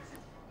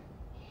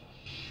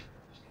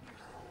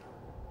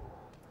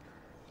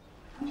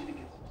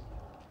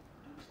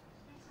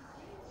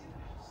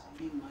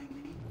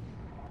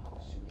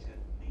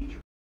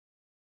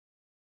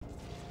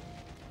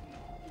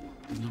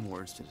 There's no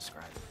words to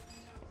describe it.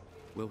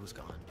 Will was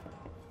gone,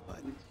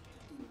 but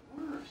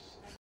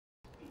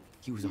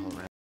he was all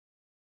around.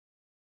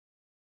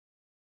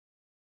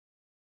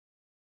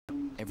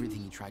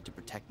 Everything he tried to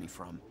protect me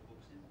from,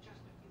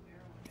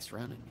 it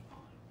surrounded me.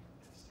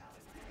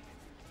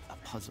 A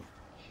puzzle,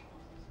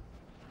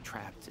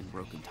 trapped in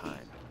broken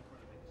time.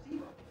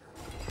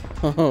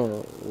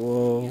 Oh,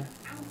 whoa.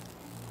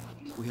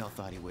 We all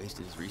thought he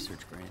wasted his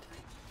research grant,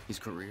 his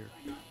career,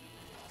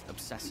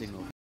 obsessing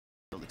over a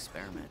failed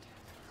experiment.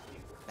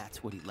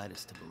 That's what he led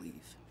us to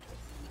believe.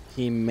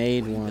 He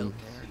made What he one. built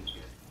there,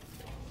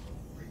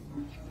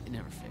 it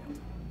never failed.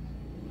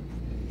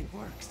 It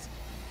works.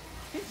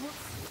 It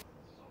works.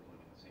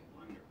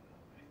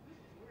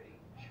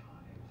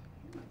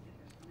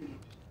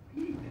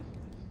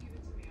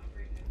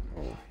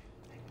 Oh.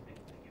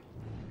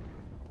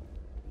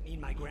 Need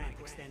my grant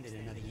extended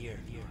another year.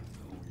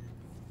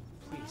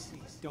 Please,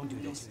 don't do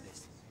this.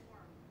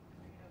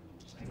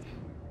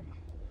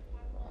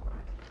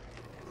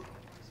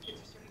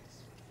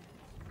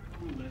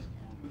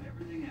 With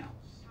everything else.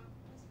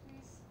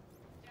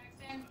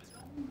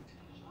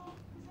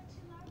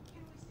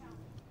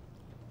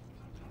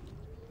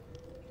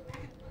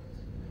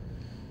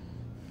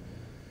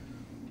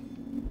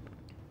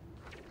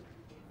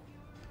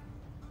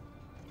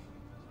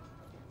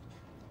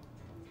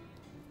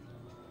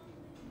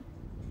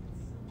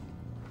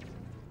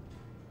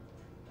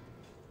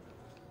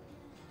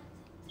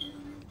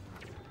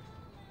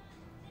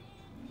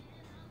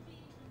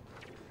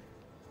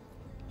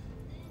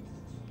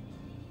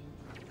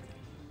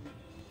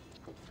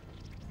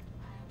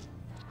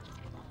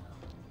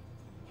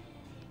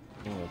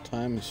 Oh,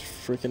 time is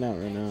freaking out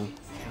right now.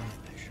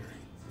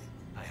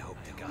 I hope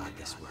to God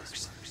this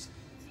works.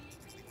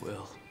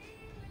 Will.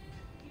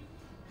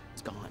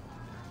 It's gone.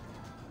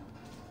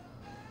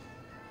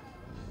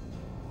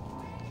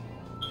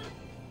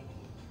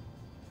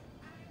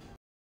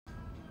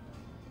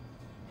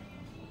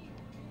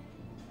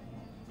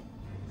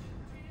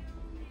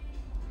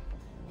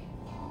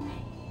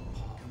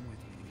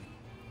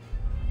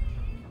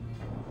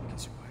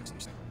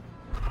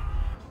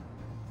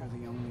 You're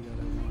the only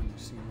other one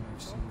who's seen what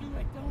I've seen.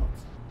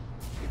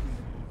 Give me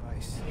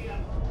advice.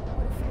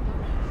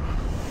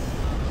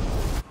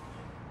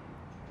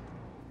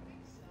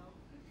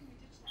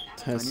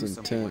 I That's knew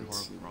something went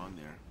intense. horribly wrong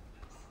there,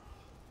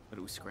 but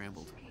it was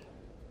scrambled.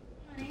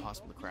 It's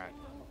impossible to crack.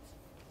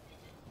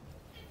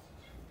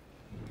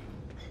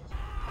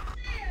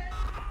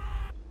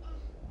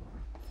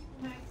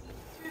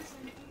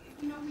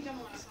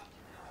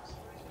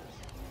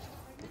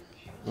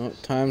 Oh,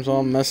 time's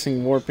all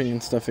messing, warping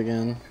and stuff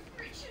again.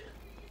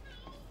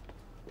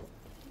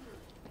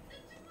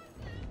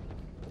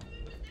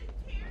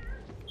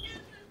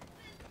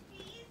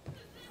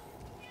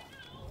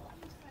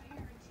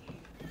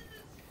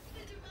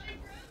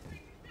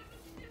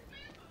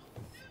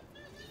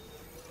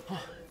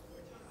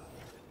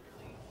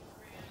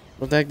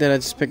 What the heck did I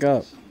just pick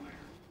up?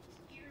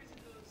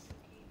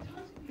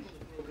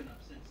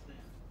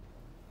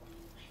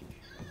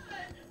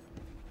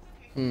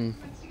 A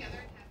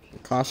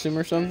costume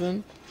or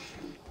something?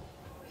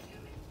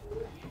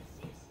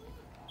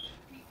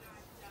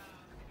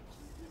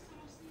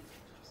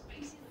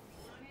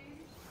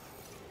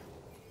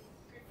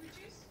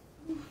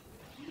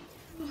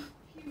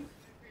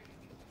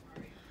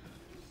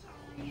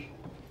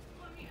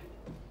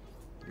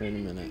 Wait a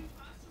minute.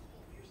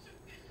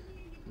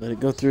 Let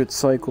it go through its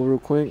cycle real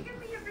quick.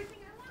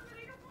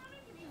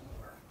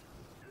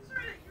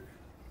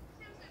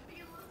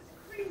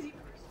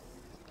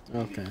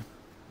 Okay.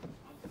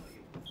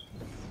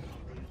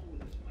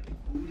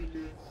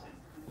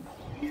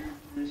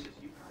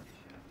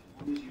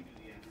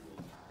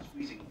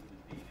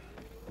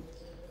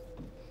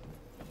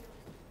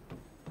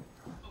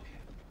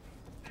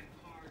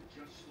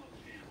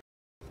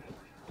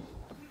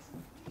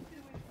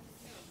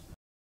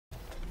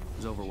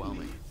 It was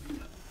overwhelming.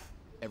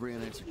 Every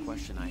unanswered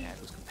question I had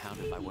was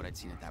compounded by what I'd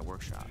seen at that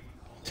workshop.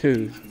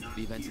 Dude.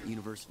 The events at the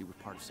university were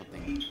part of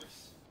something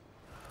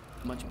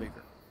much bigger.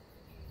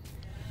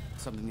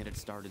 Something that had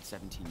started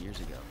 17 years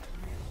ago.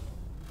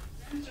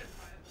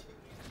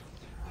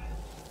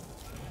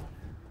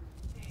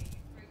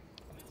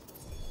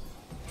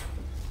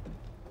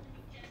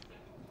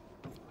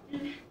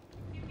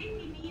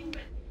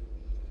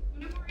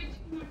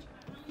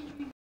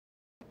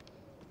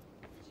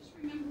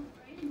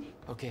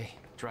 Okay,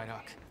 dry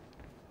dock.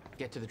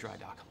 Get to the dry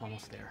dock. I'm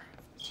almost there.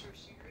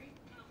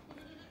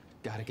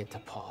 Gotta get to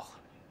Paul.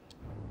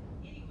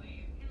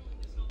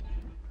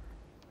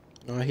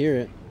 Oh, I hear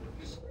it.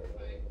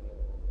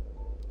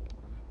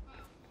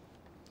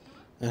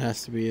 That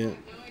has to be it.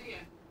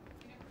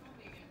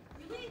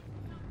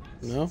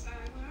 No?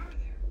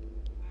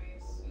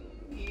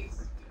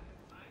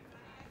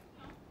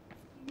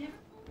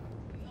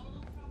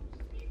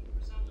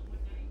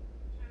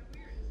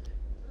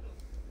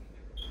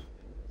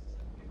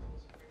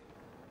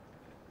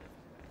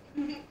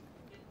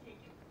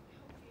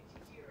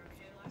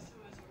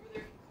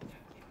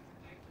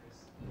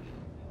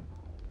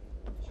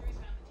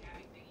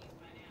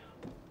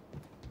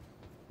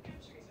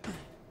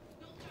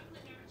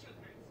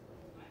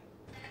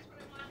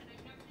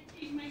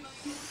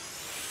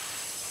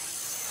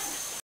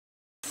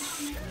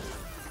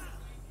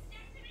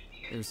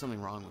 There was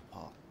something wrong with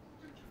Paul.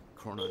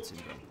 Chronon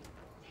syndrome.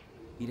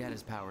 He'd had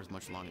his powers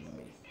much longer than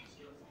me.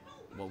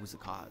 What was the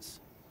cause?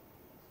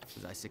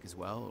 Was I sick as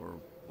well, or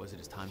was it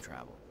his time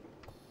travel?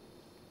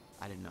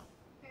 I didn't know.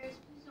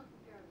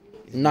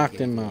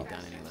 Knocked him out.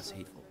 Done any less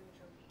hateful.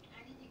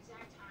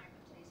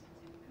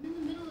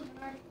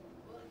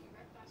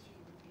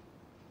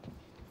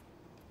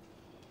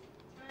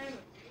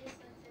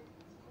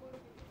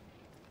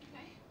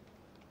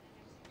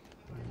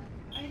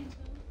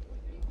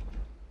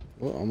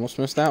 Well, almost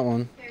missed that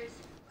one.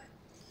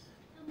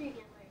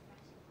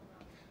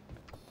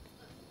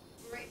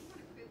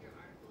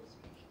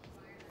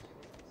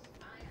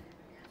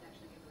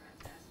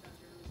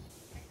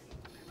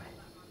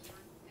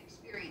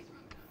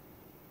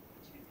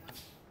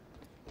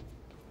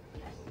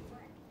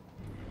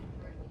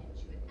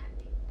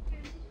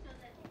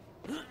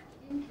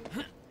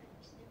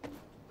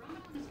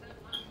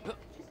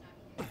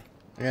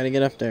 I gotta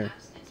get up there.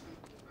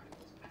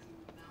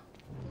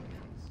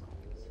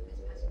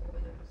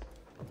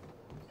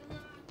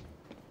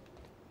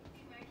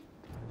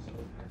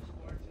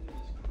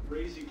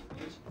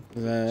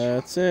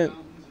 That's it.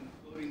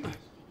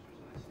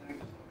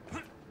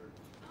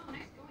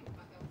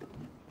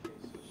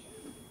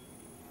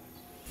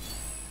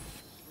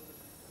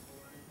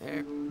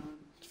 There.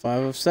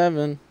 5 of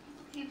 7.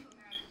 Here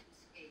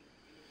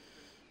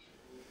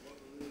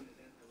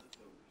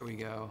we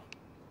go.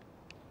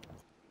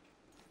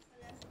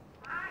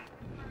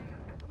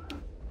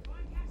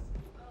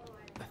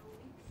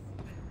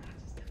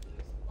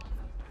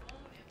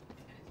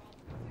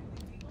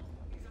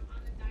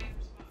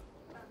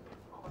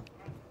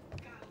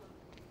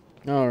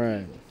 All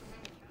right.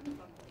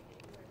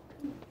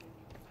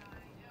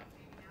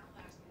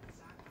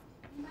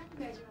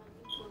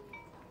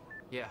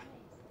 Yeah.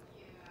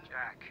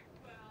 Jack,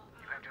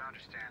 you have to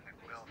understand that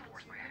Will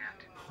forced my hand.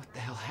 What the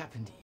hell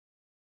happened to you?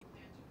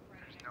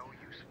 There's no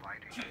use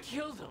fighting. You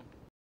killed him!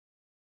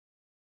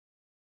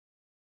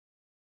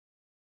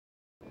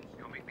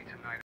 You'll meet me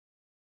tonight.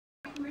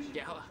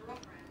 Gala,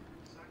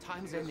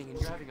 time's ending and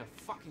you're having a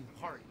fucking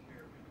party.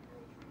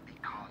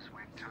 Because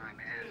when time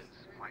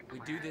ends, my We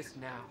plan do this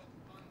now.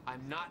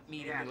 I'm not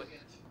meeting Yes, you.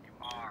 you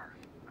are.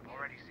 I've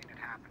already seen it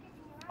happen.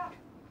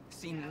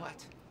 Seen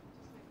what?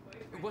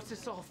 What's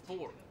this all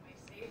for?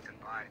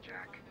 Goodbye,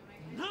 Jack.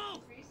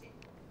 No!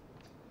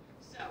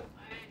 So,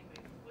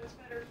 anyway, what's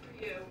better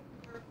for you?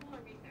 Purple or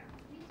meat there?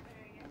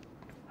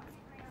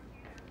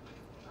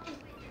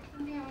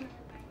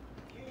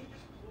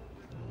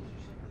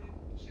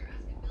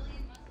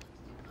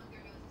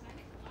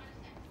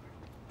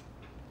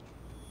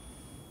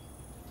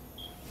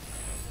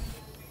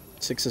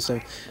 Six or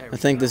 7. I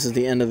think this is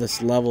the end of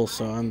this level,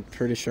 so I'm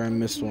pretty sure I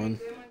missed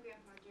one.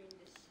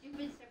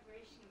 Stupid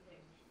separation of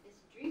theirs. This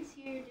drinks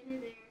here,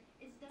 dinner there.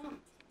 It's dumb.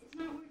 It's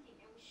not working,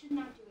 and we should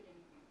not do it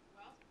anymore.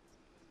 Well,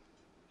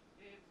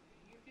 if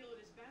you feel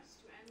it is best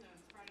to end the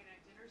Friday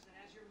night dinners, then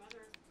as your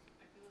mother,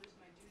 I feel it is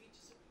my duty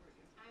to support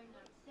you. I'm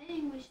not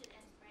saying we should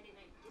end Friday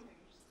night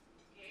dinners.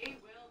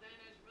 Okay, well then,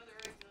 as your mother,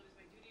 I feel it is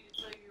my duty to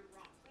tell you you're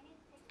wrong.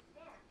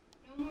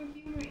 No more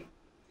humoring.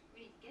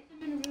 We need to get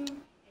them in a room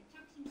and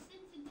tuck some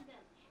sense into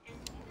them. And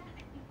to do that,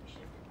 I think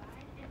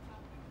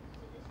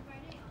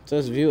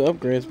says view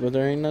upgrades, but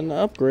there ain't nothing to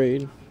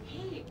upgrade.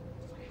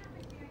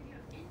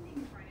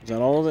 Is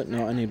that all of it?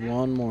 No, I need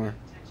one more.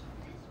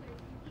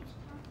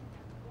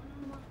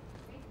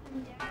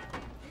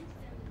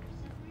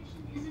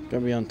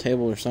 Gotta be on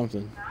table or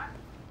something.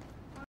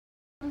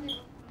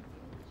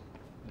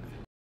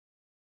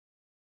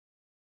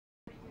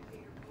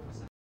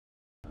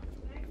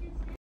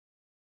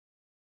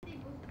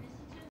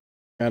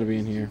 Gotta be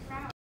in here.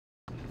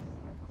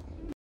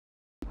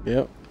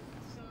 Yep.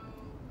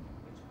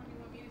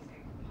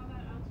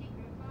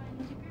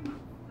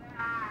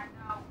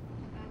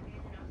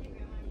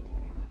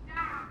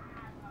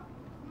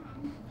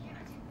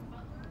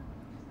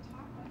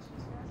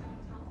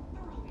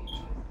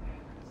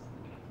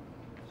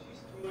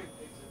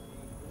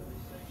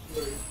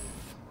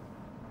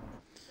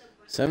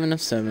 Seven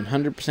of 7,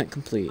 100%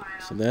 complete.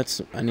 So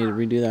that's, I need to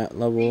redo that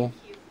level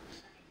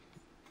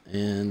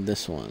and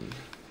this one.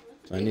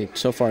 So I need,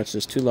 so far it's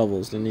just 2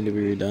 levels that need to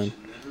be redone.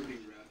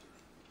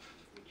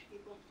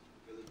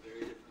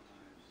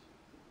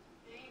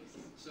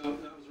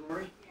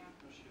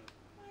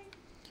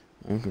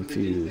 I'm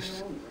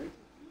confused.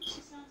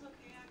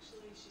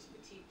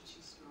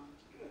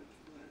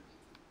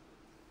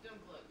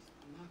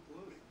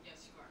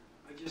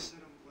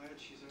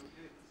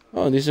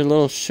 Oh, these are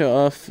little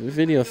show-off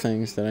video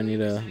things that I need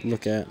to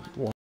look at.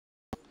 Wow.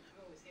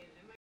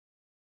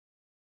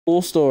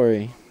 Full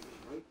story.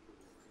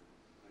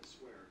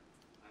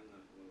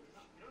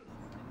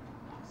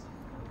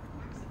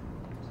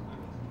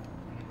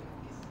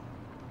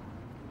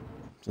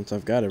 Since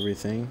I've got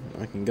everything,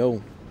 I can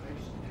go.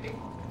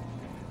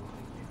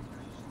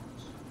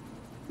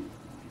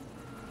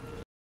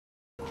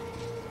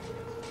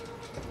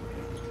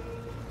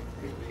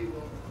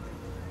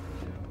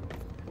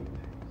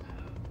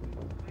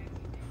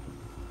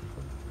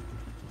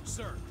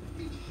 Sir.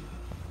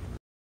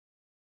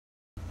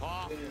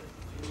 Paul.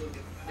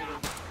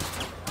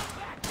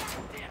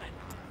 Damn it.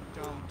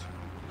 Don't.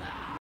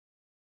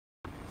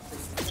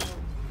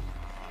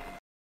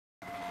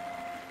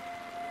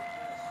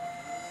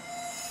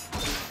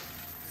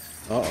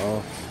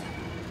 Uh-oh.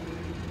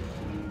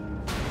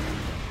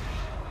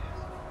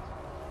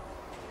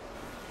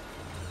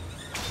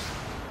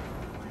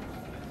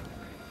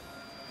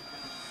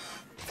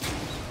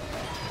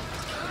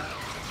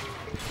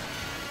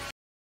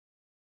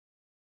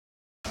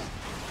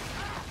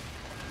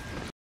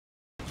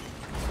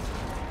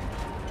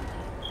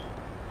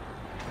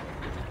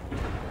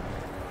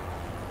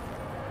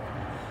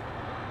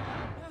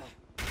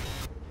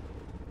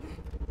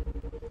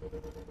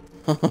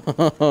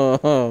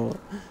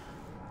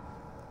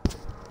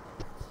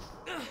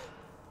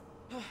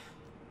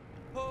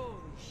 Holy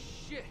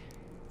shit.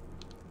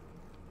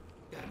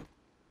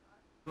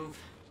 Move.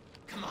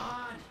 Come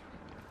on.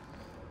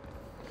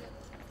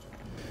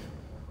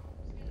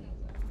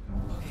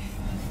 Okay.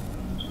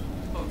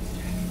 Focus,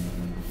 Jack.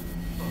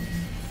 Focus.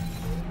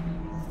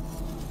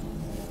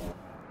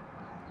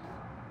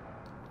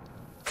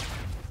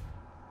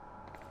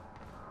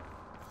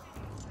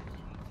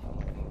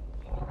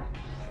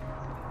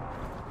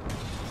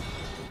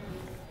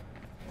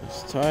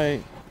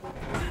 Tight.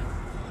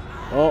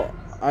 Oh,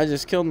 I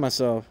just killed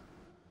myself.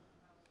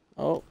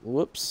 Oh,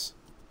 whoops.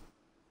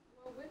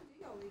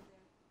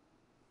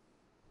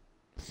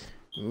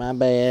 My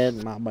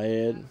bad, my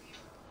bad.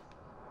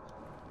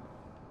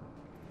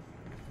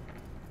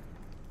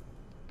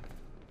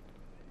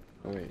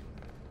 Oh, wait.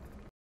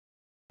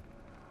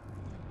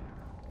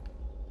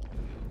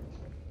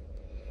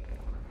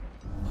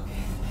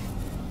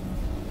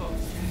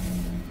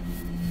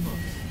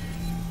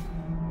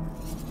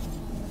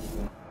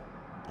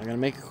 I gotta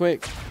make it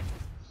quick.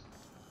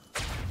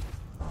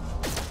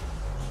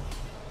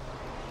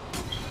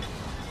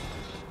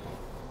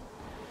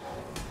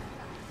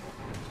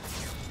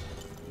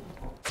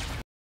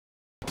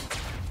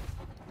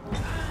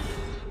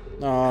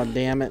 Oh,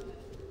 damn it.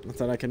 I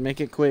thought I could make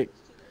it quick.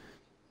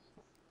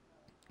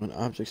 An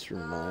object's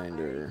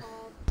reminder.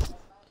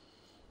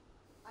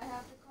 I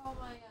have to call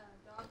my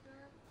doctor.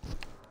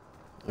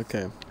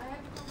 Okay.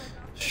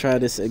 Let's try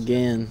this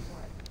again.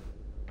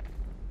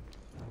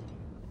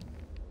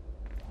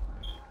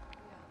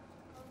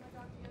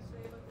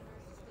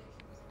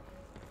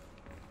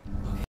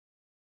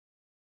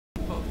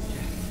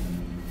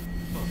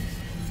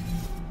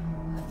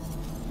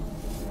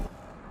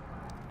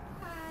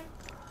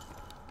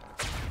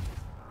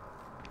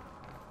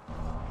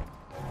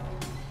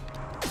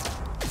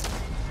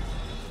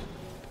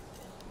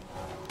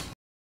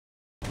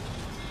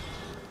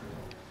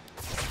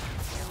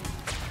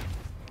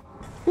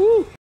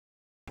 Woo!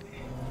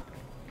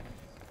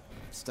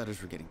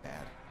 Stutters were getting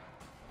bad.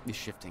 He's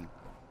shifting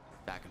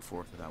back and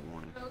forth without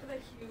warning. Look at that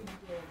huge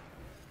dig.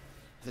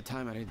 At the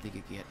time, I didn't think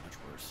it could get much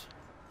worse.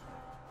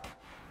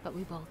 But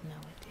we both know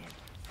it did.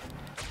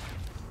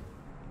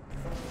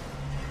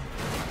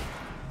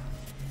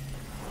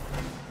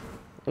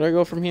 Where do I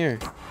go from here?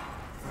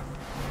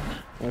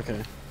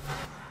 Okay.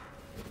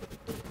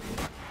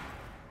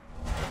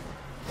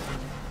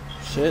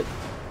 Shit.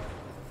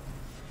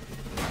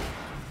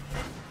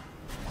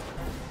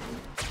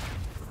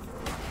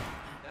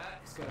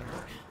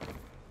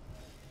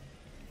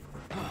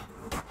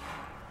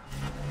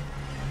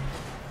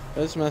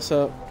 Let's mess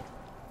up.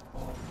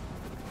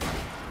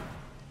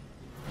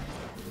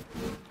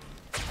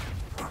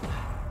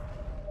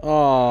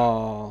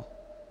 Oh.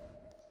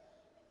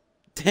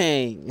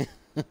 Dang.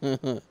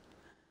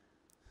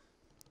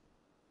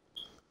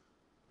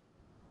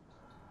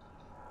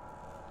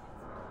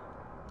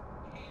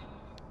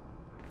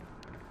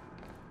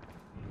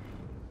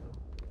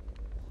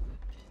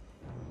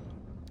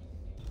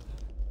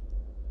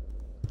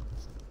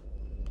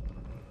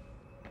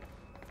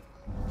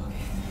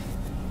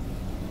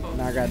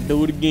 Now I gotta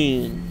do it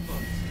again.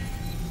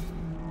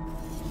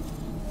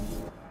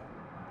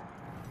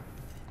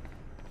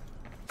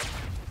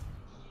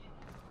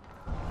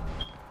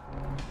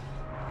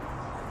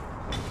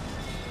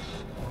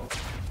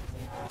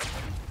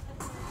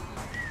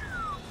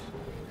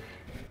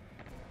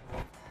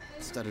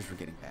 Stutters were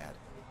getting bad.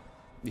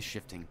 He's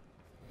shifting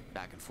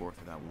back and forth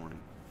without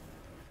warning.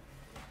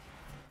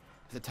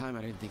 At the time,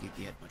 I didn't think it'd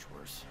get much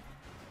worse.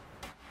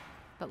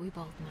 But we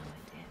both know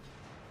it did.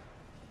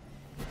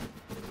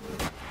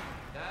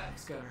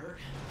 That's gotta hurt.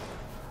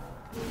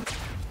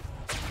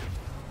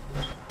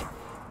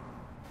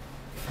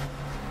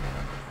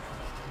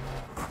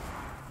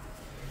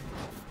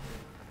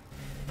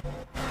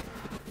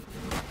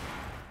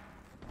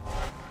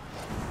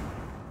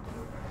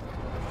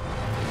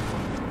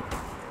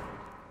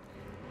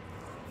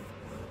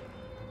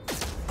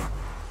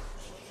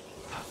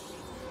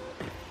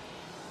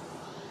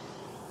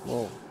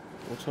 Whoa,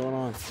 what's going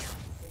on?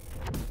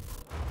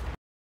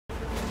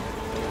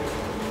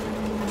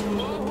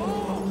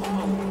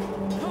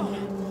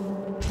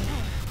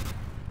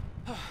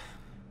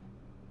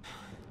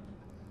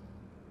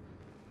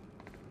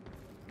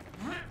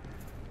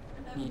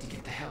 Need to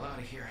get the hell out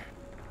of here.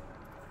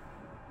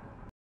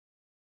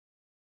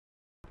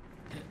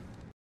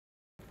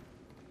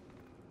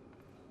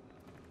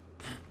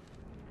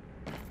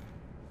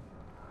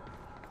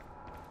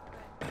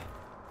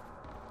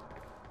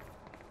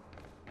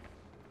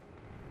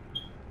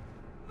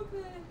 Okay,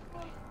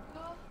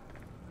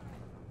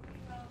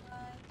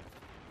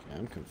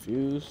 I'm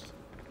confused.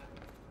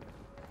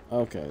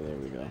 Okay, there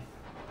we go.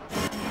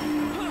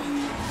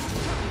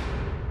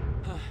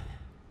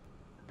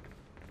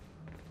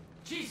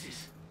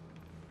 Jesus!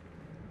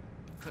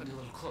 Cutting a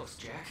little close,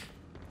 Jack.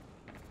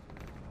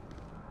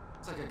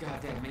 It's like a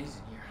goddamn maze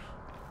in here.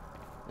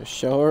 It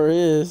sure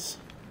is.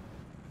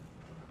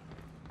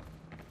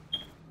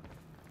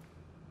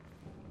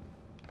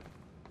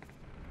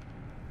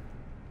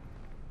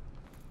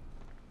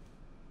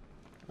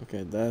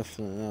 Okay,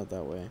 definitely not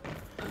that way,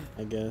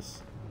 I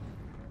guess.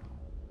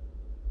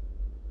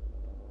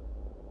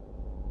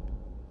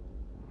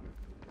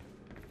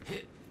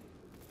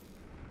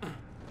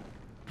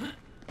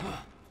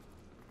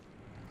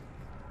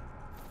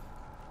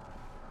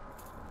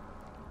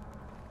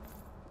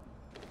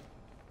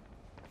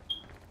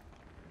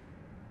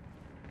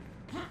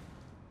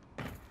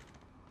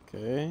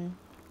 Okay.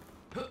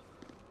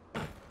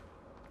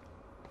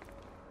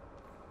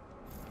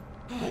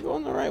 Am I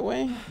going the right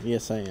way?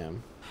 Yes, I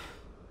am.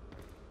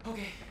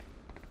 Okay,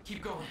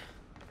 keep going.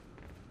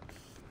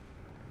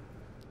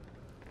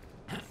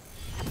 No,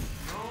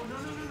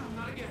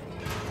 not again.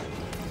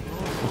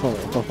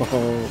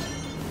 Oh.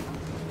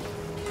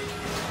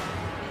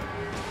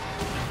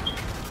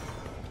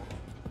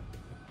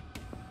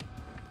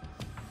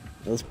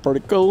 That's pretty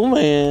cool,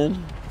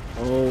 man.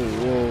 Oh,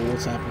 whoa,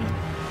 what's happening?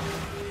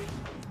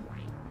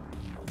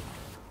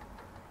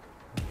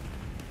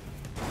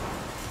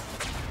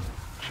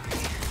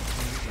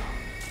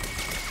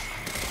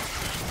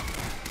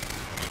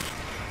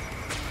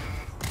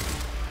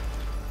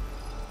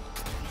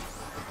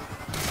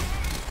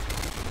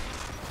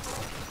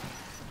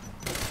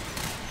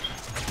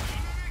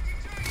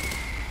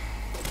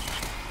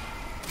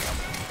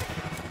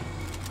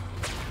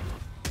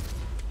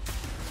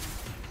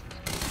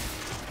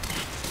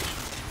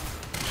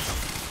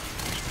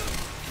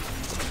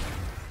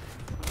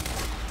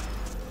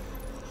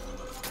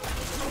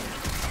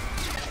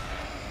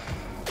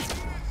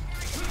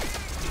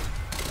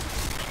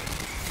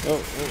 Oh.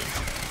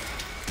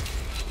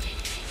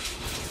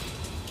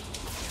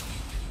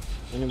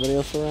 Anybody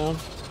else around?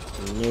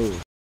 No.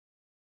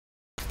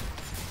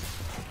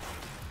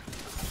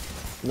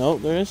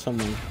 Nope, there is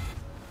someone.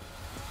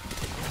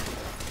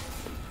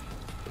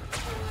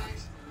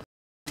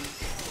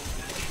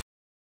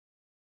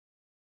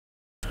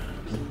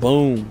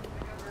 Boom.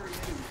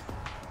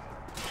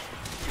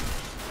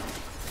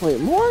 Wait,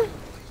 more?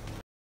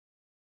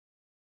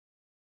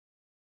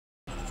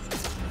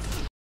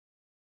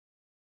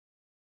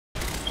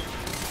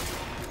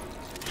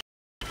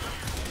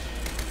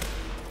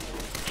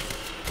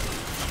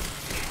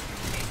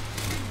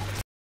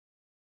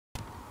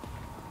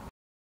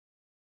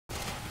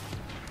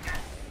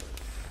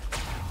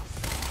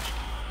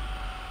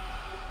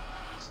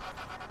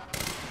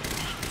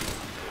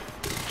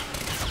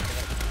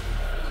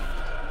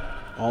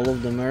 All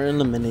of them are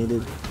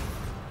eliminated.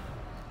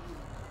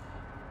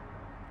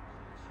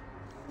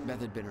 Beth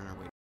had been on her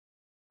way.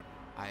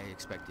 I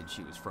expected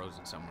she was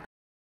frozen somewhere.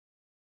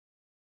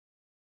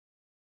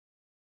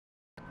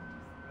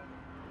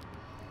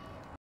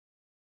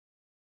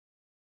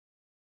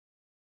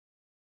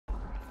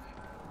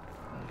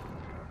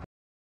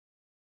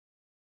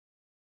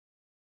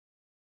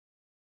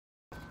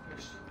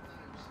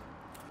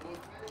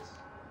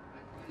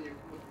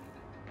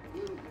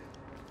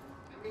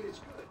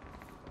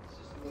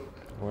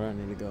 Where I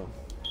need to go?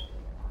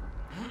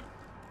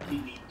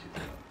 You need to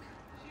cook.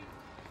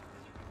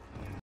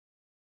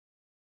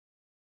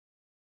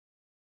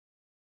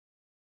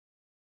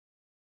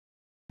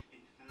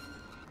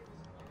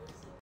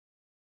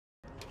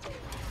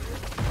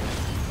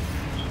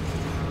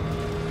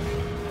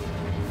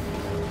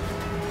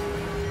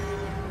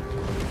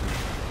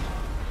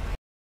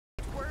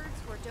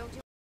 Words or don't do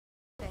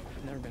it.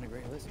 I've never been a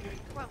great listener.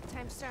 Well,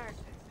 time to start.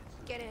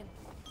 Get in.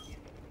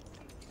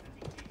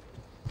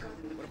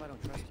 What if I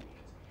don't trust you?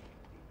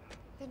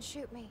 Then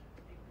shoot me.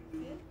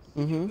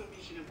 Mm-hmm.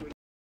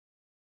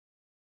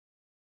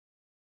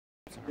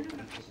 Sorry, I'm taking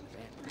the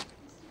band.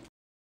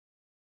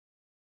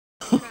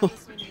 You're not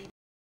listening to me.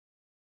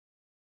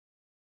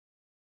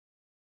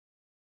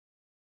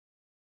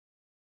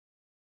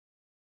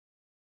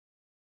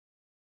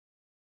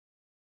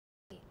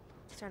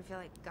 Starting to feel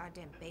like a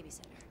goddamn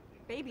babysitter.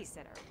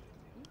 Babysitter?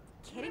 You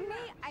kidding me?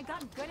 I got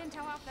good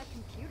intel off that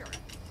computer.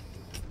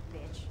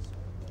 Bitch.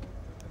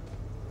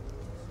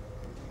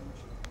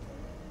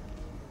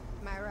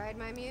 My ride,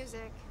 my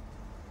music.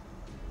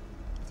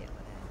 Deal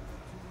with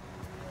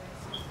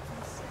it.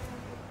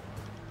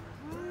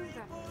 Who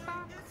the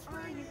fuck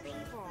are you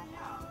people?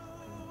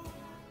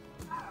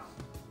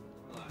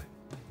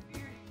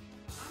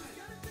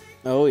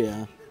 Oh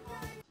yeah.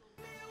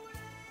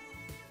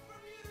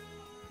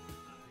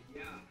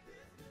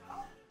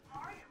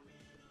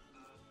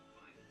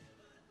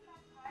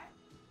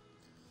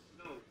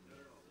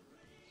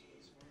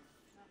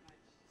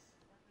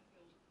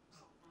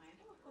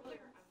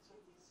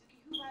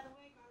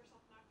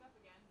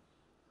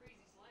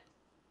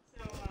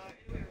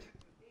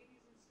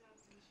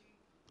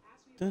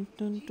 Dun,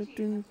 dun, dun,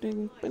 dun,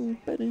 dun, dun,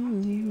 dun,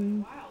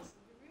 dun.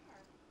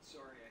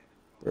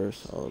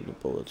 Burst all of the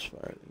bullets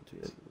fired into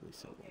it.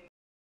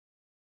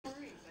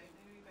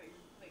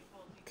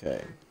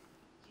 Okay.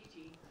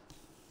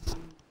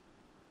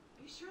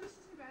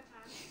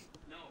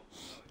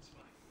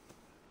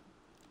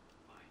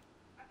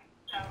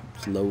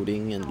 It's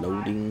loading and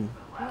loading.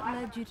 What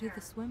led you to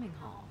the swimming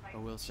hall?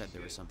 Will said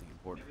there was something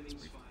important in this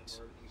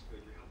briefcase.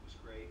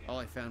 All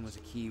I found was a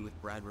key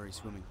with Bradbury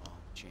Swimming Hall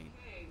chain.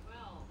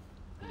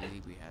 The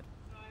lead we had.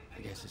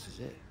 I guess this is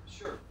it.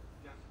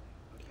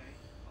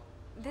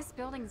 This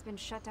building's been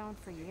shut down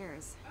for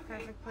years.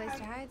 Perfect place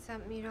to hide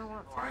something you don't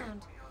want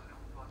found.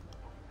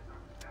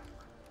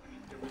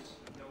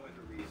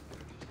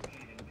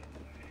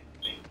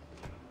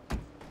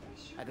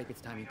 I think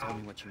it's time you tell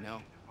me what you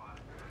know.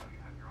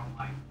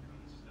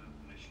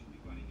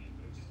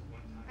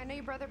 I know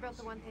your brother built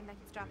the one thing that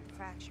can stop the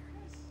fracture.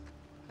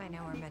 I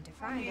know we're meant to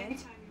find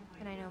it,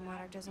 and I know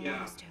Monarch doesn't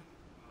want us to.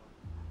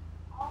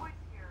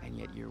 And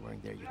yet you're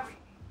wearing their uniform.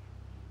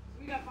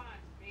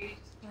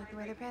 Like the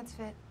way their pants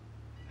fit.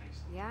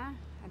 Yeah?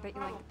 I bet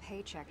you like the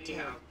paycheck,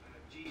 too.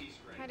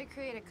 Tried to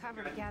create a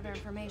cover to gather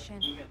information.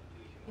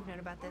 You've known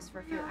about this for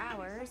a few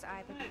hours.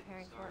 I've been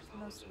preparing for it for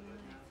most of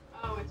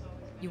my life.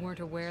 You weren't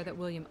aware that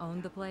William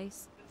owned the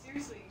place?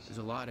 There's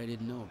a lot I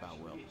didn't know about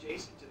Will.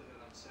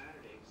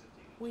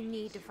 We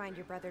need to find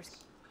your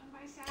brother's...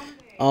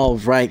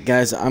 Alright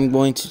guys, I'm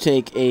going to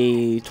take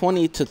a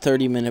 20 to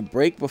 30 minute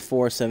break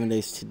before 7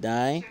 Days to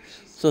Die.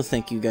 So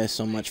thank you guys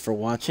so much for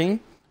watching.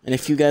 And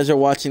if you guys are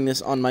watching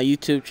this on my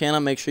YouTube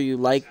channel, make sure you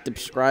like,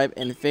 subscribe,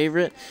 and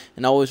favorite.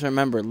 And always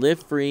remember,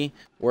 live free,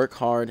 work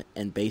hard,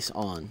 and base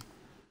on.